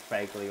things that look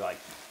vaguely like...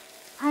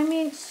 I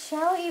mean,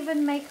 she'll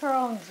even make her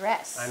own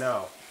dress. I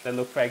know. They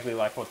look vaguely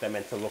like what they're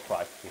meant to look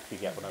like, if you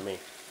get what I mean.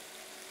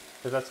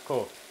 Because that's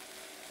cool.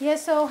 Yeah,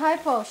 so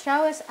Hypo,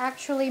 Shao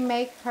actually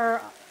make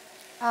her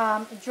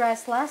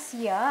dress last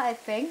year, I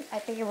think. I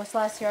think it was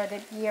last year or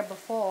the year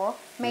before.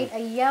 Made a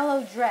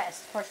yellow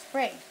dress for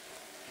spring.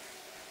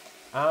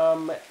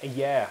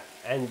 Yeah,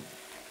 and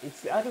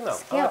it's, I don't know,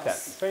 I like that,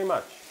 Skills. very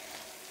much.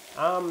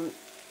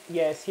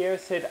 Yeah, Sierra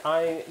said,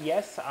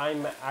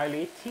 I'm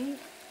Arietti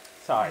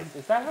size.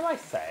 Is that how I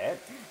say it?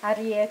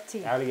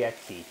 Arietti.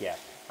 Arietti, yeah.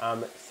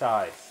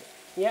 Size.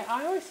 Yeah,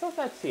 I always thought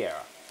that,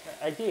 Sierra.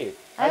 I did.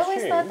 I always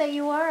assumed- thought that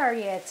you were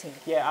Arietti.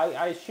 Yeah,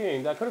 I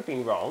assumed. I could have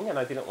been wrong, and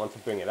I didn't want to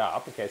bring it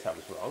up in case I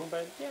was wrong,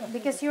 but yeah.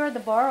 Because you're the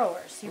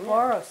borrowers. You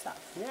borrow stuff.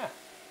 Yeah.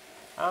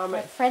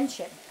 Like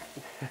friendship.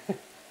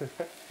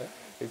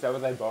 Is that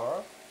what they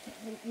borrow?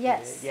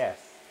 Yes. Yes.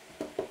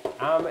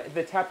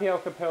 The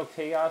tapioca pearl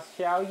tea, asked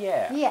Xiao,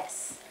 yeah.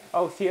 Yes.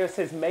 Oh, Sierra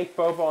says make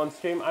boba on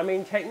stream. I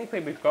mean, technically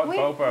we've got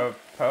boba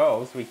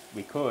pearls.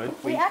 We could.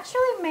 We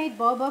actually made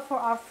boba for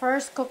our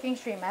first cooking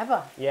stream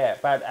ever. Yeah,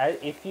 but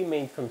if you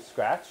mean from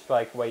scratch,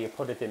 like where you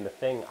put it in the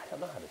thing, I don't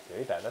know how to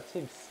do that. That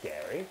seems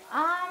scary.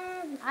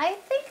 I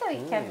think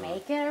we can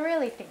make it. I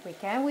really think we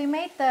can. We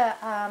made the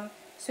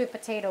sweet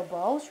potato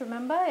balls,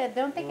 remember? I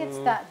don't think it's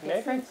that Maybe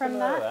different from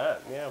similar to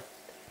that. Yeah.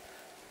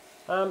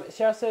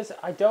 Cheryl says,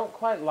 I don't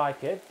quite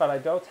like it, but I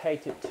don't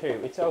hate it too.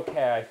 It's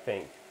okay, I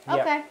think.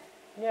 Okay.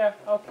 Yeah,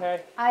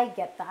 okay. I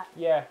get that.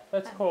 Yeah,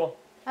 that's cool.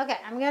 Okay,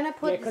 I'm gonna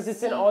put. Yeah, because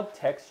it's an odd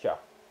texture.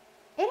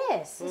 It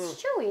is.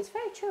 It's chewy. It's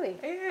very chewy.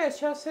 Yeah,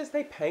 Cheryl says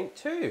they paint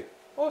too.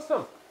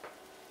 Awesome.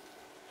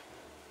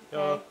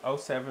 Okay. Oh,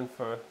 07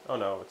 for... Oh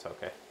no, it's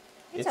okay.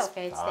 It's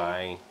okay, it's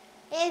fine.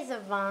 It's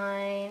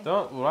fine.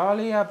 Don't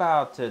worry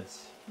about it.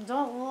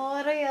 Don't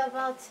worry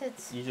about it.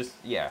 You just...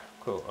 Yeah,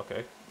 cool,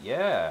 okay.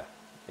 Yeah.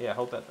 Yeah,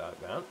 hold that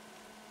down.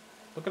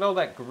 Look at all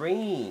that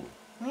green.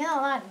 Look at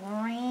all that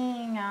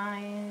green,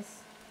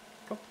 guys.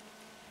 Cool.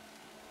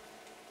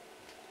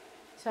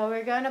 So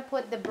we're going to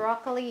put the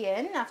broccoli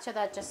in. After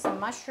that, just some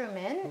mushroom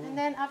in. And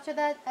then after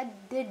that,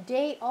 the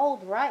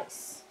day-old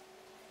rice.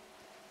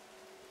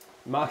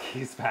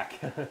 Marky is back.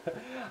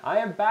 I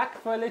am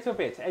back for a little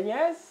bit. And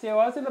yes, he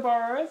was in the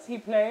Borrowers. He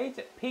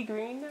played Pea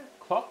Green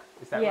Clock.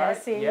 Is that Yeah, right?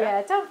 see,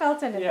 yeah, Tom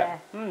Felton in there.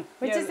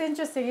 Which yeah. is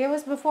interesting. It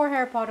was before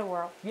Harry Potter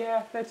World.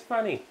 Yeah, that's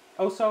funny.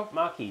 Also,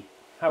 Marky,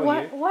 how Why-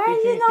 are you? why are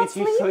you not did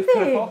you sleep at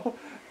sleeping? all?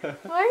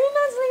 Why are you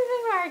not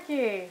sleeping,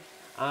 Marky?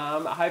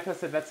 Hyper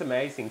said, that's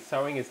amazing.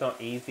 Sewing is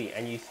not easy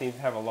and you seem to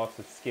have a lot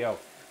of skill.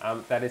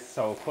 That is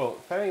so cool.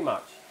 Very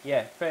much.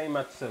 Yeah, very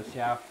much so,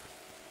 Xiao.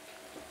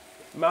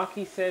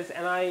 Marky says,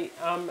 and I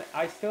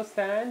still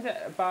stand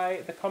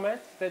by the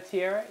comment that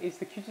Sierra is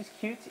the cutest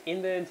cute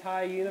in the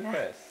entire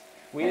universe.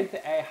 With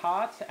a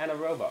heart and a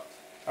robot.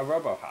 A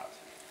robo-heart.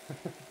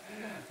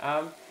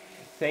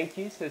 Thank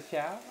you, says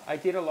Xiao. I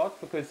did a lot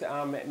because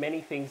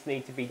many things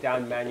need to be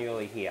done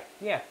manually here.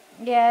 Yeah.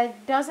 Yeah,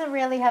 it doesn't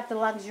really have the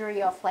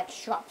luxury of like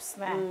shops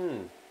there.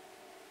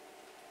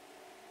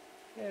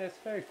 Yeah, it's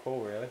very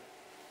cool, really.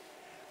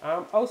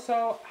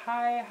 Also,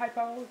 hi,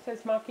 Hypo,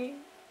 says Marky.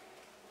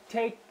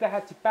 Take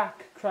that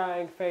back,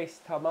 crying face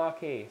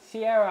Tamaki.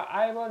 Sierra,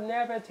 I will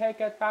never take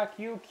it back,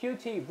 you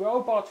cutie,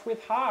 robot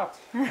with heart.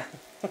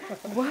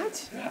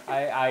 What?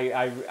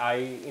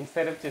 I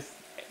instead of just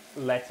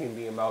letting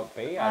the emote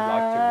be, I'd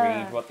like to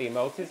read what the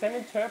emote is and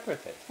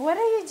interpret it. What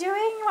are you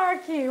doing,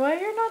 Marky? Why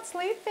you're not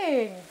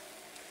sleeping?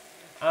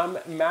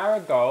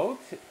 Marigold,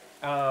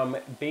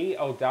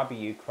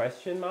 BOW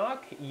question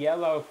mark,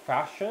 yellow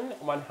fashion,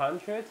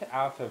 100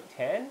 out of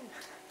 10.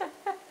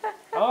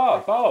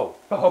 Oh,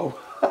 Bo.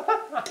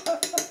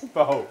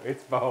 Bo,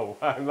 it's Bo.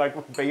 I'm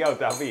like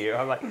B-O-W.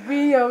 I'm like,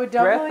 B-O-W?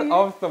 Breath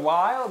of the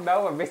Wild?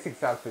 No, we're missing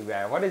something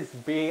there. What is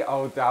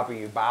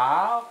B-O-W?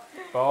 Bow?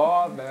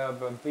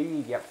 Bo,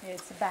 B, yep.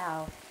 It's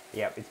bow.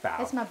 Yep, it's bow.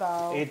 It's my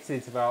bow.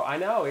 It's bow. I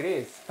know, it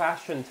is.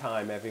 Fashion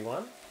time,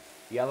 everyone.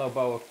 Yellow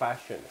bow of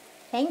fashion.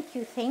 Thank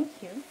you, thank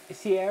you.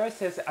 Sierra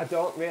says, I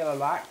don't really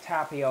like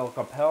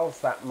tapioca pearls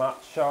that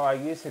much, so I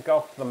usually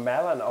go for the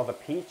melon or the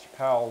peach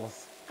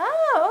pearls.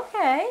 Oh,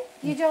 okay.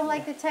 You don't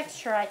like the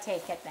texture, I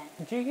take it then.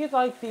 Do you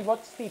like the,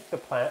 what's the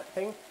plant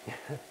thing?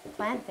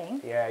 Plant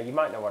thing? Yeah, you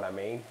might know what I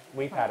mean.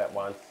 We've had it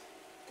once.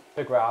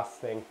 The grass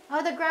thing.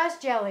 Oh, the grass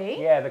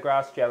jelly? Yeah, the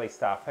grass jelly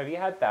stuff. Have you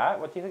had that?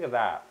 What do you think of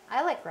that?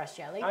 I like grass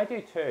jelly. I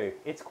do too.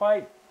 It's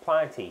quite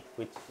planty,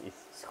 which is...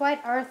 It's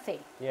quite earthy.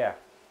 Yeah.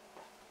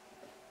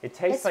 It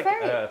tastes like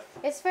earth.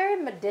 It's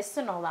very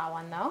medicinal, that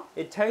one, though.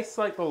 It tastes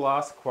like the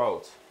last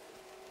quote.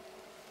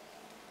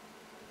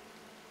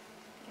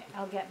 Okay,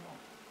 I'll get more.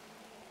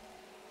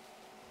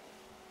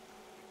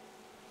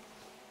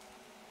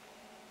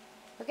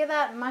 Look at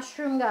that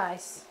mushroom,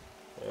 guys.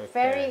 Okay.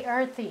 Very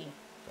earthy.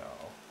 So,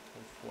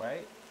 let's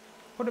wait.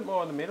 Put it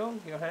more in the middle,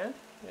 your hand.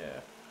 Yeah.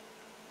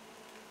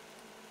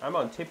 I'm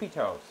on tippy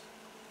toes.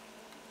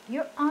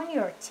 You're on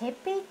your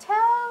tippy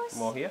toes?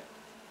 More here.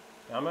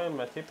 I'm on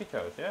my tippy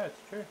toes. Yeah, it's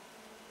true.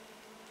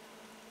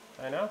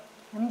 I know.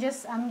 I'm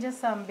just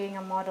being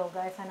a model,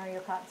 guys. I know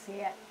you can't see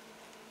it.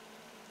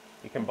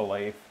 You can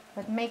believe.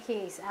 But Mickey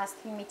is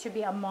asking me to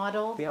be a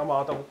model. Be a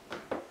model.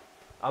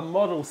 A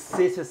model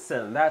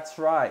citizen, that's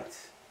right.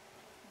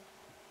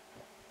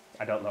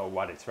 I don't know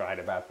what it's right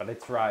about, but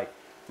it's right.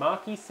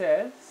 Marky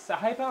says,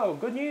 Hypo,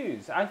 good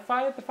news. I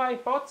fired the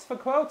 5 bots for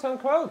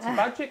quote-unquote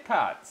budget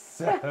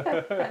cuts.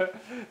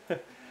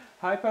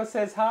 Hypo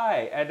says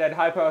hi, and then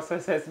Hypo also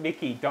says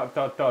Mickey, ... I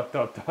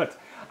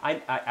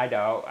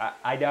know,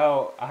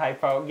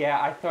 Hypo. Yeah,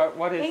 I thought,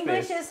 what is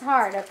English this? is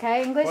hard,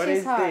 okay? English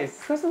is hard. What is this?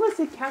 Because it was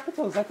in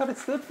capitals. I thought it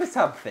stood for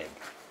something.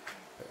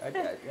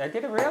 I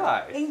didn't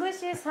realize.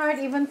 English is hard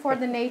even for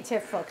the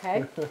native,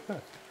 okay?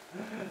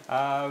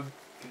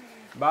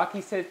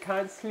 Marky said,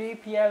 can't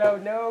sleep, Yellow.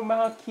 No,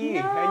 Marky.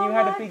 No, and you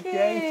had a big Marky.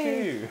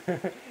 day too.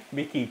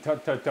 Mickey, ...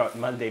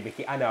 Monday,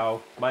 Mickey. I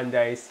know,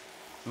 Mondays.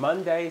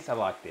 Mondays are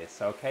like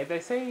this, okay? They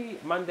say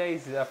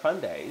Mondays are fun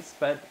days,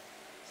 but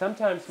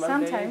sometimes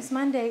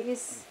Monday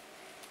is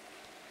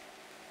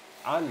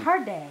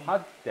hard day.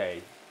 Hard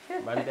day.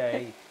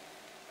 Monday,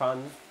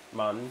 fun,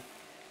 mun.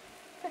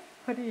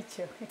 What are you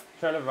doing?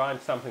 Trying to rhyme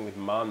something with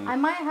mun. I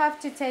might have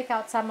to take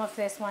out some of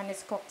this when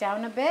it's cooked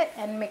down a bit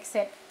and mix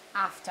it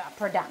after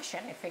production,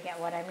 if you get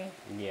what I mean.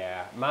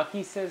 Yeah.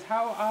 Marky says,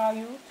 how are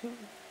you too?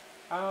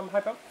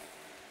 Hypo?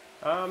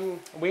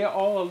 We are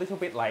all a little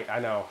bit late, I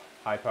know,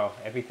 Hypo.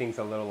 Everything's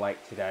a little late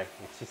today.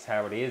 It's just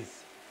how it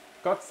is.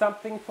 Got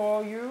something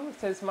for you,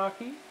 says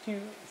Marky to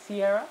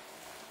Sierra.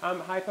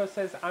 Hypo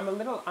says, I'm a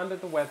little under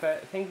the weather.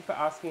 Thank you for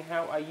asking.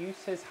 How are you,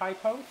 says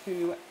Hypo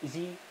to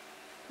Z.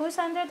 Who's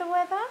under the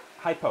weather?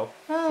 Hypo.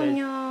 Oh says,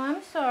 no,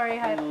 I'm sorry,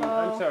 Hypo.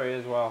 I'm sorry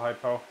as well,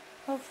 Hypo.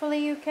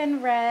 Hopefully you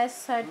can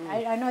rest.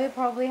 I know you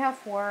probably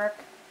have work.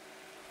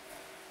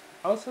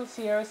 Also,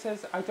 Sierra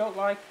says, I don't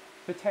like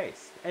the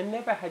taste and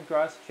never had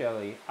grass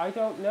jelly. I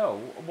don't know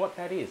what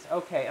that is.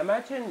 Okay,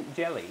 imagine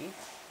jelly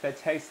that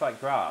tastes like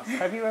grass.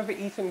 Have you ever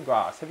eaten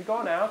grass? Have you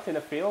gone out in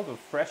a field of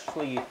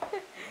freshly...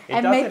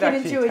 And make it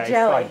into a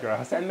jelly. Like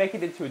grass and make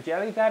it into a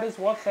jelly. That is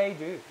what they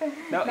do.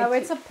 No,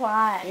 it's a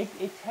plant.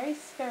 It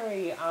tastes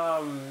very...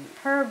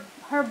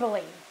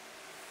 Herbally.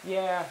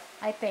 Yeah.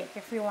 I think,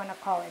 if you want to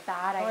call it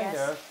that, I guess.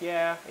 Kind of,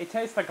 yeah. It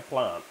tastes like a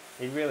plant.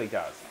 It really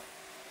does.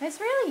 It's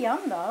really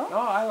yum, though.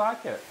 Oh, I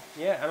like it.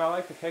 Yeah, and I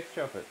like the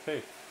texture of it,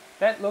 too.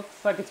 That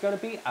looks like it's going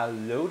to be a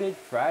loaded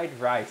fried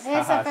rice.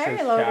 It's a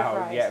very loaded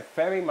rice. Yeah,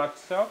 very much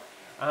so.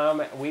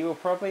 We will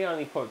probably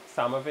only put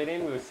some of it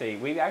in. We'll see.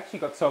 We've actually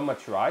got so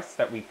much rice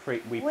that we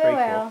pre-cooked.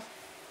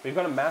 We've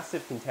got a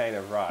massive container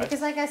of rice.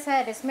 Because like I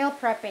said, it's meal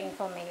prepping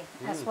for me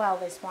as well,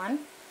 this one.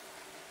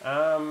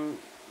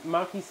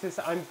 Marky says,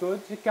 I'm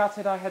good.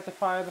 Gutted I had to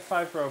fire the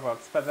 5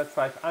 robots, but that's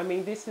life. I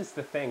mean, this is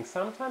the thing.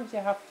 Sometimes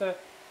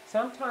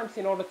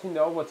in order to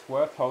know what's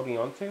worth holding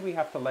on to, we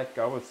have to let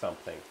go of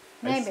something.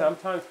 Maybe. And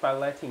sometimes by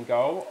letting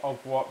go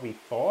of what we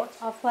thought...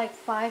 Of like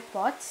 5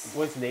 bots.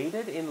 ...was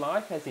needed in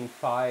life, as in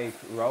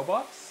 5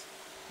 robots,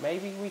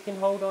 maybe we can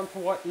hold on to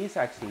what is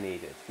actually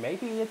needed.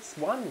 Maybe it's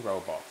 1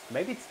 robot.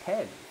 Maybe it's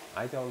 10.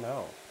 I don't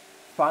know.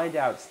 Find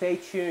out. Stay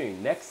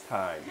tuned next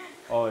time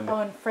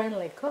on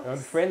Friendly Cooks. On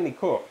Friendly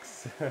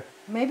Cooks.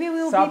 Maybe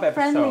we'll be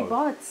friendly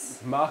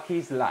bots.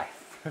 Marky's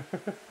life.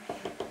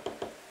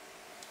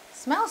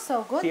 Smells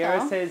so good, Sierra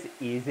though. says,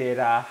 is it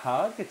a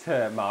hug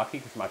to Marky?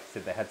 Because Marky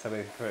said they had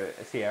something for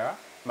Sierra.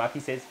 Marky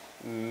says,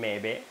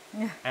 maybe.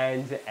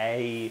 And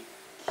a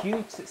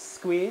cute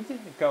squid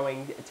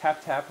going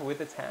tap-tap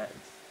with its hands.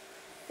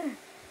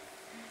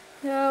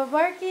 No,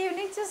 Marky, you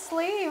need to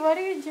sleep. What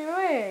are you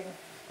doing?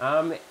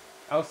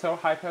 Also,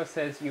 Hypo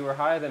says, you were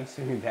hire them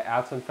soon. They're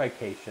out on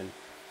vacation.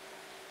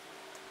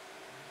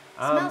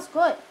 Smells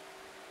good.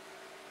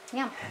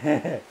 Yum.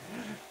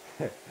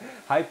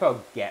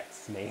 Hypo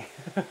gets me.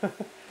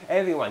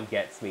 Everyone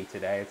gets me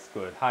today. It's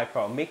good.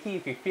 Hypo. Mickey,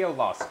 if you feel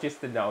lost,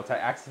 just a note. I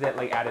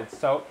accidentally added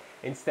salt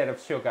instead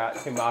of sugar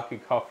to Marky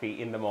coffee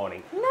in the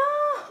morning. No.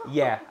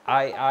 Yeah,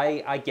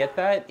 I get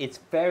that. It's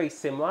very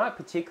similar,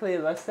 particularly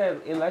unless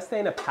they're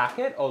in a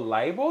packet or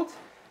labeled.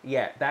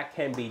 Yeah, that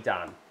can be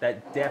done.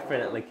 That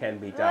definitely can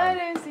be done.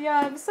 That is,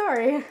 yeah, I'm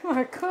sorry,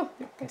 Marco.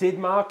 Did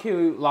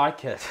Marku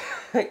like it?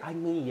 I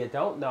mean, you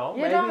don't know.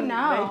 You don't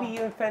know. Maybe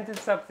you invented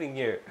something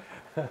new.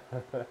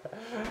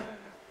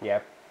 Yeah,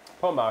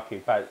 poor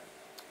Marku, but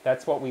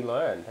that's what we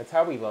learn. That's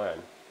how we learn.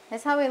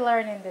 That's how we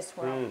learn in this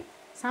world.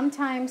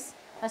 Sometimes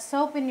a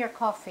soap in your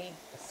coffee.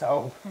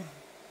 Soap.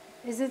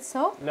 Is it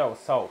soap? No,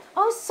 salt.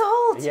 Oh,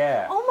 salt!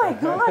 Yeah. Oh my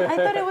god, I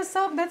thought it was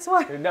soap, that's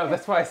why. No,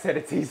 that's why I said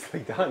it's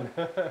easily done.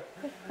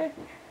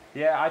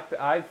 Yeah,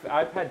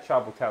 I've had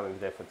trouble telling the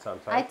difference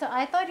sometimes.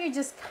 I thought you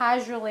just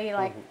casually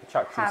like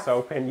chucked some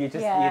soap in. You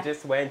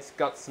just went,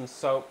 got some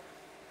soap,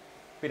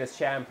 bit of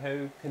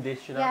shampoo,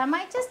 conditioner. Yeah, I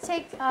might just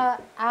take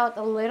out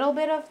a little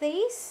bit of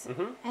these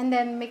and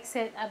then mix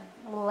it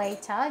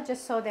later,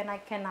 just so then I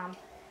can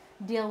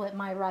deal with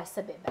my rice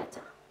a bit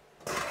better.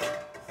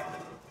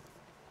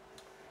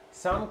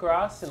 Some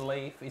grass and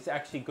leaf is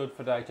actually good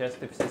for the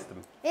digestive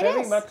system. It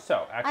Very is. much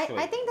so, actually.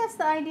 I think that's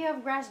the idea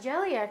of grass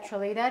jelly,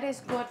 actually. That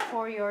is good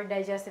for your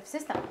digestive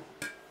system.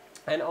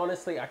 And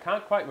honestly, I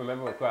can't quite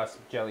remember what grass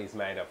jelly is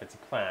made of. It's a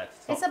plant.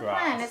 It's not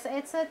grass.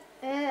 Plant.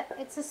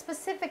 It's a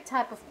specific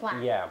type of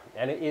plant. Yeah,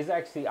 and it is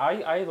actually,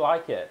 I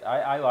like it.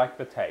 I like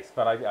the taste,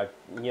 but I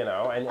you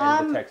know, and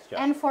the texture.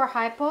 And for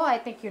hypo, I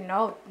think you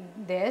know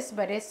this,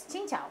 but it's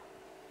cincau.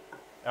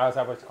 Oh, is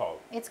that what it's called?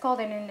 It's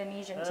called in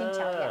Indonesian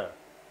cincau, yeah.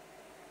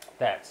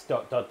 That's ...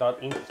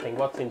 interesting.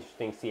 What's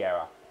interesting,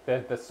 Sierra?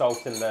 The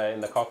salt in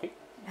the coffee?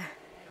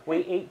 We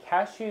eat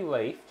cashew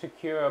leaf to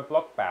cure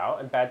block bowel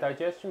and bad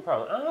digestion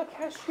problem. Ah,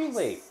 cashew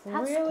leaf.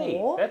 That's really?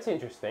 cool. That's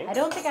interesting. I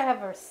don't think I've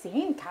ever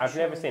seen cashew I've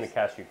never leaves. seen a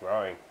cashew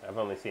growing. I've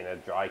only seen a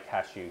dry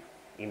cashew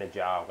in a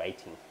jar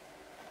waiting.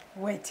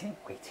 Waiting.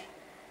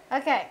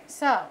 Okay,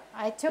 so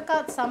I took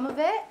out some of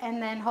it,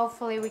 and then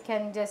hopefully we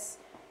can just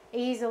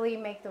easily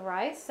make the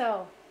rice.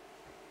 So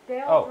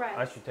they're all dry.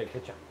 I should take a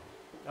picture.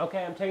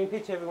 Okay, I'm taking a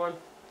picture, everyone.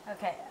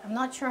 Okay, I'm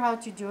not sure how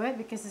to do it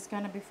because it's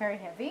going to be very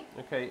heavy.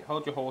 Okay,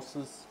 hold your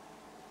horses.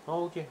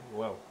 Hold your...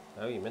 Well,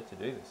 oh, you're meant to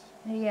do this.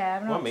 Yeah,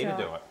 I'm not Want me sure. to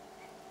do it?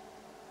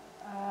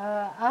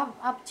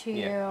 Up to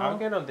you. Yeah, I'll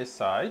get on this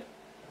side.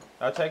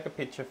 I'll take a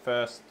picture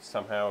first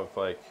somehow of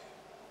like...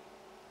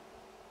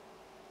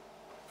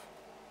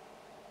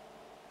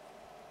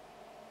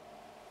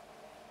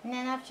 And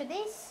then after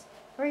this,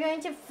 we're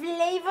going to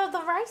flavor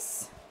the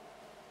rice.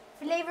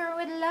 Flavor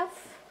with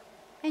love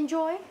and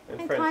joy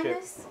and friendship.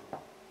 kindness.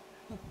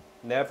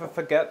 Never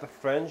forget the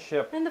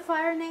friendship. And the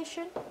Fire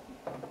Nation.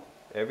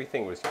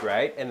 Everything was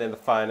great, and then the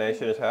Fire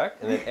Nation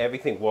attacked, and then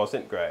everything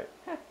wasn't great.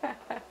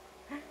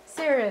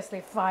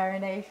 Seriously, Fire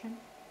Nation.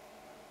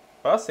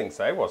 First thing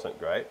say wasn't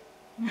great.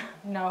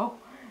 No,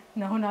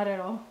 no, not at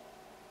all.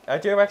 I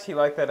do actually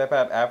like that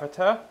about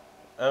Avatar.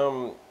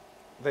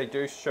 They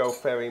do show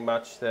very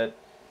much that...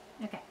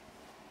 Okay.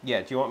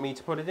 Yeah, do you want me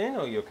to put it in,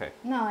 or are you okay?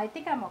 No, I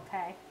think I'm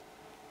okay.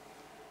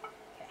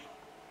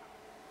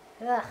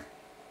 Okay. Ugh.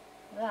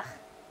 Ugh.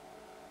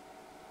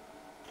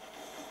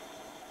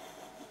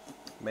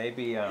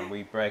 Maybe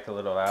we break a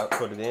little out,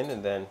 put it in,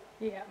 and then...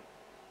 Yeah.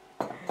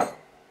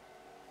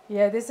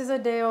 Yeah, this is a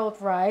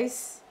day-old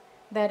rice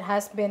that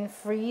has been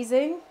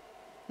freezing.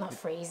 Not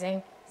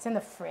freezing. It's in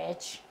the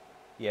fridge.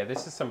 Yeah,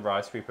 this is some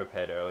rice we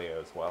prepared earlier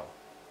as well.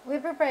 We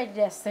prepared it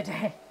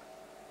yesterday.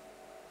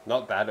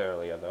 Not that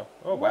earlier, though.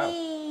 Oh, wow.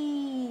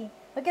 Whee!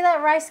 Look at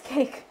that rice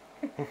cake.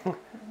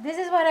 This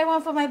is what I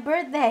want for my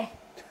birthday.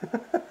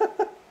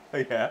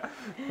 Yeah.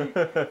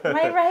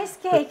 My rice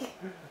cake.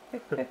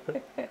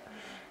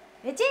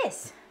 It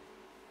is.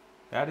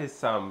 That is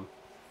some...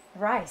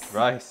 Rice.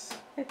 rice.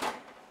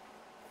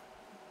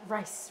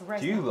 Rice.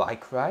 Do you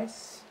like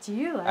rice? Do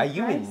you like Are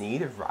you rice? in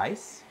need of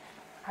rice?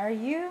 Are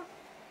you?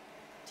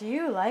 Do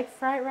you like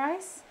fried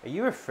rice? Are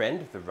you a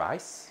friend of the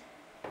rice?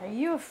 Are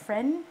you a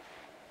friend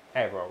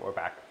Hey, we're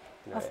back.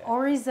 of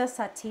Oriza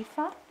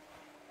Sativa?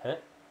 Huh?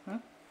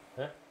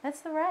 Huh?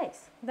 That's the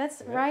rice.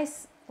 That's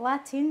rice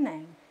Latin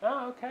name.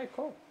 Oh, okay,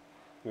 cool.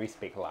 We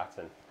speak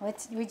Latin.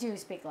 We do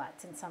speak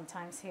Latin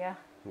sometimes here.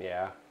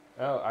 Yeah.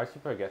 Oh, I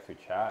should probably get through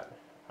chat.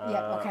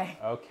 Yeah, okay.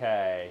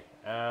 Okay.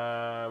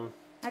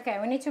 Okay,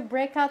 we need to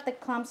break out the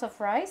clumps of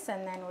rice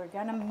and then we're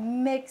gonna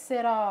mix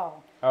it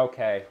all.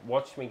 Okay,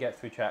 watch me get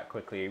through chat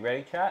quickly. You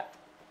ready, chat?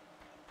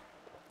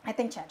 I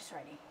think Chad is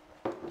ready.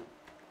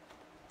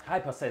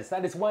 Hyper says,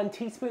 that is 1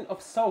 teaspoon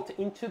of salt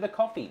into the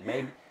coffee.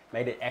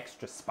 Made it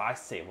extra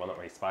spicy. Well, not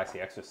really spicy,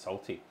 extra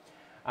salty.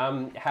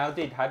 How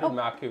did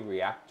Marku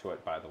react to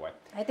it, by the way?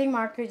 I think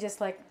Marku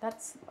just like,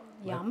 that's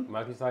yum.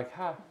 Marku's like,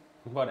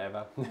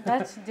 whatever.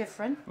 That's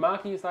different.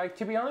 Marky's like,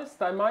 to be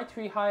honest, I might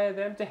rehire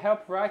them to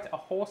help write A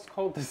Horse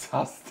Called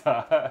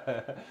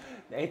Disaster.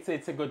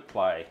 It's a good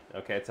play.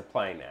 Okay, it's a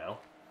play now.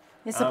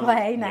 It's a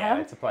play now?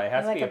 Yeah, it's a play. It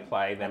has to be a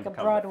play, then like a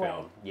become Broadway. a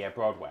film. Yeah,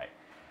 Broadway.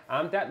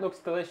 That looks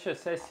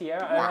delicious, says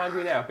Sierra. I'm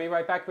hungry now. Be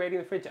right back, ready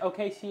in the fridge.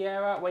 Okay,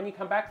 Sierra, when you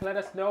come back, let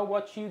us know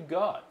what you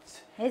got.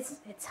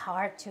 It's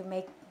hard to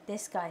make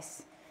this,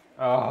 guys.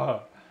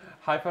 Oh,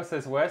 Hypo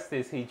says worst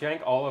is he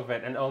drank all of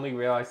it and only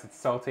realized it's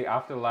salty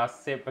after the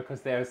last sip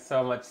because there is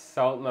so much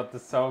salt not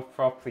dissolved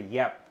properly.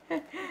 Yep.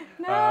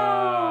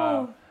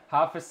 No.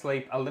 Half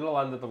asleep, a little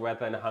under the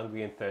weather and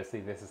hungry and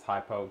thirsty. This is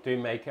Hypo. Do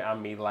make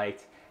me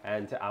late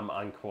and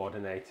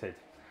uncoordinated.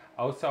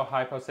 Also,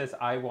 Hypo says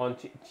I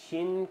want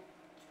chin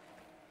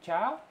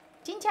chow.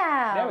 Chin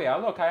chow. There we are.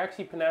 Look, I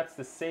actually pronounced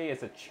the C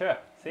as a ch.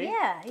 See?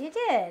 Yeah, you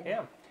did.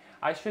 Yeah.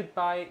 I should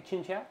buy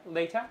chin chow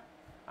later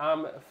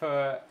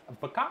for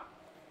buka.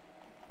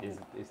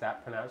 Is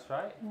that pronounced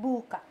right?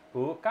 Buka.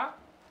 Buka.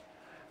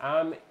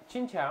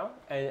 Chin chow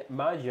and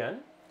marjan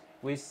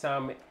with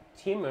some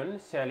timun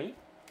seli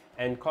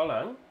and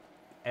kolang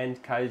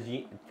and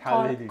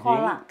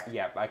kolak.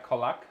 Yep, I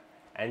kolak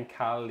and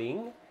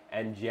kaling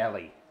and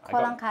jelly.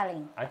 Kolang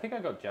kaling. I think I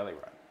got jelly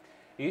right.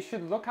 You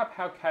should look up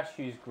how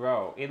cashews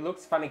grow. It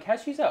looks funny.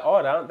 Cashews are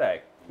odd, aren't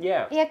they?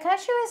 Yeah. Yeah,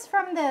 cashew is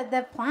from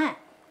the plant.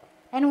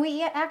 And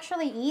we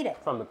actually eat it.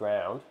 From the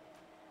ground.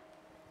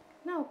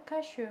 No,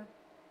 cashew.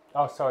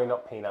 Oh, sorry,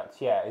 not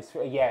peanuts. Yeah,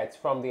 it's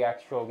from the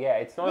actual. Yeah,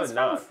 it's not a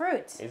nut. It's from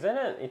fruit. Isn't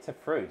it? It's a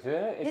fruit, isn't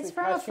it? It's a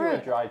from a cashew fruit. A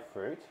dried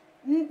fruit.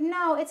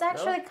 No, it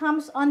actually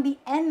comes on the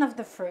end of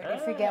the fruit,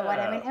 if you get what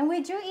I mean. Ah. And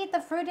we do eat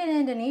the fruit in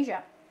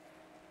Indonesia.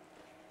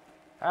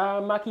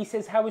 Maki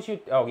says, how was your...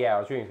 Oh, yeah, I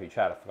was reading through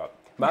chat, I forgot.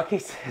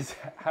 Maki says,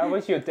 how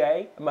was your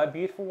day? My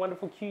beautiful,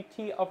 wonderful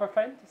cutie of a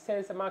friend,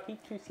 says Maki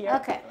to Sierra.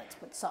 Okay, let's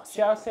put sauce.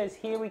 Xiao says,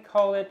 here we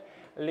call it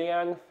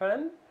liang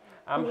fen.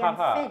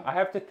 Haha, fen. I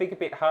have to think a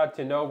bit hard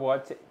to know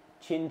what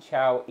chin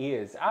chow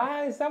is.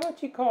 Ah, is that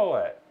what you call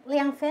it?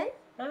 Liang fen?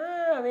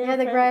 Ah, liang Yeah,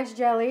 the fen. grass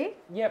jelly.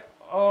 Yep,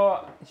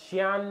 or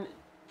xian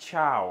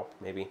chow,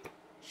 maybe.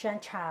 Shan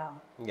chow.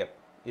 Yep.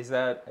 Is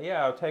that...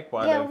 Yeah, I'll take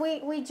one. Yeah,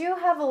 we do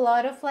have a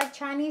lot of like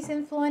Chinese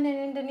influence in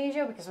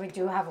Indonesia because we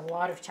do have a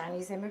lot of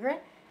Chinese immigrant.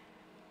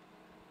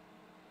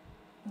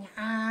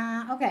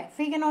 Okay,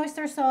 vegan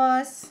oyster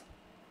sauce.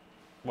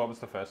 What was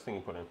the first thing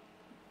you put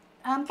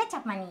in?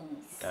 Ketchup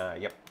mayonnaise.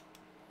 Yep.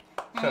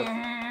 So,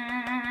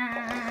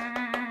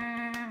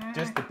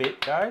 just a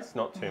bit, guys,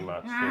 not too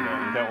much.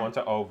 You don't want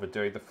to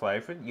overdo the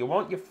flavor. You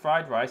want your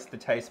fried rice to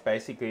taste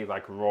basically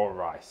like raw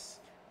rice.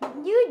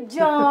 You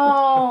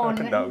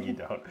don't. No, you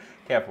don't.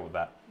 Careful with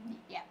that.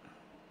 Yeah.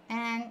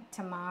 And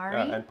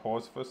tamari. And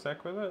pause for a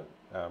sec with it.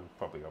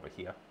 Probably over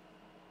here.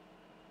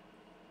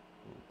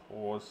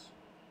 Pause.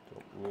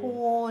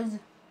 Pause.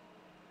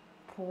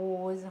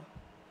 Pause.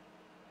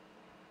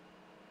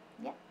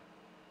 Yep.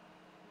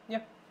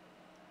 Yep.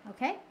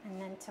 Okay,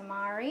 and then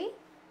tamari.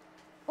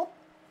 Oh.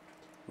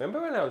 Remember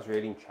when I was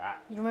reading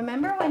chat? You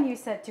remember when you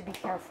said to be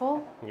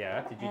careful?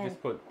 Yeah, did you And- just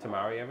put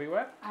tamari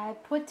everywhere? I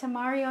put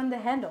tamari on the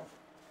handle.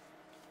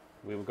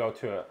 We will go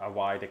to a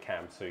wider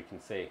cam so you can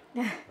see.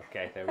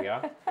 Okay, there we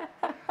are.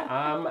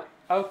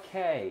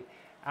 Okay.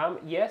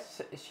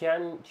 Yes,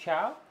 Xian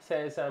Chao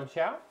says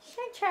Xiao.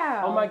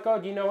 Ciao. Oh my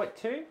god, you know what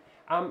too?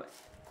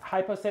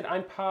 Hypo said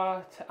I'm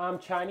part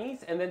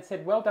Chinese and then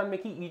said, well done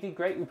Mickey, you did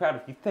great, we're proud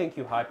of you. Thank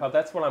you, Hypo.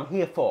 That's what I'm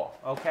here for.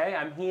 Okay?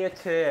 I'm here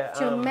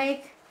to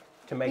make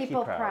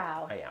people you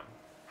proud. I am.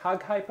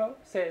 Hug Hypo,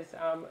 says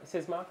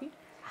Marky.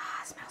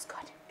 Ah, smells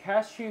good.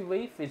 Cashew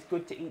leaf is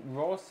good to eat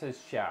raw, says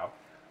Xiao.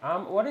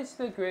 What is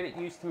the ingredient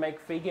used to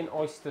make vegan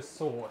oyster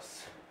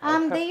sauce?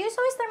 They use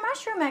oyster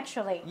mushroom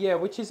actually. Yeah,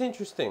 which is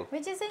interesting.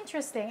 Which is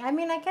interesting. I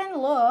mean, I can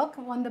look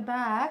on the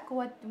back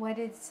what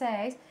it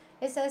says.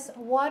 It says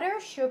water,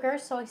 sugar,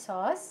 soy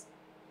sauce.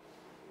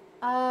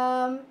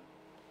 Water,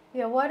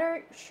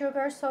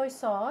 sugar, soy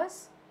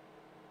sauce,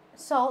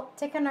 salt,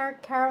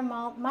 thickener,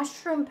 caramel,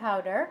 mushroom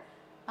powder,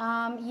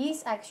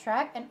 yeast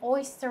extract, and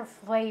oyster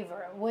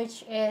flavor,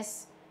 which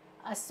is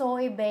a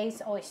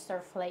soy-based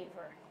oyster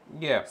flavor.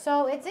 Yeah.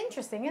 So it's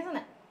interesting, isn't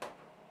it?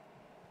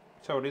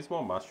 So it is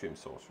more mushroom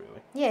sauce,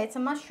 really. Yeah, it's a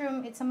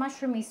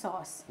mushroomy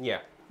sauce.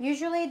 Yeah.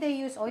 Usually they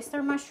use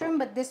oyster mushroom,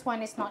 but this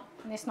one is not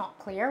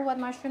clear what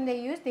mushroom they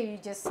use. They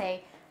just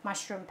say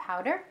mushroom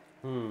powder.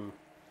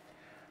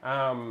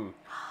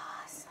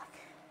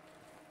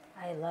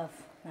 I love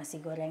nasi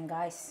goreng,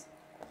 guys.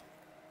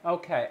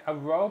 Okay, a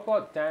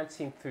robot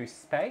dancing through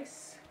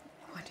space.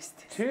 What is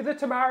this? To the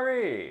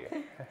tamari!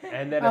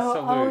 And then a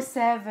salute.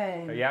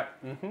 007. Yep.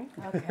 Mm-hmm.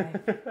 Okay.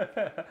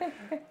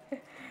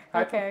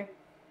 Okay.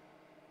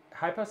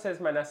 Hypo says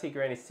my nasi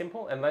goreng is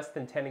simple and less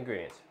than 10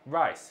 ingredients.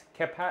 Rice,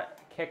 ketchup,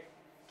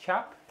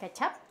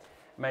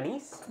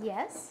 manis,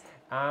 Yes.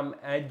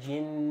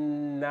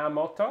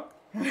 ajinomoto.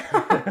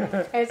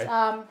 It's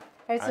some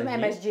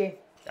MSG.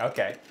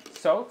 Okay.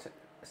 Salt,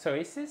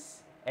 soy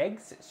sauce,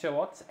 eggs,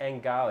 shallots,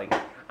 and garlic.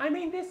 I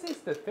mean, this is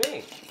the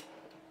thing.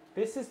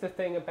 This is the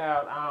thing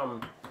about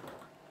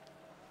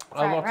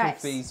a lot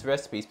of these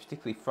recipes,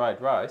 particularly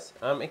fried rice.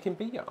 It can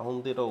be your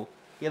own little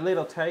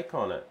take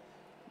on it.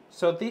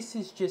 So this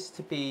is just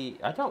to be.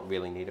 I don't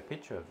really need a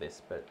picture of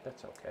this, but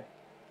that's okay.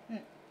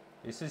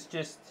 This is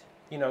just,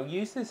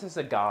 use this as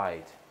a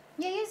guide.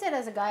 Yeah, use it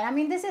as a guide. I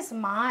mean, this is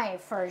my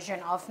version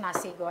of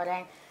nasi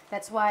goreng.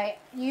 That's why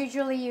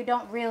usually you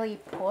don't really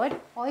put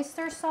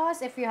oyster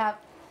sauce if you have.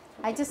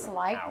 I just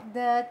like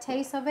the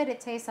taste of it. It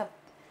tastes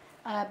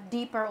a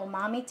deeper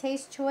umami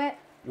taste to it.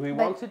 We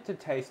wanted to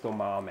taste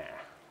umami.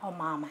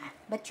 Umami.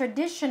 But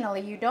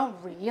traditionally, you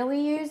don't really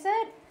use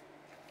it.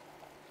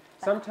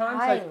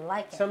 Sometimes I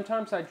like it.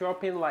 Sometimes I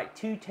drop in like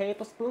 2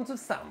 tablespoons of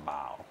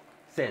sambal,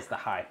 says the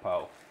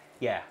hypo.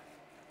 Yeah,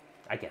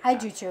 I get that. I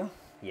do too.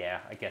 Yeah,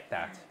 I get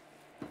that.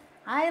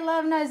 I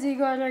love nasi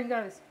goreng,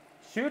 guys.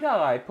 Should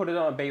I put it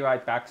on a Be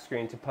Right Back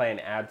screen to play an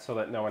ad so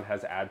that no one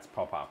has ads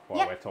pop up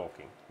while we're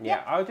talking?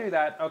 Yeah, I'll do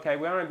that. Okay,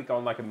 we'll only be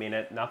gone like a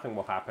minute. Nothing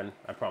will happen.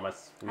 I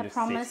promise. We'll just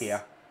sit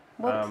here.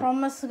 What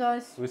promise,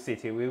 guys? We'll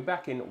sit here. We'll be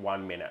back in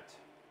 1 minute.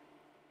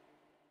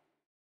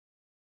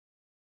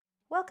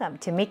 Welcome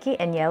to Mickey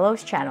and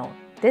Yellow's channel.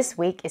 This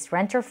week is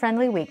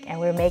renter-friendly week and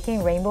we're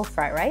making rainbow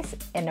fried rice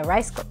in a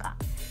rice cooker.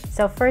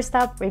 So first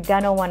up, we're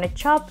gonna wanna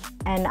chop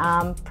and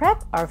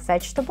prep our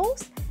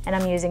vegetables. And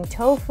I'm using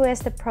tofu as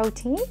the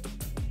protein.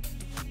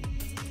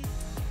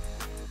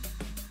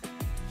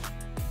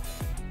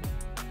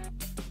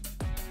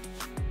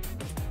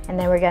 And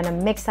then we're gonna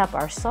mix up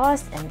our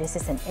sauce, and this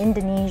is an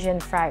Indonesian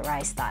fried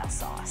rice style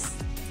sauce.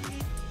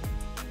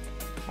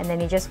 And then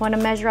you just want to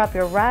measure up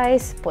your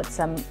rice, put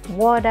some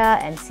water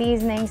and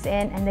seasonings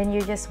in, and then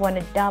you just want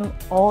to dump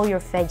all your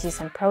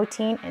veggies and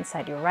protein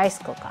inside your rice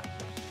cooker.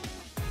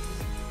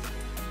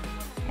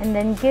 And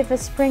then give a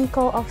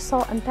sprinkle of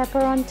salt and pepper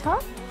on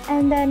top,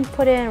 and then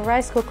put it in a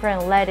rice cooker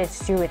and let it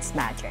do its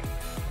magic.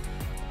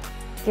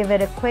 Give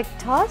it a quick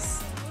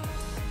toss,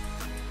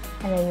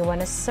 and then you want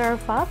to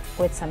serve up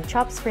with some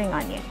chopped spring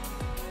onion.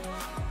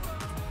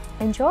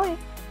 Enjoy!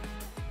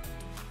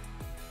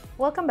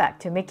 Welcome back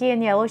to Mickey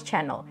and Yellow's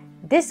channel.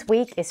 This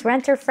week is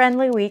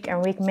renter-friendly week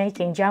and we're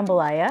making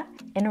jambalaya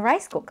in a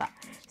rice cooker.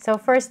 So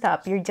first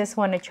up, you just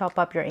want to chop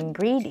up your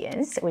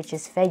ingredients, which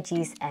is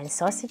veggies and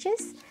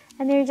sausages.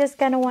 And you're just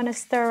going to want to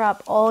stir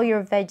up all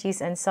your veggies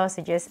and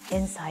sausages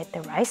inside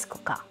the rice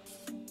cooker.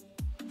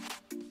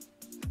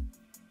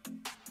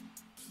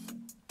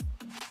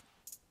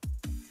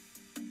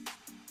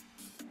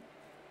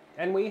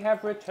 And we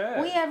have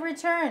returned. We have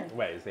returned.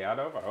 Wait, is the ad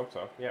over? I hope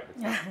so. Yep,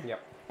 it's on. Yep.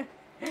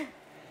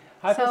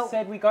 Hypo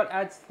said we got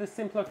ads to the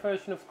simpler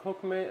version of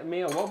cook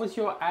meal. What was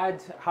your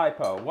ad,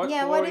 Hypo? What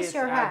glorious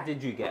ad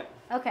did you get?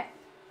 Okay.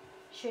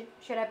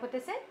 Should I put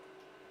this in?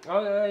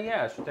 Oh,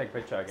 yeah, I should take a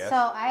picture, I guess.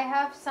 So I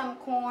have some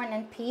corn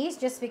and peas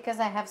just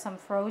because I have some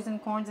frozen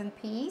corns and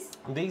peas.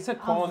 These are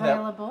corn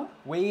available.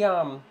 That we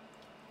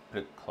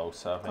put it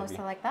closer, maybe.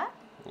 Closer like that?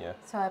 Yeah.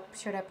 So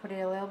should I put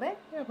it a little bit?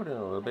 Yeah, put it in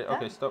a little bit. Like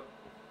okay, that? stop.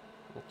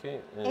 Okay.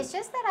 It's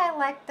just that I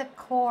like the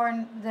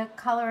corn, the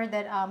color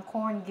that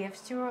corn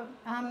gives to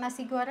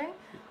nasi goreng.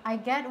 I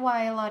get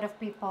why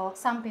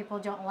some people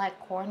don't like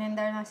corn in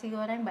their nasi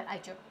goreng, but I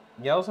do.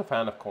 Yeah, I was a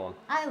fan of corn.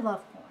 I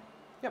love corn.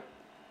 Yep.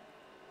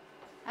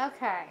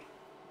 Okay.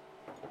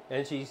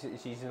 And she's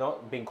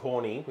not being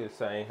corny with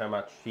saying how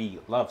much she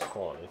loves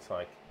corn. It's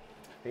like,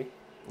 see?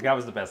 That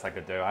was the best I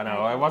could do. I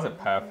know it wasn't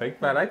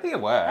perfect, but I think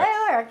it worked.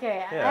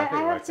 Okay. Yeah,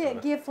 I have to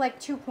give like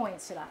 2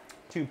 points to that.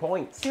 2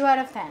 points. 2 out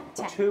of 10.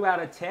 10. 2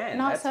 out of 10.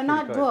 That's So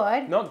not pretty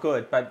good. Not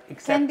good, but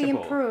acceptable. Can be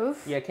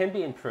improved. Yeah, can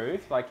be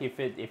improved. Like if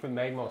it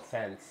made more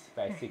sense,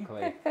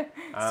 basically.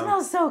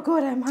 Smells so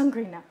good. I'm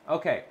hungry now.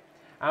 Okay.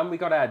 We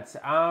got ads.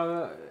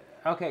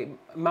 Okay,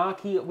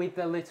 Marky with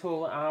the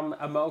little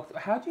emote.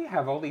 How do you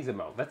have all these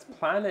emotes? That's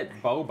Planet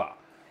Boba.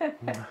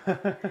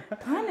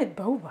 Planet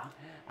Boba.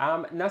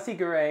 Nasi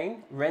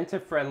Goreng, renter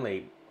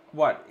friendly.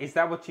 What, is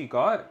that what you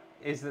got?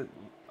 Is it,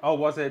 oh,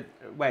 was it,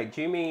 wait,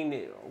 do you mean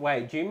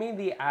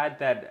the ad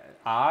that,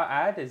 our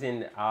ad, as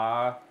in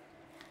our,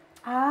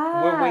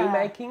 were we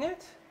making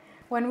it?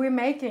 When we're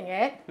making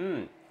it.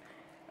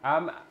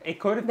 It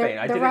could have been.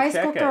 I the didn't rice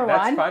check it. cooker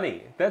That's one.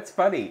 funny. That's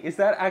funny. Is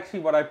that actually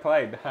what I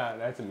played?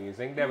 That's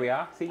amusing. There we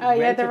are. See, Oh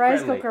yeah, the rice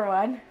renter-friendly. cooker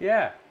one.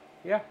 Yeah,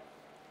 yeah.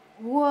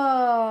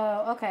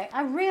 Whoa. Okay,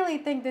 I really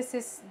think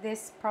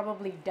this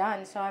probably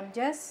done. So I'm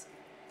just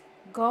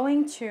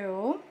going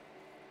to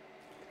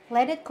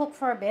let it cook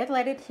for a bit.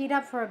 Let it heat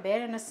up for a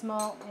bit in a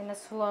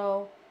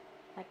slow,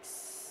 like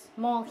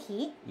small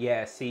heat.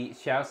 Yeah, see,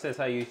 Xiao says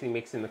I usually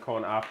mix in the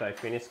corn after I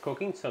finish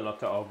cooking, so not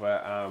to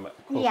over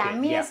cook Yeah, it.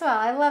 me as well.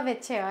 I love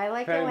it too. I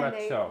like Very it when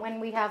much so. when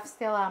we have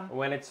still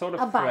When it's sort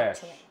a of bite fresh.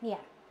 to it. Yeah.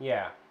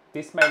 Yeah.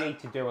 This may need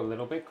to do a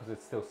little bit because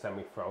it's still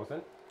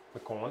semi-frozen, the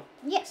corn.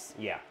 Yes.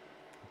 Yeah.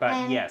 But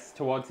And- yes,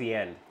 towards the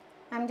end.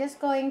 I'm just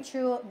going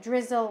to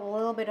drizzle a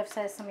little bit of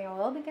sesame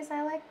oil because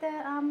I like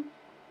the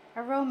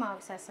aroma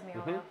of sesame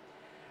oil.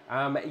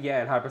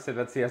 Yeah, and Harper said,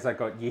 let's see as I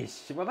got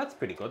yeesh. Well, that's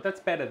pretty good. That's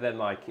better than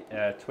like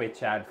a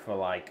Twitch ad for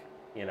like,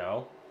 you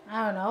know.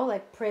 I don't know,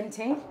 like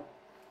printing.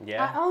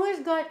 Yeah. I always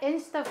got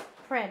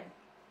Instaprint.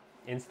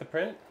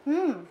 Instaprint?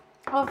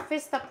 Or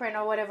Vistaprint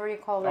or whatever you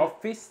call it. Oh,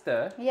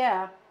 Vista.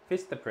 Yeah.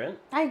 Vistaprint.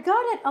 I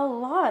got it a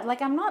lot.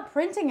 Like I'm not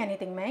printing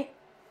anything, mate.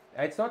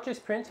 It's not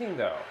just printing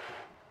though.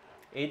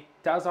 It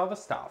does other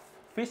stuff.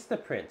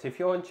 Vistaprint. If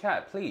you're in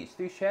chat, please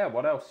do share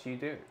what else you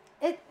do.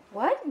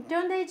 What?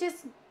 Don't they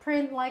just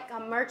print like a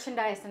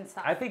merchandise and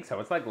stuff? I think so.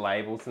 It's like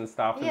labels and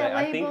stuff. Yeah, and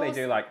I think they labels.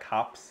 do like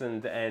cups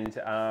and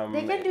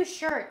They can do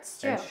shirts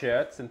too. and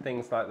shirts and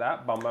things like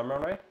that.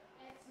 Bombamare.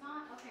 It's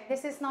not okay.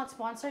 This is not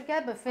sponsored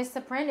yet, but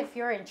Vistaprint, if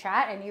you're in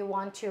chat and you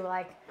want to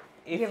like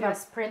give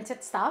us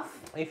printed stuff,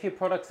 If your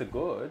products are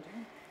good.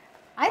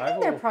 I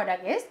think their will-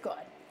 product is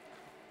good.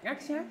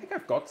 Actually, I think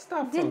I've got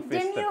stuff from Didn't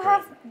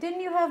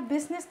Vistaprint. you have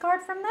business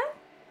card from them?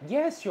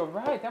 Yes, you're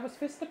right. That was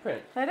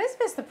Vistaprint. That is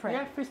Vistaprint.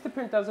 Yeah,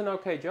 Vistaprint does an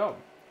okay job.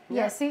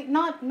 Yeah, see,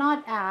 not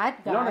ad,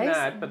 guys. Not an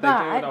ad, but they do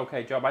an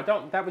okay job.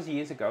 That was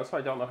years ago, so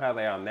I don't know how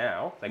they are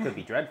now. They could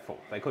be dreadful.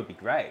 They could be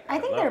great. I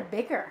think don't know. they're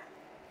bigger.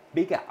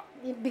 Bigger.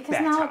 Because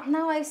Better.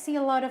 now I see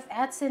a lot of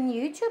ads in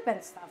YouTube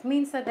and stuff.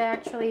 Means that they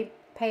actually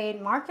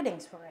paid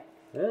marketings for it.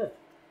 Yeah.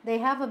 They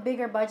have a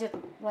bigger budget,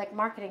 like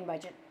marketing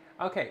budget.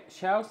 Okay,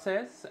 Xiao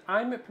says,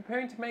 I'm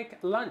preparing to make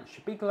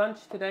lunch, big lunch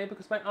today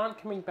because my aunt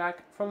coming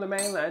back from the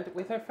mainland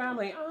with her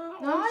family. Oh,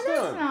 Oh, that's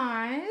awesome.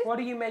 nice. What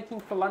are you making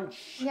for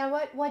lunch? Yeah,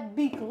 what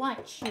big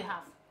lunch you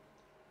have?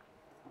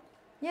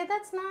 Yeah,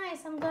 that's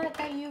nice. I'm glad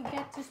that you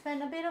get to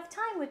spend a bit of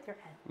time with your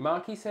head.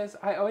 Marky says,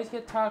 I always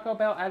get Taco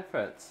Bell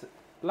adverts.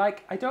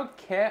 Like, I don't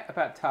care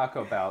about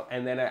Taco Bell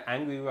and then an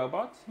angry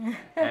robot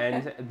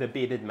and the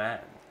bearded man.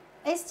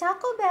 Is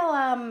Taco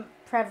Bell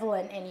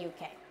prevalent in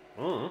UK?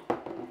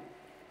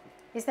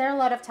 Is there a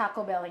lot of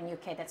Taco Bell in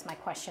UK? That's my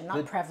question,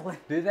 not prevalent.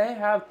 Do they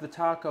have the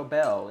Taco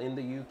Bell in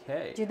the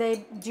UK? Do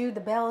they do the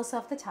bells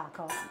of the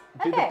taco?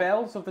 Do the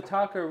bells of the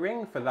taco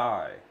ring for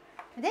thy?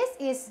 This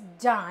is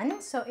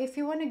done. So if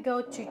you want to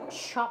go to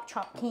Chop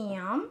Chop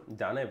Cam,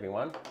 Done,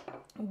 everyone.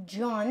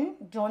 John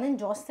and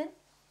Justin,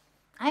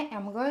 I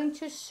am going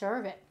to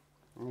serve it.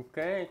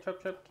 Okay,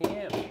 chop chop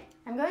cam.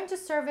 I'm going to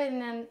serve it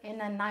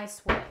in a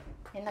nice way,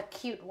 in a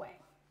cute way.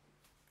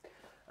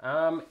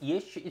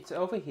 Yes, it's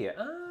over here.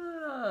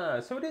 Ah,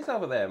 so it is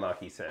over there,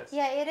 Marky says.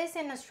 Yeah, it is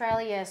in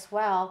Australia as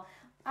well.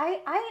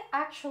 I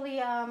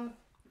actually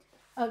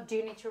oh, do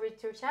you need to read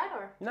through chat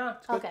or? No,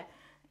 it's good. Okay.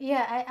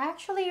 Yeah, I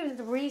actually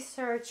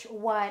researched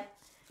what,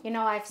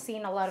 I've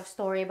seen a lot of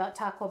story about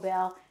Taco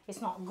Bell.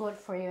 It's not good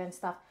for you and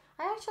stuff.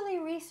 I actually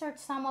researched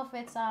some of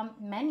its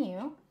menu,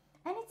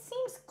 and it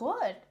seems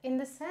good in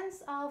the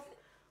sense of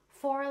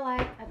for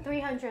like a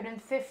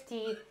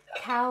 350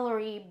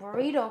 calorie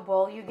burrito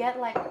bowl, you get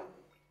like,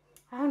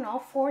 I don't know,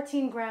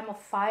 14 gram of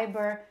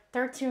fiber,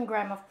 13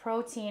 gram of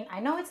protein.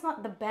 I know it's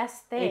not the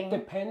best thing. It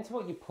depends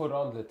what you put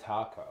on the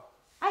taco.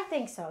 I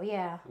think so,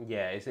 yeah.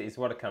 Yeah, is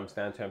what it comes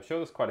down to. I'm sure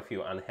there's quite a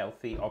few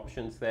unhealthy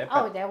options there.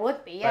 Oh, there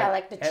would be, yeah, but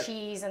like the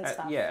cheese and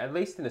stuff. Yeah, at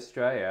least in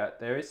Australia,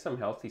 there is some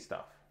healthy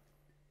stuff.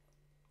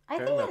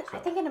 I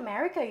think in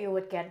America you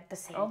would get the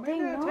same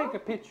thing. Maybe I'll No? take a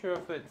picture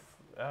of it.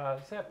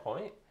 Is that a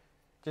point?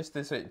 Just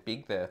is it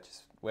big there?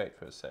 Just wait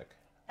for a sec.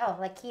 Oh,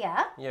 like here?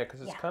 Yeah,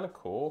 because it's kind of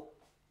cool.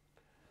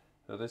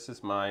 So this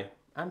is my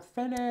I'm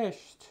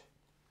finished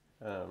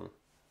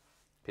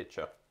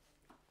picture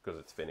because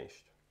it's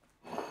finished.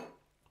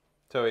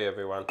 Sorry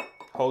everyone,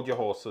 hold your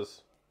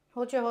horses.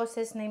 Hold your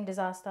horses, name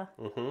disaster.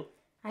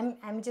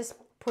 I'm just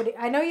putting,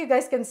 I know you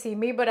guys can see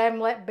me, but I'm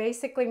like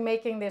basically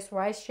making this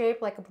rice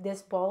shape like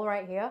this ball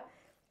right here.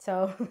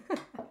 So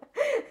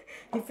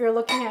if you're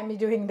looking at me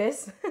doing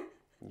this.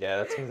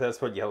 Yeah,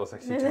 that's what Yellow's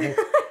actually doing.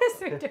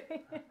 That's what we're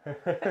doing.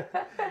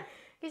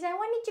 Because I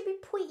want it to be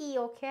pretty,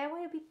 okay? I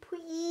want it to be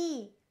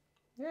pretty.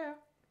 Yeah,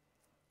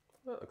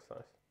 that looks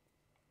nice.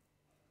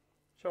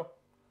 Sure.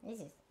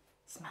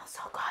 Smells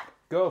so good.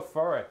 Go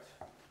for it.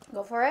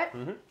 Go for it?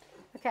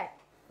 Okay,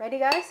 ready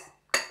guys?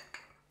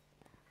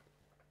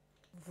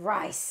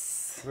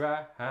 Rice.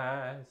 Rice.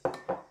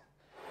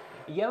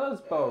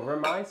 Yellow's bowl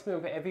reminds me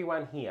of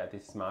everyone here.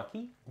 This is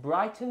Marky.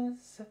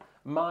 Brightens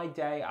my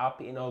day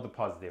up in all the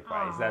positive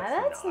ways. Aw,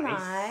 That's nice.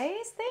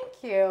 nice.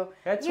 Thank you.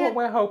 That's what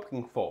we're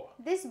hoping for.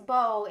 This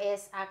bow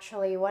is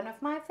actually one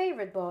of my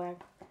favorite bows.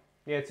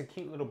 Yeah, it's a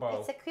cute little bowl.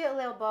 It's a cute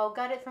little bow.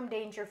 Got it from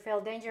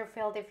Dangerfield.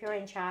 Dangerfield, if you're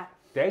in chat.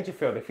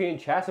 Dangerfield, if you're in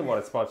chat and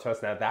want to sponsor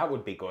us now, that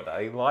would be good.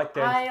 I like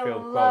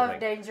Dangerfield I love clothing.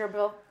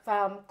 Dangerfield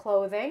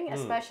clothing,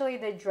 especially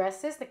the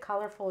dresses, the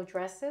colorful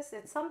dresses.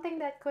 It's something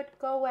that could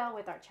go well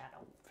with our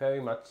channel.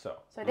 Very much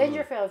so. So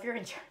Dangerfield, if you're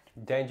in chat.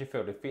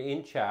 Dangerfield, if you're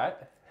in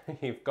chat,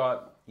 you've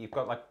got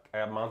like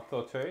a month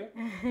or two.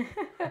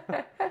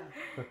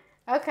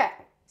 Okay,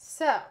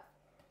 so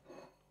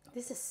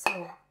this is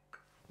so,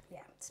 yeah,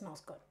 it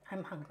smells good.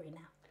 I'm hungry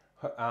now.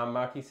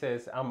 Marky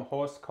says,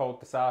 horse called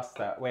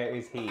disaster. Where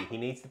is he? He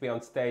needs to be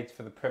on stage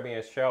for the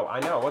premiere show.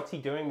 I know. What's he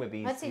doing with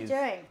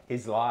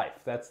his life?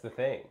 That's the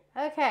thing.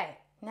 Okay,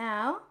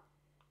 now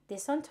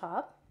this on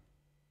top.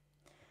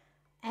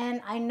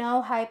 And I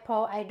know,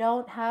 Hypo, I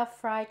don't have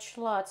fried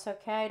schlots,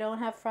 okay? I don't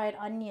have fried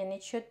onion.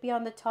 It should be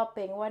on the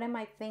topping. What am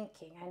I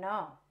thinking? I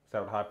know. Is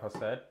that what Hypo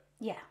said?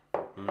 Yeah.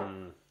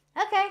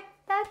 Okay,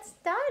 that's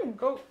done.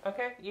 Cool.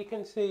 Okay, you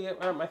can see.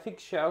 I think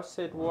Xiao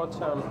said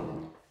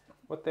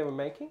what they were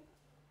making.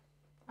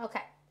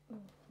 Okay.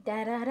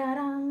 Da da da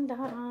dang da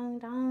dang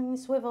dang.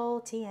 Swivel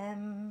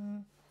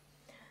TM.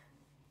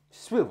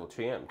 Swivel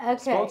TM. Okay.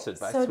 Sponsored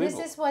by so Swivel. this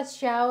is what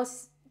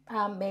Xiao's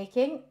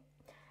making.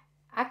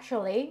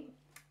 Actually,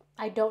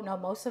 I don't know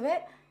most of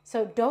it.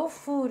 So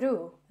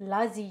Dofuru,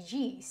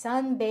 Laziji,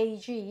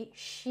 Sanbeiji,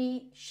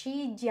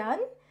 Shijian,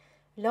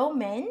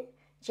 Lomen,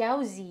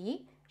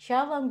 Jiaozi,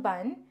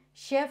 Xiaolongban,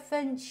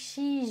 Shefen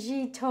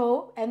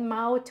Shijito, and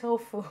Mao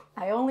Tofu.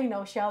 I only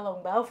know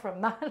Xiaolongbao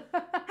from that.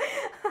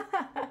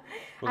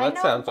 Well,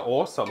 that sounds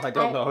awesome. I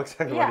don't know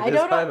exactly what it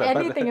is. I don't know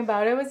anything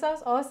about it. It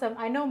sounds awesome.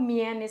 I know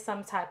mian is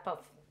some type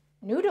of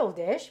noodle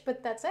dish,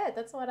 but that's it.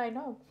 That's what I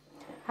know.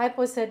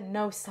 Hypo said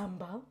no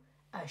sambal.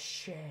 A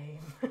shame.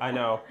 I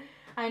know.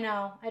 I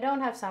know. I don't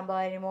have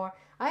sambal anymore.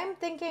 I'm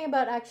thinking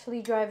about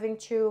actually driving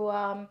to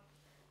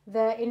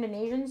the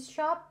Indonesian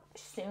shop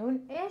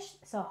soon-ish.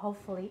 So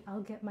hopefully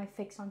I'll get my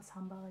fix on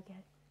sambal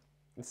again.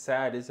 It's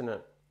sad, isn't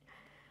it?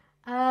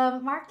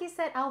 Marky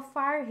said I'll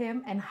fire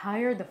him and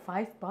hire the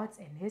 5 bots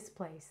in his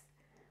place.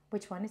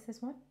 Which one is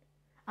this one?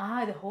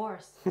 Ah, the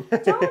horse.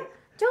 Don't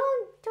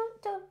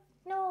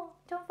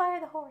fire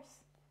the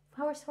horse.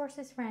 Horse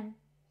is friend.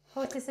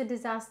 Horse is a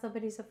disaster,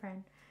 but he's a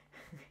friend.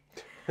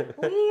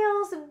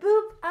 Wheels,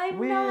 boop,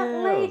 I'm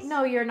not late.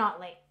 No, you're not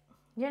late.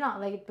 You're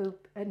not late, boop.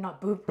 Not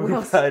boop,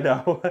 Wheels. I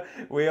know.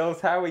 Wheels,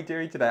 how are we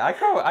doing today? I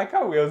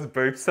call Wheels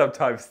boop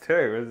sometimes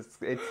too.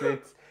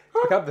 It's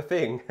become the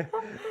thing.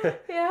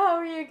 Yeah, how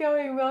are you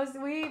going, Wheels?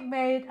 We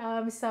made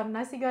some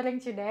nasi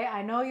goreng today.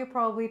 I know you're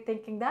probably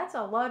thinking that's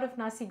a lot of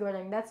nasi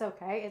goreng. That's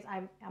okay.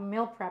 I'm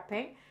meal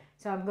prepping,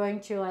 so I'm going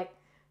to like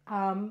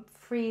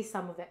freeze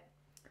some of it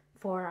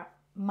for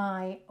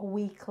my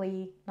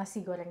weekly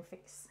nasi goreng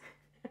fix.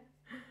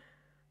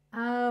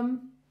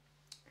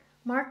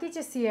 Marky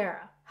to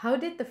Sierra, how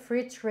did the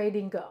fridge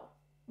rating go?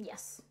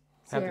 Yes,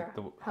 Sierra,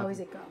 how is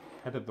it go?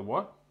 How did the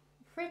what?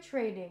 Fridge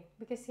rating,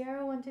 because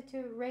Sierra wanted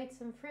to rate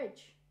some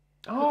fridge.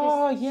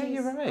 Oh, yeah,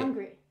 you're right.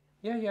 Hungry.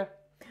 Yeah.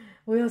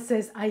 Will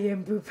says, I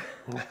am boop.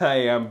 I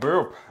am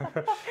boop.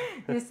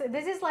 This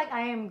is like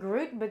I am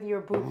Groot, but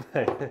you're boop.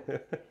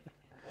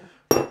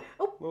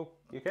 Oh, well,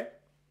 you okay?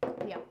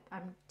 Yeah,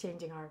 I'm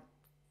changing our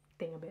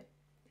thing a bit.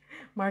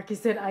 Marky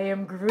said, I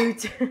am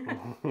Groot.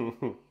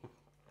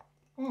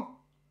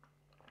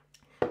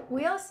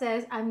 Will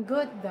says, I'm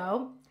good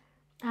though.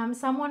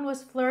 Someone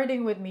was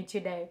flirting with me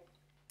today.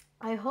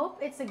 I hope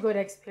it's a good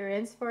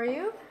experience for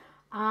you.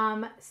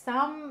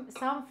 Some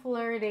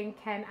flirting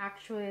can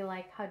actually,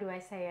 like, how do I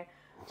say it?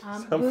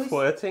 Some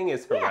flirting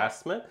is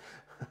harassment.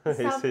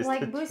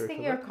 Like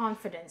boosting your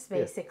confidence,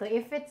 basically.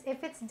 Yeah.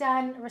 If it's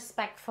done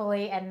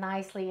respectfully and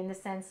nicely, in the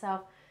sense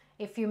of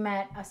if you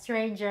met a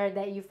stranger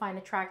that you find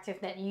attractive,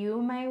 that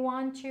you may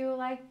want to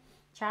like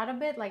chat a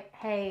bit, like,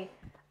 hey,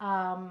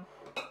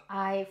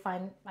 I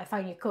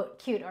find you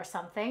cute or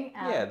something.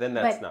 Yeah, then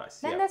that's nice.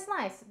 Then that's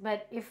nice.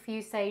 But if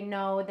you say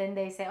no, then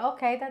they say,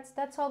 okay,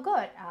 that's all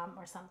good,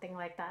 or something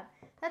like that.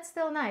 That's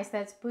still nice.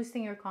 That's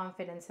boosting your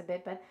confidence a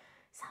bit. But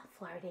some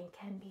flirting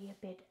can be a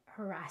bit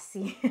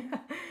harassing.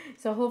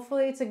 So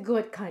hopefully it's a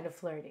good kind of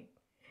flirting.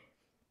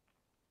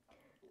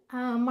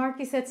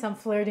 Marky said some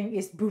flirting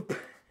is boop.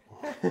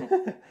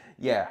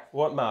 Yeah,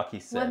 what Marky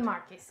said. What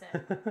Marky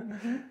said.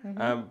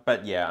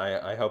 But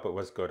yeah, I hope it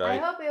was good. I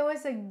hope it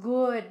was a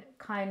good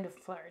kind of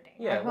flirting.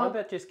 Yeah, one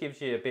that just gives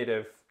you a bit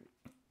of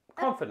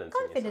confidence.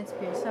 Confidence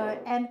boost. So,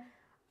 and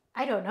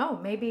I don't know,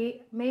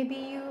 maybe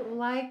you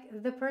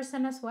like the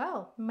person as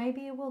well.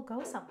 Maybe it will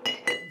go somewhere.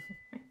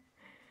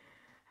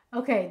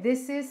 Okay,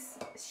 this is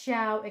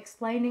Xiao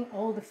explaining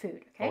all the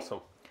food. Okay.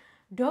 Awesome.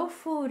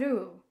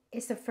 Dofuru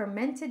is a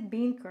fermented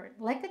bean curd,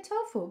 like a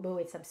tofu, but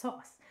with some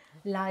sauce.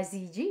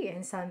 Laziji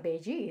and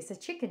sanbeiji is a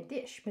chicken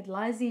dish, but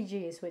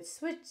laziji is with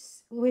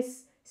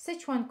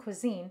Sichuan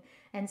cuisine,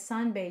 and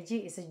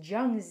sanbeiji is a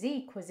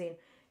Jiangxi cuisine.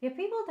 Yeah,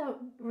 people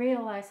don't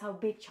realize how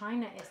big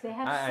China is. They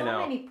have so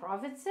many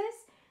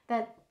provinces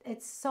that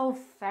it's so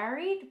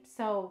varied.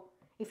 So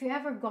if you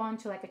ever gone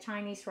to like a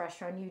Chinese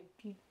restaurant,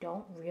 you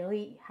don't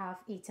really have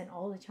eaten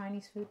all the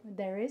Chinese food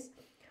there is.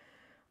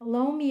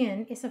 Lo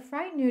mian is a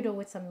fried noodle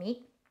with some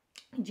meat.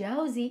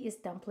 Jiaozi is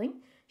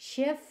dumpling.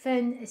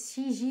 Shefen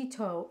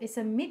shijito is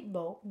a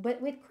meatball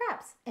but with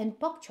crabs and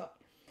bok choy.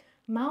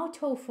 Mao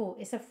tofu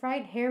is a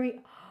fried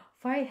hairy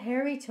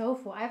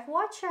tofu. I've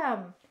watched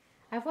an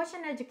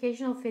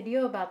educational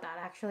video about that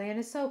actually, and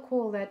it's so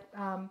cool that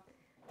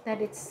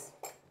it's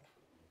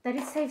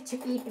safe to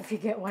eat, if you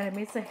get what I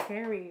mean. It's a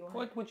hairy one.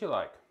 What would you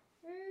like?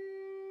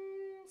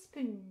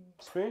 Spoon.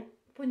 Spoon?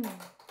 Spoon.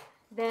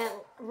 The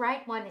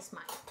right one is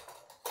mine.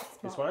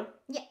 This one?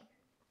 Yeah.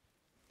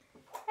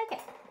 Okay.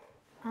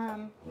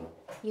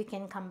 You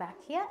can come back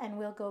here and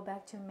we'll go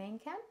back to main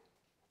cam.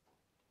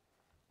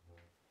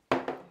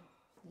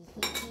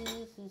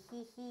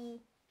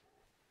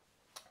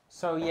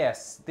 So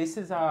yes, this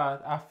is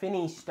our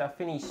finished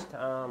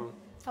Oh,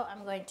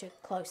 I'm going to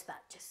close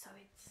that just so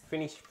it's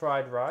finished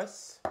fried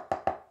rice.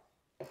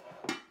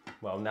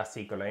 Well,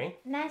 nasi goreng.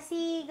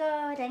 Nasi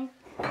goreng.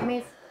 I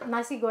mean,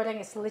 nasi goreng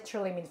is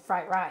literally mean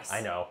fried rice.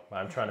 I know.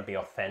 I'm trying to be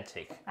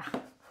authentic.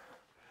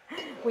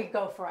 We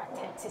go for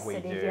authenticity We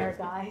do. here,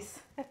 guys.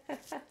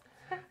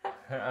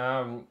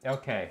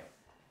 Okay.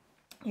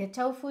 Your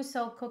tofu,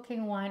 salt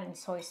cooking wine, and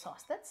soy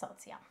sauce. That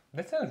sounds yum.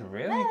 That sounds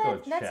really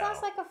good, That Shao.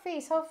 sounds like a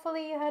feast.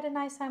 Hopefully you had a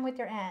nice time with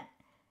your aunt.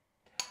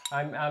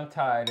 I'm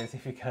tired, as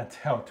if you can't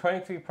tell.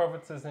 23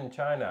 provinces in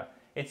China.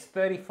 It's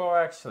 34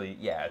 actually.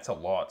 Yeah, it's a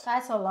lot.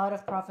 That's a lot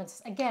of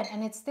provinces. Again,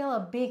 and it's still a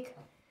big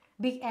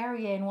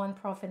area in one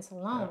province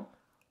alone.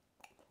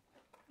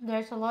 Yeah.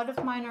 There's a lot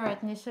of minor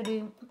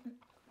ethnicity,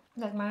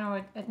 like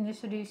minor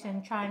ethnicities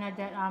in China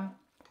that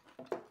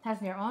has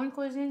their own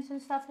cuisines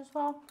and stuff as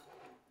well.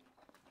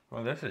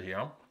 Well, this is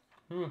yum.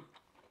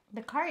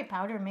 The curry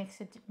powder makes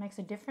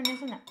a difference,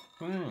 isn't it?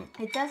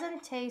 It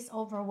doesn't taste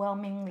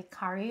overwhelmingly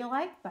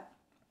curry-like, but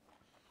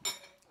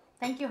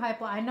thank you,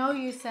 Hypo. I know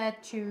you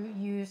said to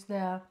use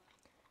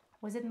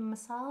was it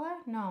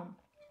masala? No.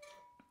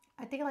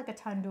 I think like a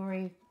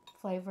tandoori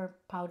flavor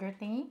powder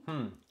thingy.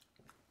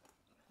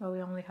 But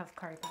we only have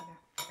curry powder.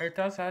 It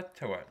does add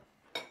to it.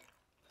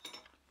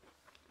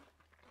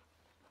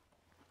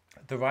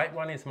 The right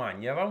one is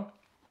mine. Yellow,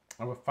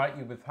 I will fight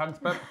you with hugs,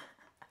 but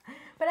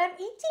But I'm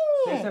eating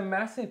it. there's a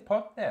massive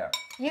pot there.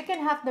 You can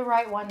have the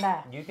right one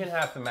there. You can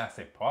have the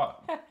massive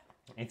pot.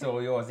 It's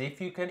all yours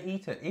if you can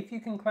eat it. If you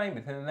can claim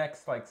it in the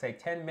next, like, say,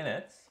 10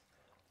 minutes.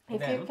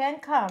 If you can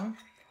come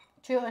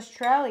to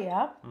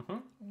Australia,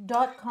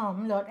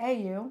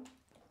 .com.au.tv.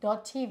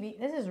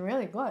 This is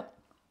really good.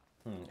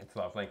 It's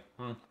lovely.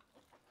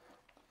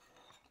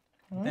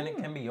 Then it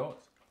can be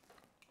yours.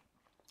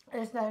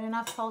 Is that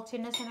enough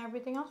saltiness and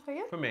everything else for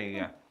you? For me,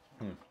 yeah.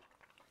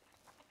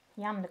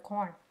 Yum, the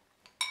corn.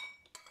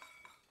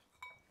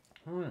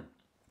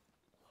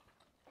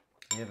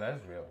 Yeah, that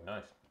is really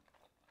nice.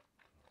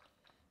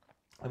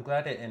 I'm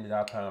glad it ended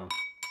up, I'm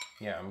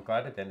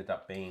glad it ended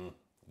up being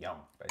yum,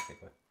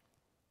 basically.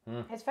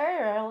 It's very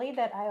rarely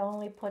that I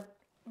only put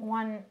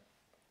one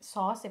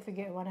sauce, if you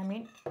get what I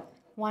mean,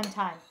 one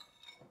time.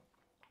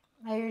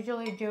 I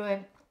usually do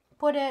it,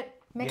 put it,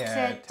 mix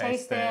it,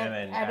 taste it,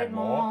 and add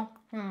more.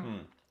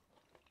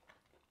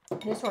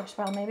 This works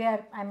well. Maybe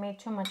I made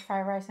too much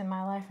fried rice in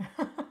my life.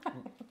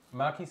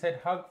 Marky said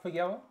hug for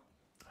yellow.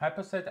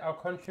 Hyper said I'll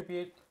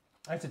contribute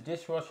as a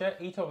dishwasher,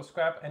 eat all the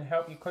scrap and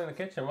help you clean the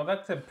kitchen. Well,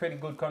 that's a pretty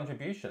good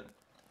contribution.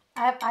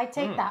 I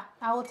take that.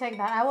 I will take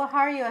that. I will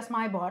hire you as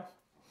my bot.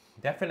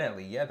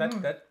 Definitely, yeah.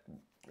 That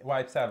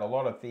wipes out a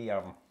lot of the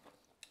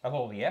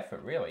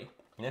effort, really.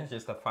 And it's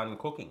just a fun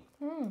cooking.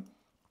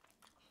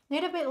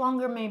 Need a bit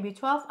longer, maybe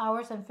 12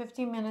 hours and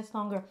 15 minutes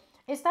longer.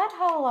 Is that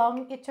how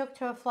long it took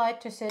to fly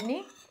to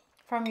Sydney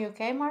from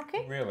UK,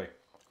 Marky? Really?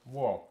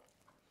 Whoa.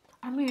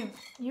 I mean,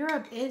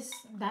 Europe is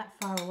that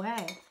far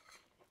away.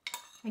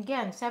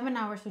 Again, 7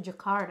 hours to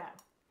Jakarta.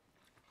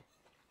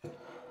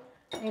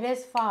 It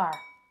is far.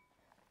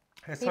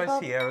 That's why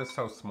Sierra's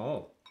so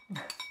small.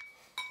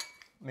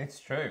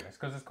 It's true. It's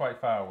because it's quite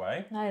far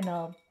away. I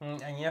know.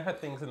 And you have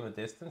things in the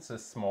distance are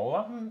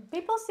smaller.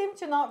 People seem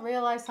to not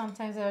realize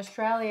sometimes that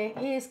Australia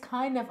is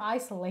kind of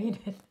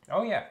isolated.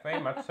 Oh yeah,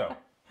 very much so.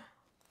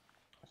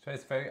 So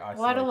it's very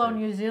isolated. Let alone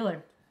New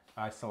Zealand.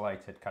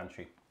 Isolated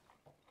country.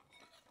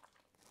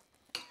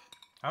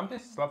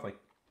 This is lovely.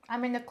 I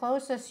mean, the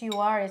closest you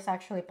are is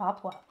actually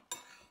Papua.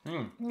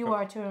 You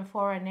are to a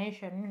foreign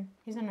nation,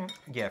 isn't it?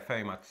 Yeah,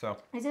 very much so.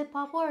 Is it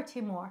Papua or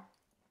Timor?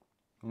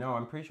 No,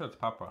 I'm pretty sure it's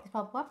Papua. It's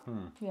Papua?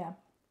 Yeah.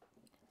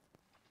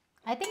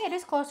 I think it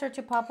is closer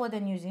to Papua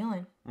than New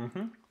Zealand.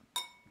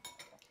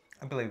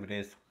 I believe it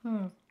is.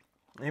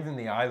 Even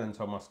the islands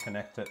almost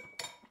connect it.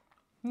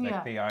 Like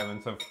Yeah. the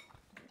islands of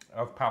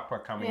Papua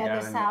coming Yeah, down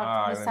the and south, the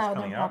islands southern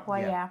coming up.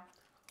 Papua, yeah.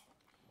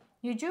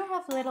 You do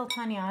have little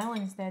tiny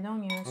islands there,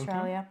 don't you,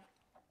 Australia?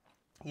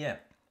 Yeah.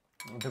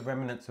 The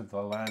remnants of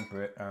the land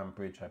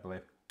bridge, I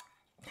believe.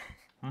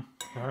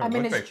 I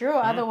mean, it's true.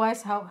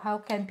 Otherwise,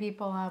 how can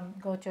people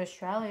go to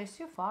Australia? It's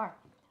too far.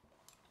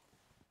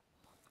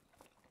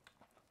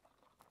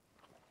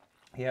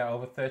 Yeah,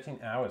 over 13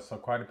 hours, so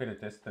quite a bit of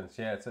distance.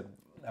 Yeah, it's a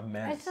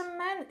mess.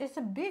 It's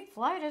a big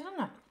flight, isn't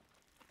it?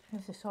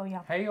 This is so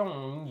young.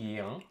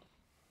 Heilongjiang.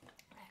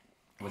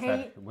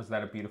 Was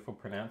that a beautiful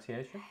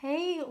pronunciation?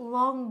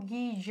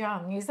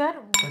 Heilongjiang. Is that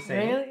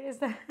really? Is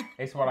that?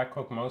 It's what I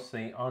cook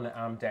mostly on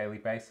a daily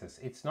basis.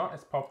 It's not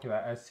as popular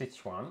as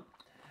Sichuan,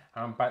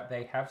 but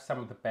they have some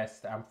of the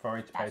best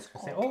forage-based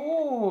cuisine.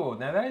 Oh,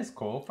 now that is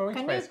cool.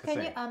 Forage-based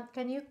cuisine.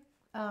 Can you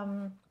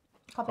copy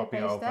Copy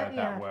paste over that?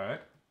 Yeah. that word.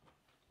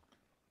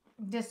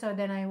 Just so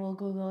then I will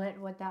Google it.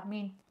 What that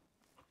means.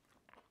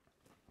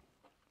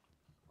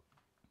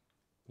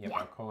 Yep,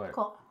 I call it.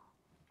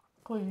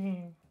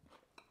 Cuisine.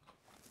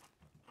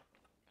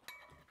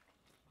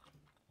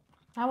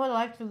 I would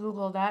like to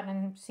Google that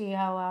and see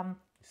how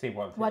See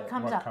what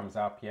comes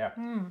up. Yeah.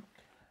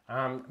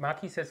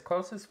 Maki says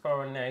closest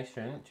foreign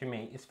nation to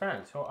me is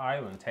France or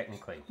Ireland,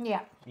 technically.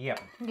 Yeah. Yeah.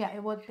 Yeah,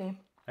 it would be.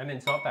 And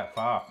it's not that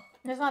far.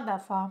 It's not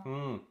that far.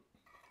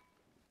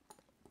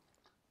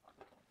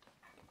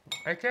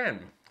 Again,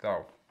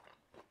 though,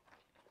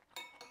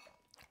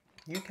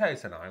 UK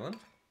is an island.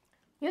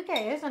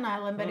 UK is an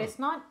island, but it's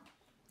not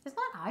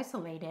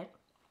isolated.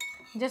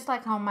 Just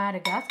like how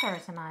Madagascar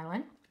is an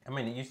island. I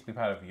mean, it used to be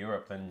part of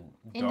Europe, then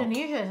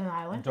Indonesia is an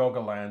island.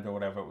 Doggerland or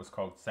whatever it was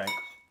called sank.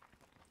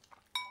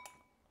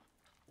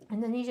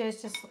 Indonesia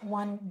is just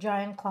one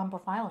giant clump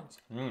of islands.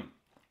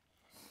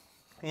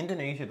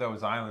 Indonesia,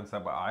 those islands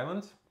that were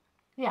islands,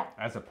 Yeah.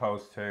 as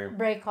opposed to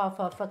Break off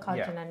of a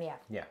continent, yeah.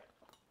 yeah.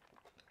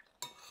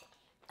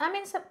 I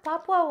mean,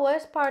 Papua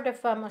was part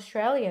of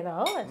Australia,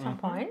 though, at some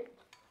point.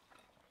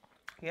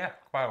 Yeah,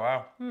 quite a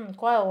while.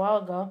 Quite a while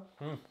ago.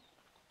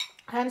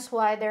 Hence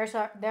why there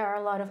are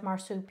a lot of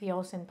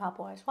marsupials in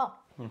Papua as well.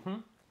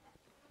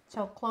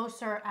 So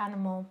closer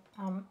animal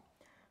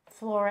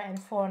flora and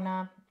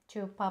fauna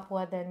to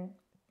Papua than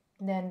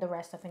the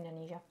rest of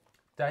Indonesia.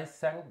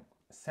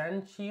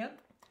 Sanchian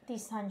The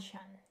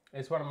sunshine.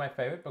 is one of my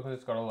favorite because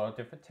it's got a lot of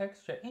different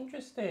texture.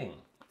 Interesting.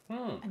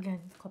 Again,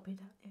 copy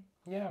that.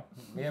 Yeah,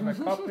 we're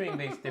copying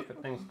these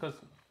different things because,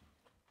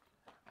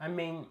 I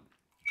mean,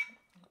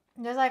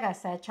 Just like I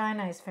said,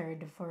 China is very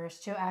diverse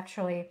to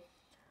actually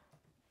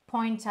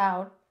point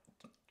out.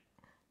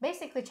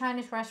 Basically,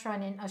 Chinese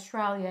restaurant in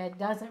Australia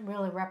doesn't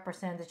really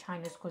represent the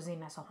Chinese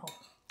cuisine as a whole.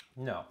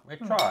 no, it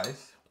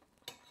tries.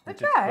 It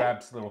just tries.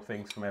 grabs little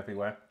things from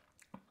everywhere.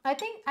 I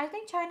think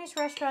Chinese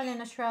restaurant in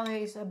Australia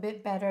is a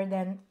bit better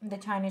than the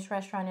Chinese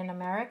restaurant in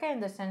America in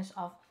the sense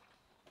of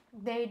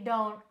they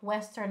don't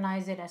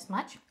westernize it as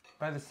much.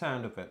 By the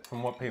sound of it,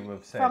 from what people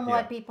have said. From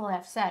what people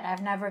have said.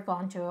 I've never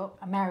gone to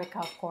America,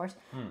 of course.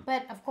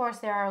 But of course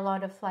there are a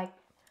lot of like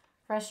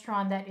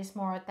restaurant that is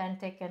more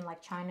authentic in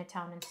like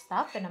Chinatown and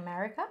stuff in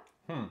America.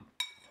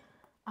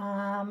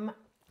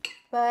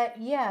 But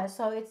yeah,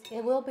 so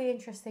it will be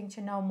interesting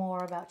to know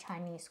more about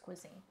Chinese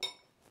cuisine.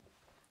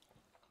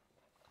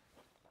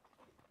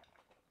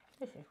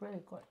 This is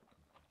really good.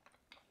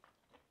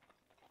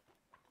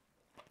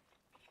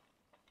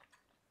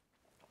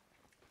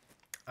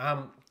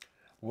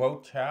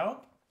 Wo chow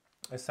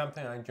is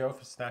something I enjoy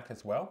for snack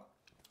as well.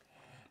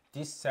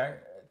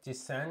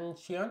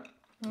 Disanchian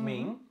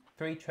mean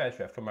three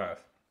treasure from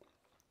Earth.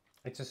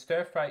 It's a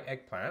stir-fry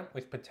eggplant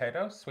with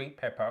potato, sweet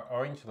pepper,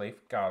 orange leaf,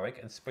 garlic,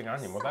 and spring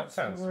onion. Well, that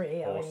sounds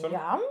really awesome.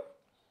 Yum.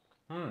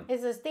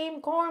 It's a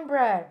steamed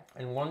cornbread.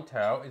 And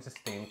wonton is a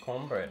steamed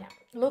cornbread. Yeah.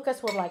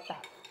 Lucas would like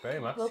that. Very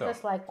much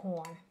Lucas so. like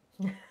corn.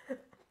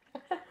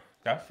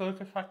 That's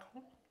Lucas like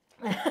corn?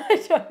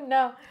 I don't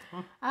know.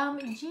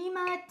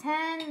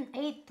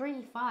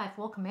 Gma10835,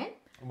 welcome in.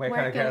 Where can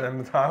I get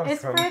them from?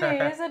 It's pretty,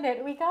 isn't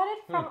it? We got it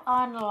from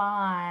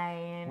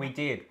online. We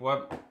did.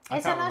 Well,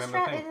 Is it an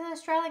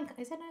Australian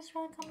company?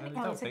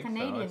 I It's a think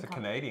Canadian so. It's a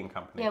company. Canadian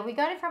company. Yeah, we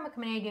got it from a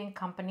Canadian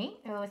company.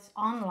 It was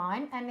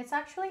online, and it's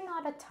actually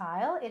not a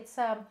tile. It's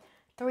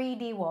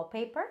 3D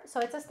wallpaper. So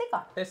it's a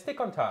stick-on. They're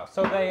stick-on tiles.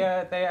 So they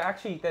are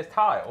actually, there's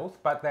tiles,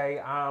 but they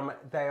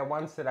are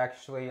ones that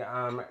actually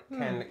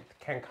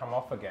can come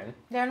off again.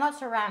 They're not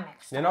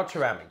ceramics. They're not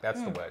ceramic.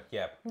 That's the word.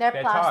 Yeah. They're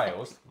plastic.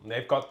 tiles.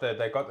 They've got the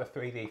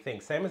 3D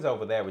thing. Same as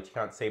over there, which you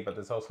can't see, but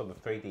there's also the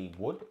 3D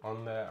wood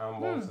on the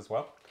walls as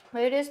well.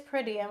 It is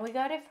pretty, and we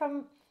got it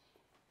from.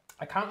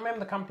 I can't remember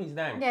the company's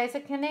name. Yeah, it's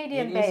a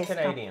Canadian It base. is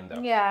Canadian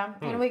though. Yeah,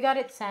 and we got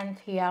it sent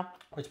here.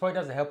 Which probably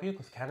doesn't help you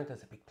because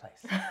Canada's a big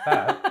place.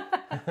 But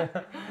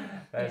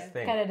that's the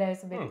thing. Canada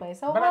is a big place.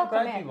 So But I'm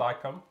welcome glad in. you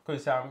like them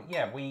because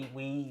yeah,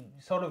 we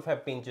sort of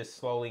have been just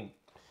slowly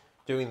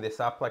doing this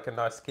up like a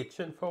nice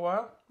kitchen for a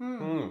while.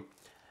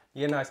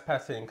 Yeah, nice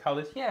pastel in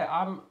colours.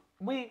 Yeah,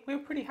 we're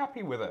pretty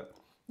happy with it.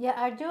 Yeah,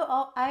 I do.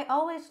 I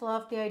always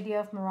love the idea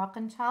of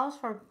Moroccan tiles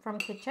from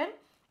kitchen,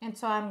 and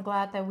so I'm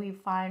glad that we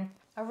find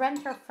a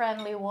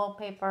renter-friendly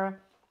wallpaper.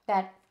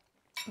 That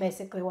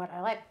basically what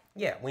I like.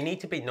 Yeah, we need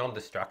to be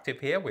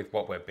non-destructive here with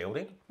what we're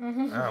building.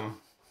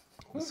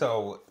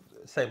 So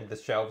same with the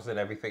shelves and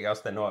everything else.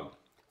 They're not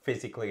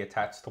physically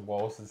attached to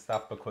walls and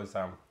stuff because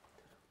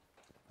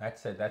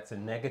that's a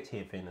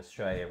negative in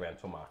Australia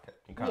rental market.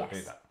 You can't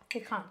do that.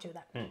 You can't do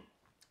that.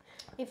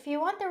 If you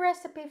want the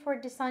recipe for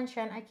the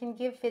sunshine, I can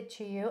give it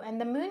to you. And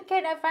the moon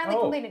cake I finally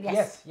completed.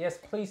 Yes,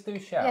 please do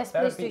shout. Yes,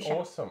 That would please be do shout.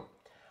 awesome.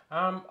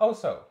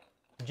 Also,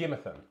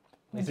 Jimathan.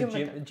 Is it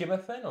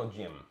Jimathan or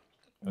Jim?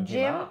 Or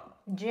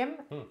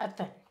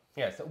Jim-a-thon.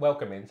 Yes,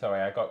 welcome in.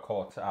 Sorry, I got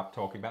caught up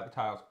talking about the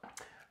tiles.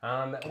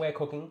 We're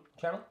cooking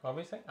channel,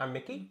 obviously. I'm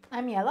Mickey.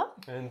 I'm Yellow.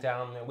 And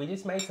we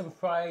just made some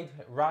fried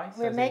rice.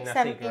 We as in make Nasi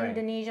some Goreng.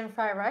 Indonesian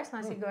fried rice,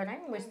 Nasi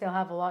Goreng. We still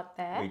have a lot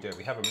there. We do.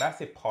 We have a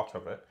massive pot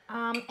of it.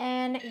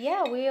 And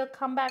yeah, we'll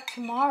come back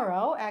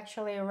tomorrow,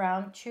 actually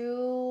around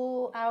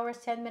 2 hours,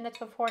 10 minutes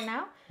before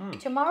now.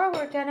 Tomorrow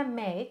we're gonna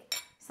make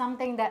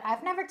something that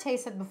I've never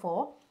tasted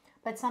before,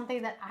 but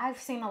something that I've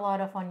seen a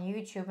lot of on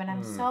YouTube, and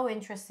I'm so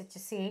interested to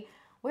see.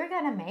 We're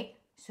gonna make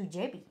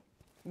sujebi.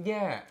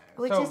 Yeah.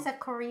 Which is a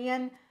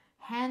Korean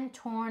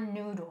hand-torn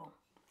noodle.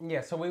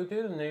 Yeah, so we'll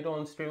do the noodle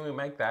and stew. We'll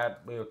make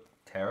that. We'll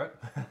tear it.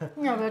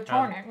 Yeah, we'll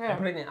torn it. And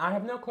put it in. I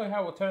have no clue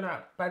how it will turn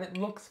out, but it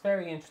looks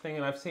very interesting,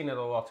 and I've seen it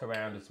a lot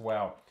around as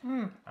well.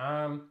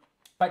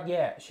 But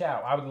yeah,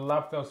 Shao, I would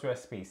love those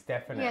recipes,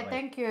 definitely. Yeah,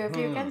 thank you. If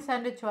you can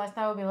send it to us,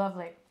 that would be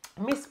lovely.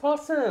 Miss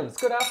Possums,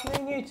 good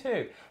afternoon, you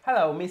two.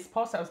 Hello, Miss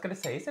Possum. I was going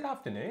to say, is it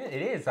afternoon?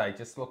 It is. I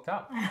just looked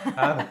up.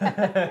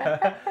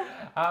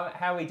 How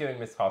are we doing,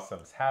 Miss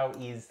Possums? How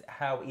is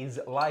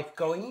life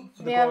going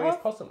for the glorious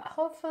possums?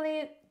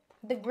 Hopefully,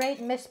 the great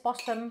Miss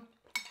Possum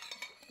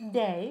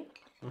day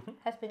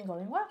has been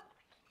going well.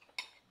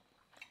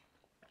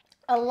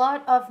 A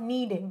lot of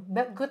kneading,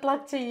 but good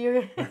luck to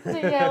you, to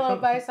Yellow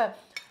Bison.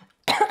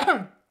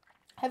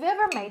 Have you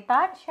ever made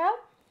that, Shao?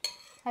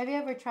 Have you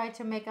ever tried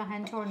to make a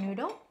hand-torn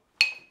noodle?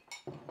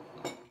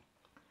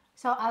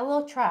 So I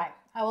will try.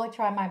 I will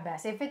try my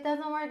best. If it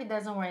doesn't work, it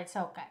doesn't work. It's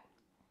okay.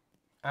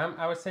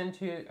 I will send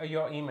you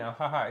your email.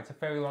 Haha, it's a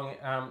very long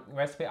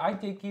recipe. I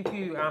did give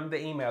you the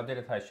email,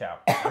 didn't I, Shao?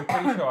 I'm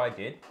pretty sure I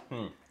did.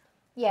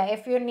 Yeah,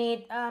 if you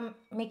need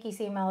Mickey's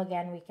email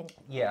again, we can...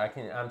 Yeah, I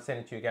can send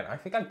it to you again. I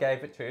think I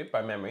gave it to you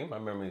by memory. My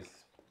memory's...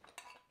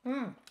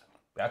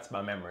 That's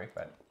my memory,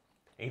 but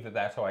either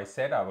that or I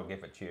said I will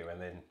give it to you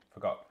and then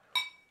forgot.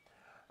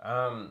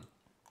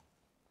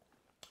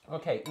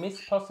 Okay, Miss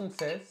Possum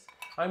says,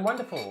 I'm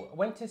wonderful.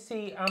 Went to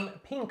see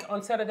Pink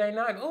on Saturday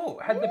night. Oh,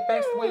 had the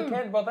best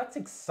weekend. Well, that's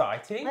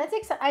exciting. That's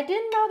exciting. I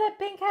didn't know that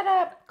Pink had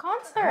a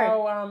concert.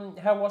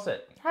 How was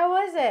it? How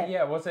was it?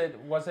 Yeah, was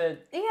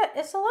it? Yeah,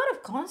 it's a lot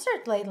of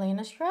concerts lately in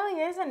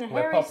Australia, isn't it?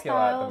 We're Harry popular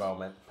Styles, at the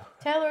moment.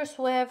 Taylor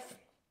Swift.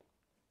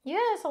 Yeah,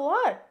 it's a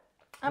lot.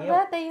 I'm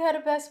glad that you had a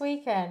best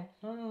weekend.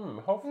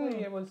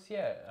 Hopefully it was,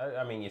 yeah.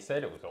 I mean, you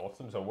said it was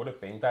awesome, so it would have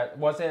been. But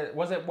was it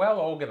well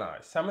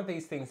organized? Some of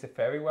these things are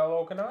very well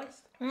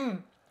organized.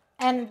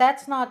 And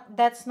that's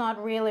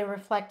not really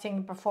reflecting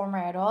the performer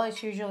at all.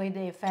 It's usually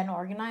the event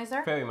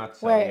organizer. Very much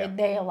so, where yeah.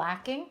 they are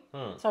lacking.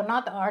 So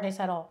not the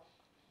artist at all.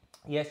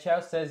 Yes,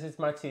 Xiao says it's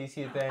much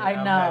easier than I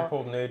know.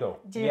 hand-pulled noodle.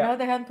 Do you know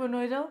the hand-pulled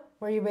noodle?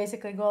 Where you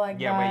basically go like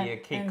that. Yeah, where you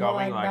keep and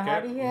going go like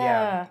that? it.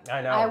 Yeah.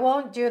 I know. I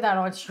won't do that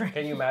on stream.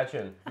 Can you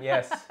imagine?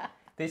 Yes.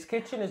 This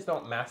kitchen is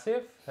not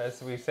massive,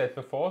 as we've said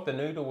before. The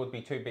noodle would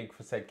be too big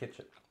for said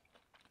kitchen.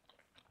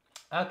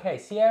 Okay,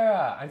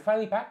 Sierra, I'm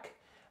finally back.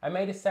 I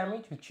made a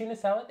sandwich with tuna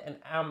salad and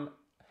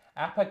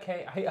appa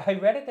cake. I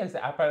read it as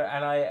appa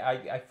and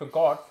I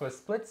forgot for a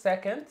split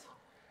second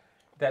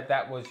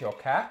that was your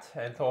cat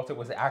and thought it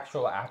was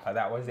actual appa.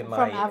 That was in my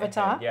From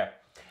Avatar? Yeah.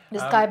 The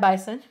sky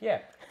bison.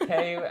 Yeah.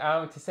 Came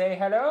to say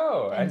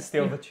hello and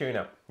steal the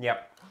tuna.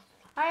 Yep.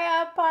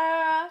 Hi,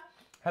 Appa.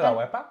 Hello,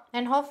 Appa.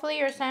 And hopefully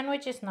your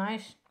sandwich is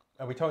nice.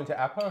 Are we talking to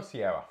Appa or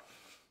Sierra?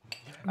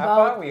 Both.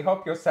 Appa, we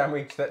hope your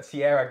sandwich that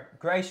Sierra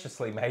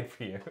graciously made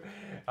for you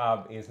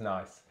is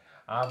nice.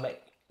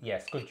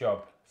 Yes, good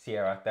job,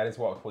 Sierra. That is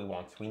what we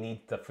want. We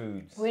need the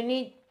foods. We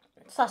need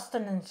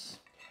sustenance.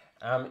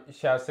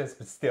 Xiao says,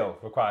 but still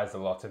requires a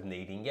lot of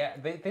kneading. Yeah,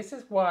 this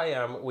is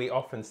why we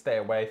often stay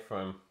away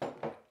from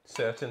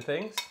certain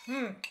things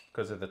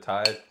because of the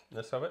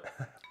tiredness of it.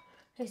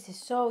 This is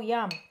so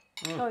yum.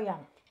 So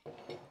yum.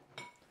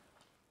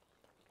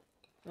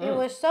 It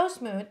was so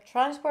smooth.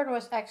 Transport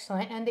was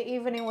excellent, and the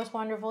evening was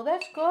wonderful.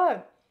 That's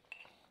good.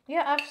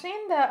 Yeah, I've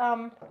seen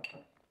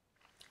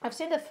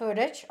the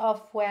footage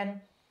of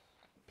when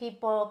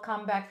people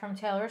come back from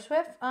Taylor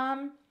Swift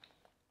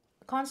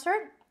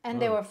concert,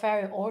 and they were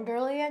very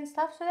orderly and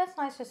stuff. So that's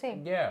nice to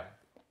see. Yeah,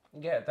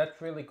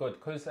 that's really good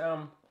because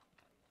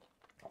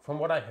from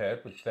what I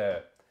heard with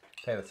the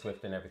Taylor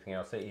Swift and everything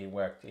else, it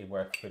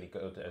worked pretty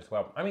good as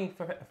well. I mean,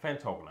 for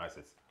event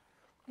organisers.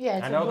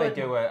 Yeah, I know they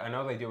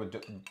do a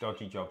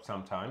dodgy job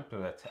sometimes,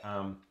 but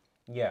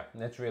yeah,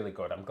 that's really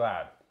good. I'm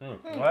glad. Well,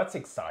 that's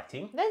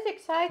exciting. That's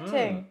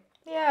exciting.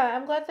 Yeah,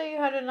 I'm glad that you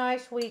had a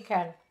nice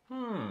weekend.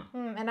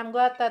 And I'm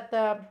glad that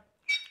the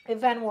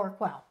event worked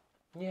well.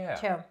 Yeah.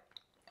 Too.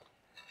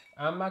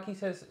 Maki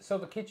says, so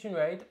the kitchen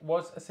raid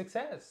was a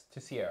success to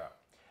Sierra.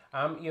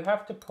 You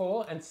have to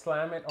pull and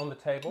slam it on the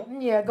table.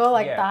 Yeah, go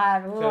like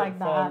that. Go like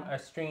form that. a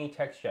stringy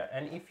texture.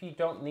 And if you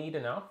don't need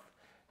enough,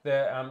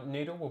 the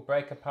noodle will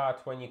break apart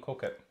when you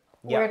cook it.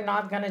 We're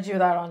not going to do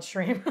that on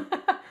stream.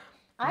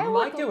 I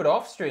might do it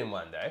off stream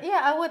one day.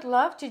 Yeah, I would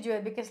love to do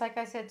it because like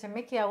I said to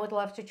Mickey, I would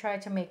love to try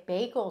to make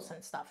bagels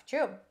and stuff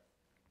too.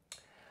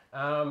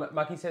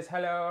 Maki says,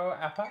 hello,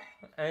 Appa.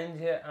 And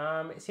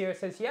Sierra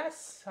says,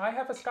 yes, I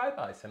have a sky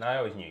bison. I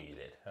always knew you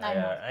did. I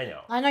know. I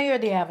know. I know you're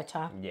the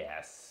avatar.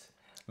 Yes.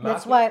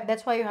 That's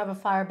why you have a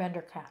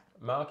firebender cap.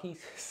 Maki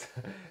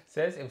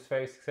says it was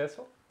very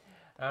successful.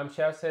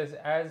 Xiao says,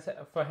 as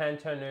for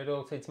hand-turned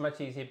noodles, it's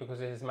much easier because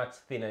it is much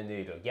thinner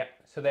noodle. Yep.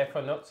 So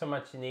therefore, not so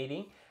much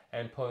kneading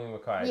and pulling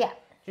required. Yeah.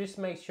 Just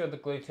make sure the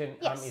gluten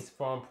Yes. is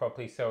formed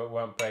properly so it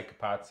won't break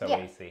apart so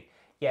Yeah. easily.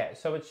 Yeah.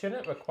 So it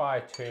shouldn't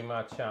require too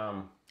much.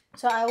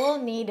 So I will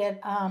knead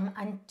it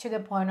and to the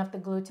point of the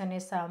gluten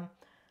is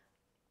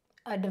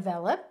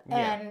developed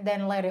and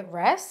then let it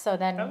rest. So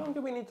then How long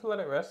do we need to let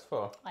it rest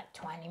for? like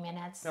 20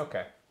 minutes.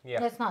 Okay.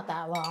 Yeah. It's not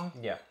that long.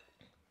 Yeah.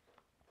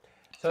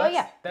 So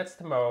that's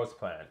tomorrow's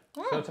plan.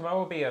 So tomorrow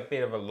will be a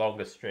bit of a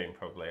longer stream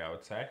probably, I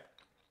would say.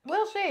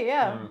 We'll see,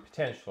 yeah.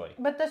 Potentially.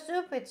 But the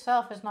soup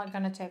itself is not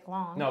going to take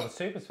long. No, the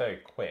soup is very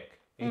quick.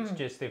 It's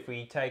just if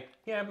we take,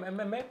 maybe a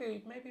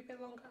bit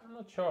longer. I'm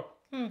not sure.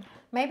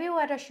 Maybe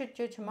what I should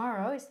do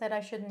tomorrow is that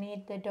I should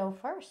knead the dough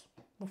first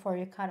before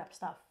you cut up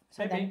stuff.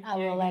 So then I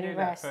will let it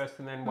rest. First,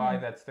 and then while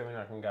that's doing,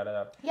 I can cut it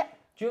up. Yeah.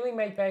 Julie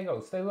made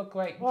bagels. They look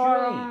great.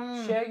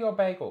 Julie, share your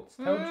bagels.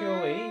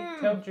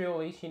 Tell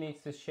Julie she needs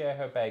to share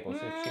her bagels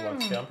if she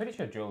wants to. I'm pretty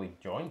sure Julie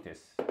joined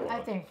this. I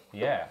think.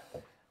 Yeah.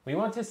 We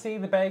want to see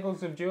the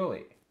bagels of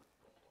Julie.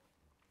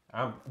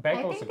 Bagels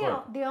I are think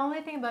good. the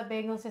only thing about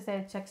bagels is that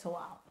it takes a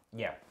while.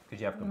 Yeah, because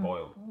you have to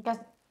boil. Because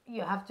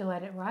you have to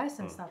let it rise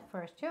and stuff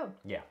first too.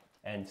 Yeah,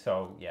 and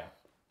so, yeah.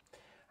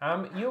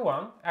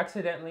 Yuan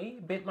accidentally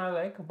bit my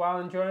leg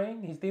while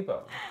enjoying his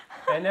debug.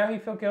 And now he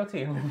feels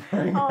guilty.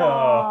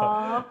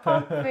 Oh,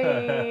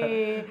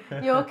 puppy.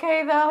 You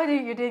okay though?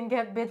 You didn't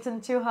get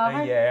bitten too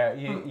hard? Yeah,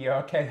 you're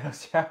okay though,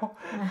 Xiao?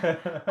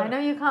 I know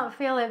you can't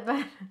feel it,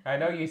 but... I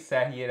know you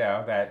said,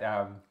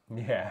 that,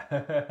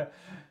 yeah.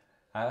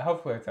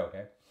 Hopefully it's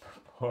okay.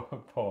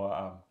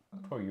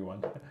 Poor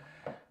Yuan.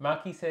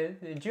 Maki says,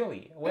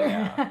 Julie,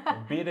 where?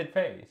 Bearded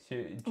face.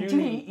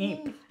 Julie,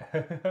 eep.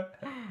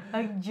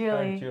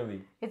 Julie.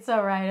 Julie. It's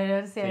alright, I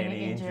don't see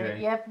any injury.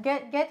 Yep,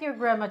 get your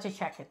grandma to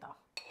check it though.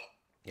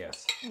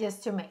 Yes.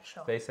 Just to make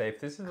sure. They say, if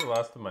this is the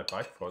last of my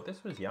bite for,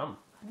 this was yum.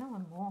 I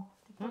want more.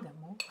 I think I'll get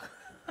more.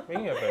 We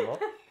can get a bit more.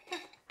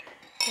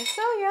 It's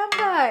so yum,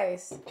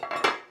 guys.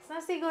 It's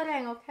Nasi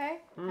Goreng, okay?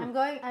 I'm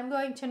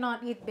going to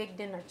not eat big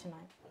dinner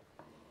tonight.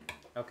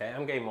 Okay,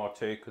 I'm getting more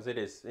too because it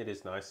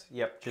is nice.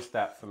 Yep, just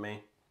that for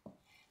me.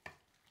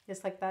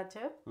 Just like that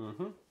too?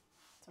 Mm-hmm.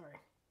 Sorry.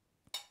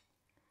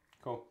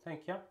 Cool,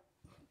 thank you.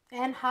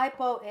 And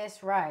Hypo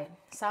is right.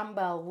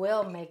 Sambal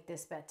will make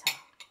this better.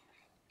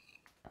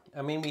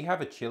 I mean, we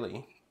have a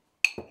chili.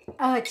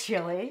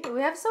 Chili.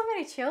 We have so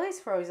many chilies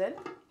frozen.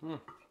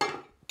 Yum.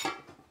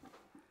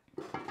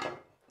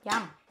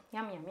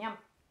 Yum, yum, yum.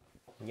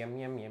 Yum,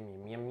 yum, yum,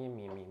 yum, yum, yum,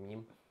 yum, yum,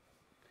 yum.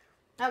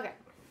 Okay.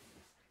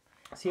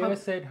 Sierra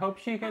said, hope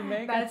she can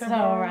make it That's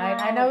tomorrow. all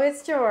right. I know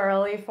it's too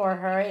early for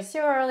her. It's too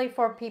early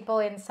for people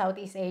in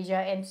Southeast Asia,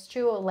 and it's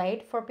too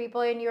late for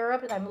people in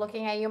Europe. I'm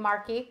looking at you,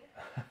 Marky,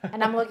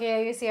 and I'm looking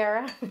at you,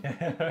 Sierra.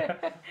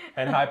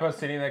 And Hypo's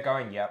sitting there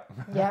going, yep.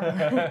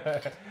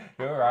 Yep.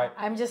 You're right.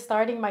 I'm just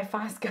starting my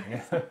fast,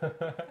 guys.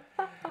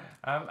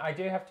 I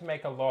do have to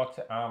make a lot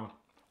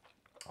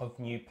of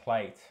new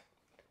plate.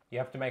 You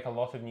have to make a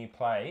lot of new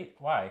plate.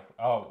 Why?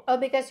 Oh,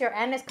 because your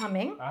aunt is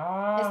coming.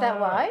 Ah. Is that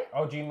why?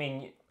 Oh, do you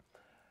mean...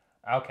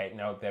 Okay,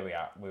 no, there we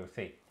are. We'll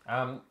see.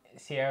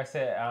 Sierra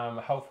said,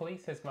 hopefully,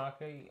 says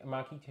Marky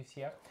to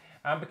Sierra.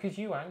 Because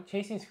Yuan,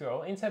 chasing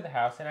squirrel inside the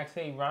house and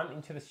actually run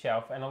into the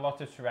shelf and a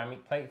lot of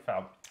ceramic plate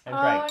fell and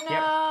break. No.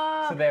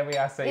 Yep. So there we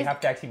are. So you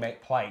have to actually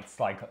make plates,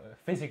 like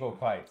physical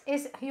plates.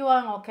 Is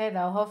Yuan okay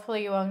though?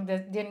 Hopefully Yuan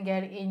didn't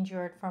get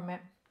injured from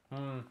it.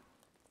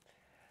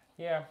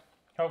 Yeah.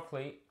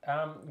 hopefully.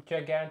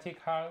 Gigantic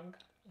hug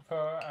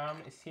for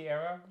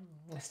Sierra.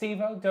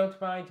 Steve-O, don't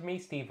mind me,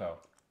 Steve-O.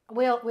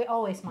 We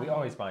always mind. We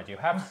always mind you.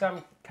 Have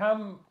some,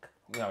 come.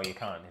 No, you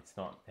can't.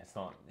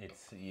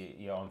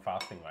 You're on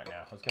fasting right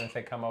now. I was going to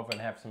say come over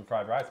and have some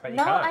fried rice, but you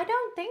No, can't. I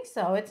don't think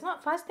so. It's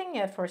not fasting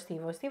yet for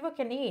Steve-O. Steve-O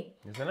can eat.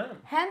 Isn't it?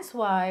 Hence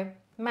why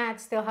Matt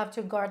still have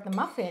to guard the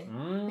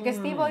muffin. Because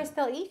Steve-O is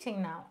still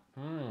eating now.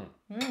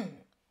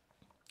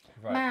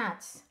 Right.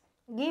 Matt,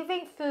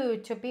 giving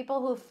food to people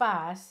who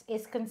fast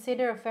is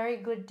considered a very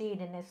good deed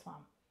in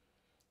Islam.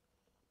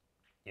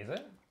 Is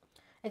it?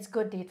 It's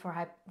good deed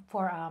for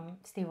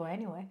Steve-O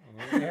anyway.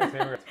 Yeah,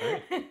 it's food.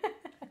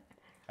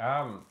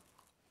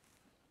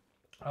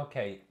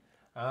 Okay.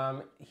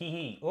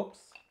 Oops.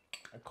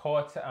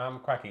 Caught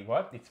Quacky.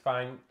 What? It's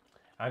fine.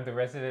 I'm the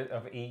resident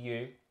of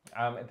EU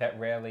that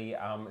rarely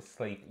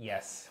sleep.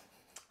 Yes,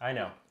 I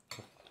know.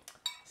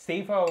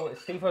 Steve-O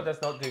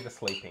does not do the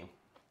sleeping.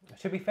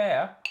 To be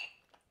fair,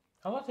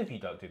 a lot of you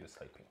don't do the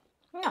sleeping.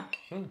 Yeah.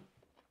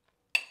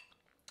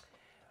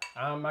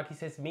 Marky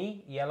says,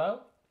 me,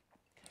 yellow.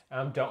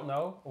 Don't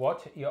know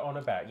what you're on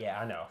about. Yeah,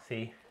 I know.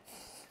 See,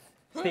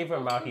 Steve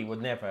and Marky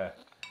would never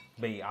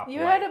be up You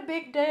late. had a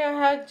big day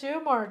ahead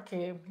too,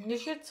 Marky. You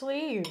should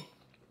sleep.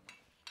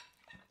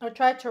 I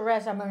tried to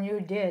rest. I mean, you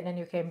did, and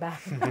you came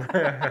back.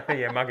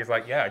 Yeah, Marky's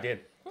like, yeah, I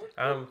did.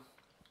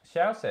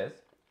 Xiao says,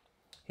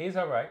 he's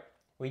all right.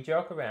 We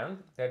joke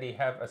around that he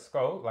have a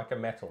skull like a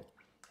metal.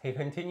 He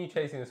continued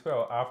chasing the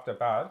squirrel after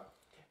bath.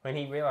 When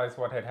he realized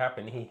what had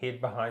happened, he hid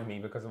behind me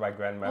because of my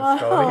grandma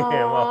scolding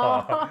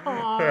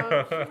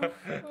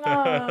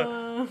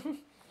him.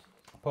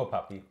 Poor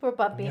puppy. Poor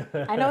puppy.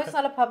 I know it's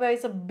not a puppy,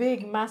 it's a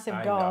big, massive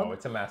I dog. know,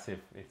 it's a massive,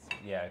 it is.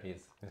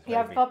 It's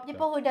Yeah, very for big,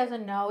 people who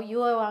doesn't know,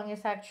 Yuewang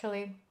is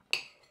actually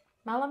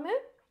Malamute?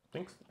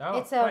 Thanks. Oh,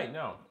 It's a- wait,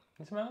 no.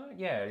 It's Malamute?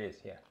 Yeah, it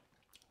is, yeah.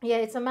 Yeah,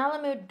 it's a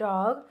Malamute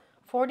dog.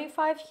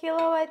 45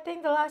 kilo, I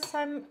think, the last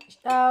time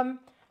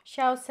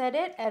Xiao said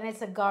it. And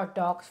it's a guard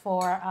dog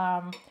for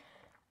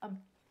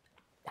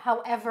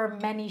however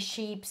many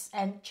sheeps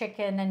and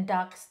chicken and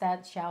ducks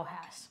that Xiao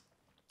has.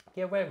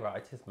 Yeah, we're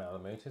right, it's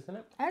Malamute, isn't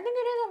it? I think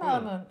it is a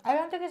Malamute. I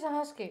don't think it's a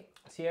husky.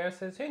 Sierra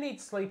says, who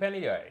needs sleep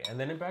anyway? And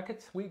then in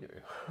brackets, we do.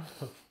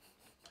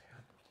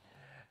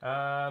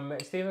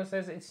 Steven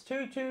says, it's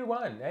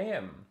 2:21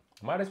 a.m.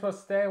 Might as well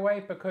stay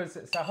awake because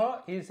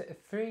Sahar is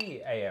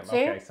 3 a.m.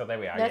 See? Okay, so there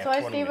we are. That's yeah, why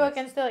 20 Steve minutes.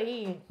 can still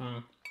eat.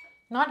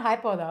 Not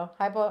Hypo though.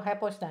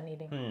 Hypo's done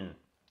eating.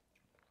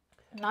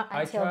 Not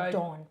until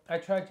dawn. I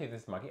tried to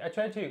this monkey. I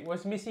tried to.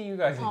 Was missing you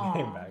guys and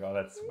came back. Oh,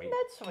 that's sweet.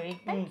 That's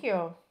sweet. Thank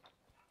you.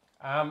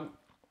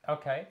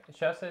 Okay.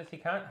 Shah says he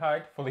can't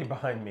hide fully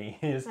behind me.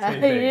 He is too He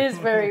big. is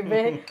very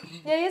big.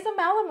 Yeah, he's a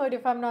Malamute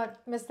if I'm not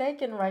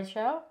mistaken, right,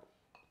 Xiao?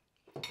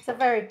 It's a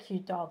very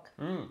cute dog.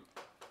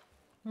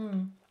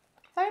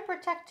 Very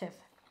protective,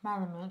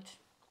 Malamute.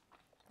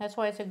 That's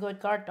why it's a good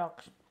guard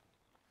dog.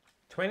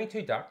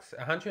 22 ducks,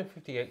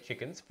 158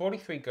 chickens,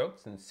 43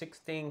 goats, and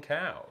 16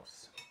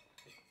 cows.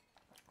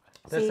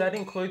 Does See- that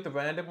include the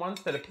random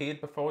ones that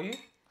appeared before you?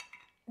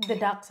 The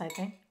ducks, I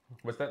think.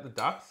 Was that the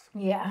ducks?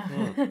 Yeah.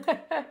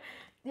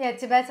 Yeah,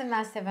 Tibetan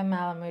Mastiff and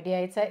Malamute.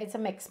 Yeah, it's a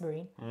mixed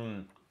breed.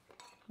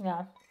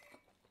 Yeah.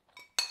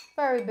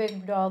 Very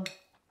big dog.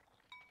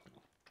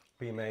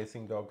 Be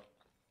amazing dog.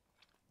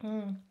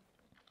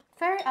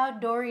 Very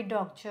outdoory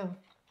dog too.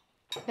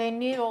 They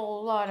need a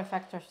lot of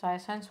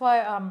exercise. Hence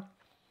why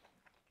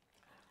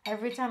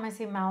every time I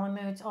see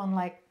Malamutes on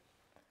like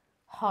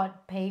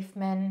hot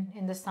pavement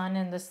in the sun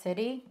in the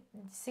city,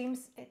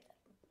 it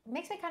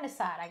makes me kind of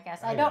sad, I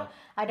guess.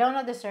 I don't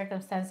know the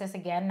circumstances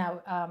again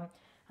now,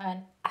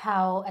 and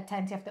how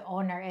attentive the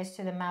owner is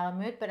to the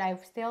Malamute, but I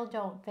still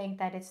don't think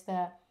that it's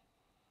the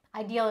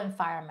ideal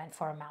environment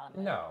for a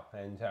Malamute. No,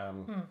 and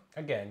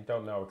again,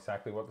 don't know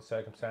exactly what the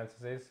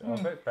circumstances is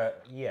of it,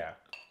 but yeah,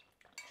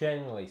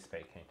 generally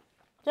speaking.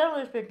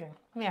 Generally speaking,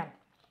 yeah.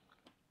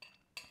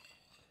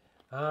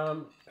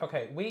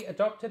 Okay, we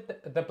adopted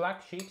the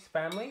black sheep's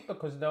family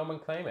because no one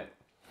claimed it.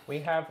 We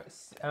have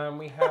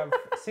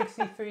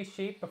 63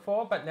 sheep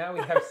before, but now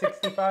we have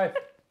 65.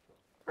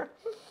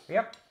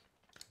 Yep.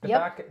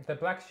 The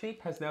black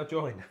sheep has now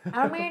joined.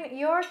 I mean,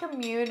 your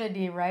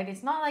community, right?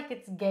 It's not like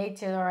it's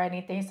gated or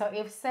anything. So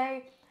if,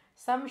 say,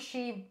 some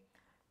sheep,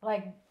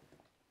 like,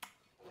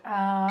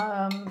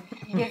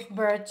 give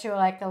birth to,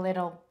 like, a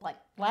little, like,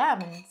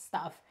 lamb and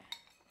stuff,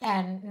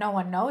 and no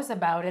one knows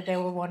about it, they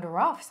will wander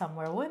off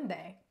somewhere, wouldn't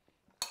they?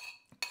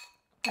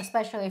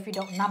 Especially if you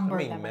don't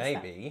number them.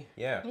 Maybe,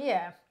 yeah.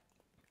 Yeah,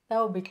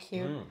 that would be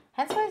cute.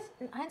 Hence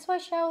why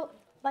Shell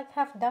like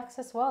have ducks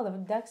as well. The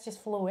ducks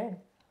just flew in.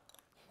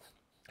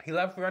 He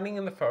loved running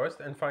in the forest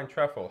and find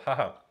truffle.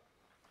 Haha.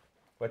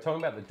 We're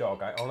talking about the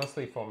dog. I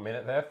honestly, for a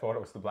minute there, thought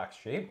it was the black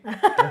sheep.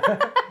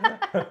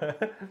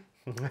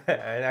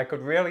 And I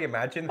could really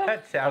imagine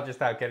that. Shell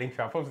just out getting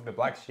truffles with the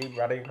black sheep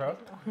running across.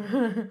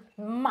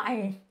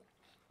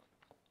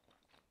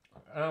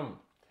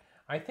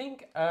 I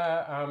think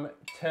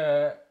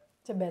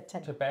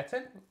Tibetan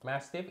Tibetan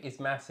Mastiff is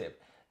massive.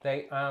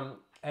 They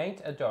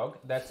ain't a dog,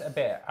 that's a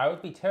bear. I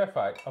would be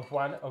terrified if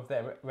one of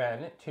them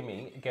ran to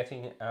me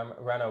getting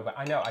run over.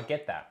 I know, I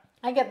get that.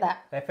 I get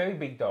that. They're very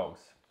big dogs.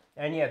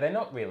 And yeah, they're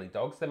not really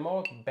dogs. They're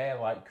more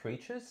bear-like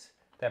creatures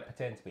that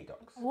pretend to be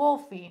dogs.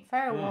 Wolfy,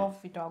 very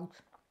wolfy dogs.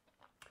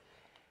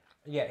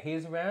 Yeah,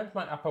 he's around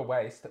my upper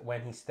waist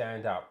when he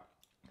stand up.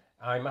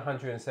 I'm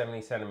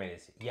 170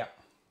 centimeters. Yep.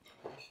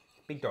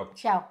 Big dog.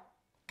 Xiao,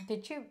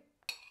 did you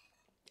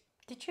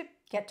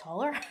get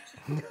taller?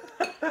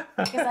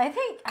 Because I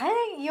think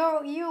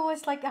you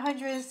was like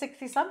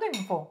 160 something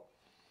before.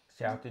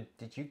 Xiao,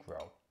 did you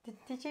grow?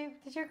 Did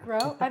you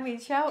grow? I mean,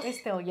 Xiao is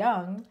still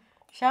young.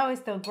 Xiao is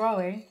still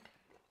growing.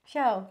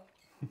 Xiao,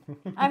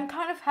 I'm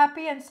kind of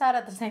happy and sad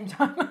at the same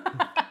time.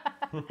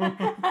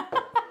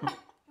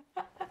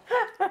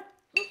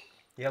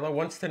 Yellow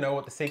wants to know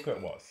what the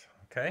secret was.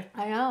 Okay.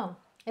 I know.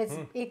 It's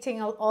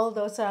eating all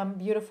those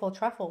beautiful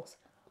truffles.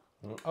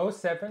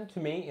 07 to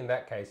me in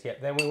that case. Yeah.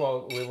 Then we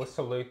will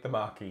salute the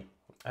marquee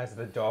as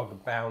the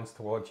dog bounds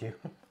towards you.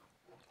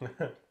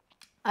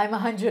 I'm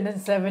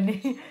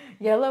 170.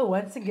 Yellow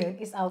once again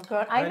is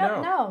outgrown. I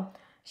don't know.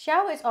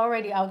 Xiao is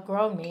already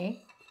outgrown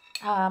me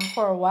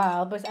for a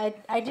while, but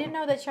I didn't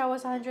know that Xiao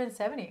was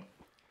 170.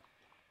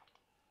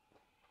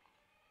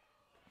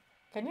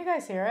 Can you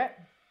guys hear it?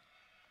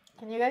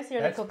 Can you guys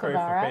hear the kookaburra?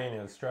 That's proof of being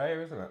in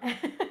Australia, isn't it?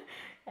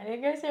 Can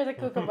you guys hear the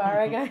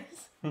kookaburra,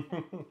 guys?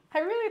 I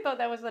really thought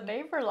that was the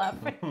neighbor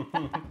laughing.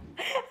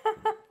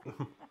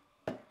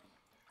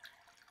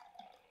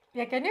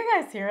 Yeah, can you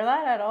guys hear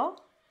that at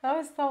all? That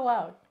was so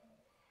loud.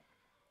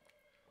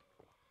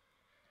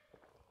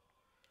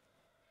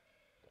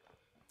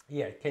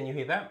 Yeah, can you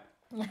hear that?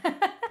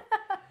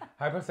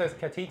 Hypo says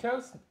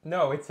catitos?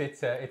 No, it's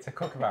a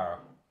kookaburra.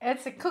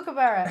 It's a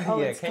kookaburra. Oh,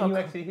 yeah, it's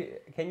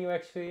can you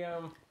actually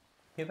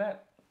hear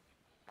that?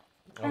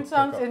 It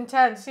sounds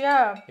intense,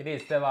 yeah. It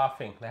is. They're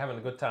laughing. They're having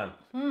a good time.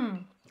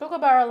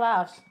 Kookaburra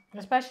laughs,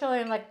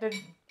 especially in like the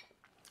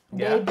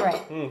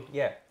daybreak.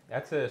 Yeah,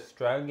 that's an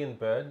Australian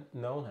bird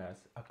known as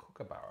a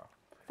kookaburra.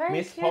 Very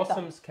Miss cute,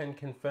 Possums can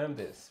confirm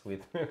this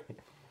with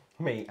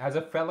me. As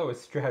a fellow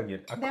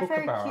Australian, a They're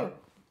very kookaburra cute.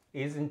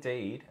 is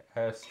indeed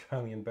an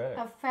Australian bird.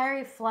 A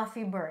very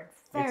fluffy bird.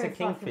 It's a Very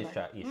fluffy bird.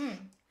 kingfisher-ish,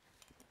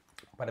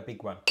 but a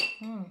big one.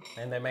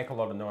 And they make a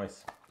lot of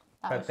noise.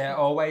 That But was they're cute.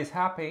 always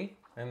happy,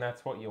 and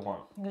that's what you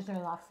want. Because they're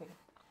laughing.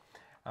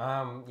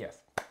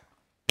 Yes.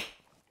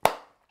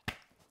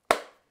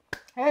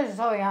 It is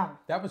so yum.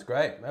 That was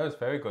great. That was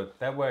very good.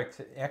 That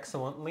worked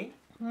excellently.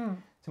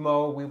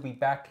 Tomorrow we'll be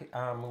back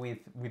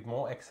with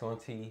more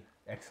excellency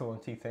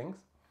things.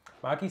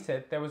 Marky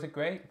said there was a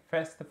great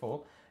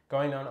festival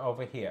going on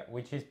over here,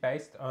 which is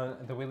based on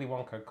the Willy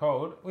Wonka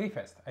called Willy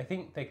Fest. I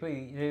think they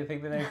clearly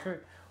think the name through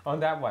on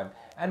that one.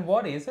 And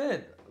what is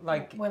it?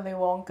 Like Willy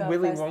Wonka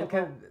Willy festival.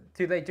 Wonka?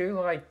 Do they do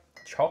like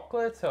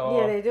chocolates or?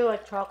 Yeah, they do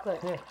like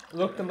chocolate. Yeah.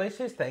 Look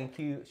delicious. Thank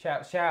you.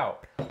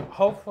 Shout.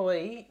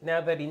 Hopefully,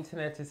 now that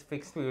internet is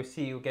fixed, we will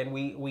see you again.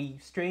 We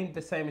streamed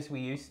the same as we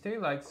used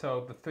to, like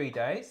so the 3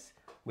 days,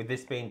 with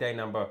this being day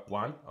number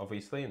 1,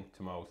 obviously, and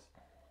tomorrow's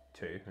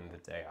 2, and the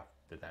day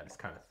after that is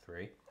kind of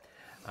 3.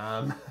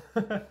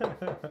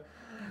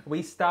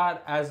 We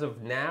start as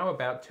of now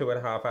about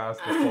 2.5 hours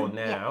before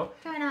now.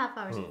 Yeah, 2.5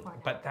 hours before.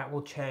 But that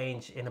will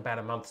change in about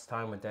a month's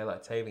time when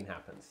daylight saving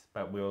happens.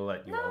 But we'll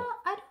let you all.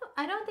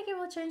 I don't think it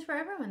will change for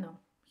everyone though,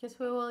 because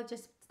we will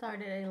just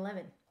start at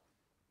 11.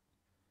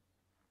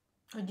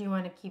 Or do you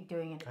want to keep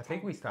doing it? I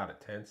think we start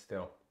at 10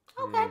 still.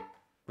 Okay.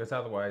 Because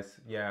otherwise,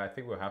 yeah, I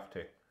think we'll have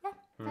to. Yeah,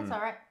 that's all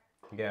right.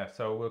 Yeah,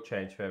 so we'll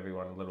change for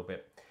everyone a little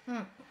bit.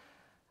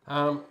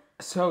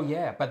 So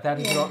yeah, but that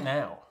is not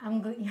now.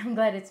 I'm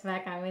glad it's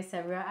back. I miss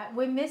everyone.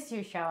 We miss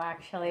your show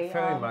actually.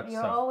 Very much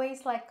You're so.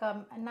 always like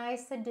a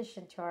nice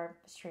addition to our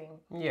stream.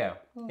 Yeah,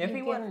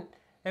 everyone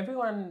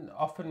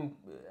often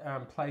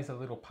plays a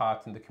little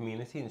part in the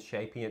community and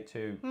shaping it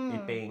to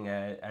it being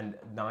a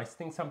nice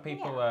thing. Some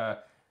people are.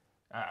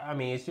 I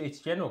mean, it's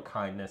general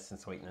kindness and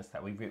sweetness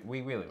that we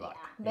really like.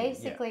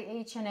 Basically,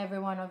 each and every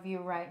one of you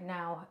right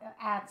now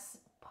adds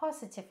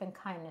positive and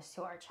kindness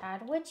to our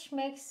chat, which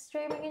makes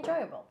streaming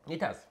enjoyable.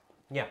 It does.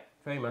 Yeah,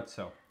 very much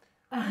so.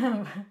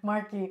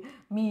 Marky,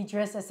 me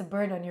dressed as a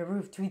bird on your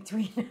roof, tweet.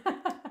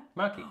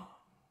 Marky,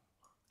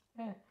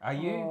 are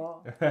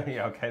you?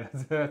 Yeah, okay,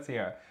 that's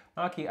here.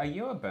 Marky, are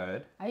you a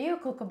bird? Are you a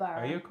kookaburra?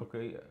 Are you a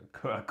cookie?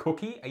 A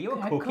cookie? Are you a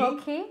A cookie?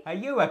 cookie? Are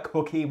you a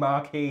cookie,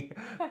 Marky?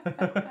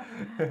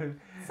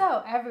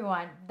 So,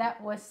 everyone,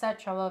 that was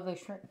such a lovely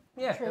stream.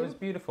 Yeah, it was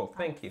beautiful.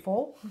 Thank you.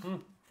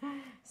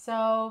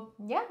 So,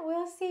 yeah,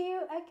 we'll see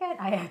you again.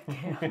 I had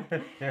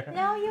chaos.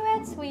 No, you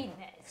had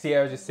sweetness.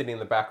 Sierra just sitting in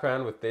the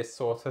background with this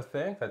sort of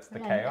thing. That's the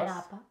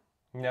chaos.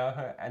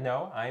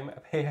 No, I'm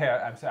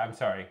here. I'm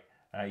sorry.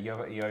 You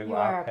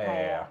are a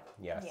pair.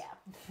 Yes.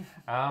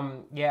 Yeah.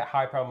 Yeah.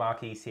 Hypo,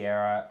 Marky,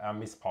 Sierra,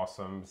 Miss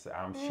Possums,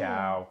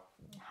 Xiao.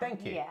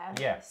 Thank you.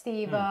 Yeah.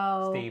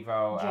 Steve-O,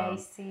 Steve-O,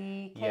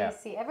 JC,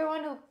 Casey,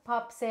 everyone who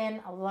pops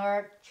in,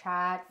 alert,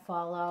 chat,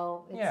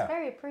 follow. It's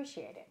very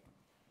appreciated.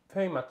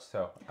 Very much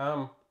so.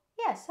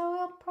 Yeah, so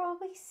we'll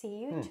probably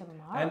see you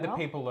tomorrow. And the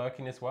people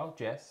lurking as well.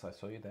 Jess, I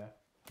saw you there.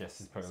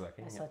 Jess is probably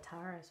lurking. I saw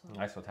Tara as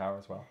well. I saw Tara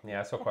as well. Yeah,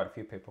 I saw quite a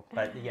few people.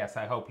 But yes,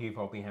 I hope you've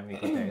all been having a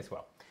good day as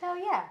well. So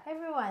yeah,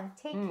 everyone,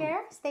 take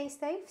care, stay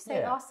safe,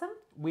 stay awesome.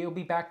 We'll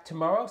be back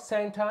tomorrow,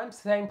 same time,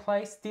 same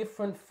place,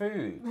 different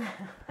food.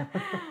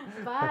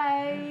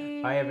 Bye.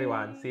 Bye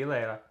everyone. See you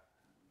later.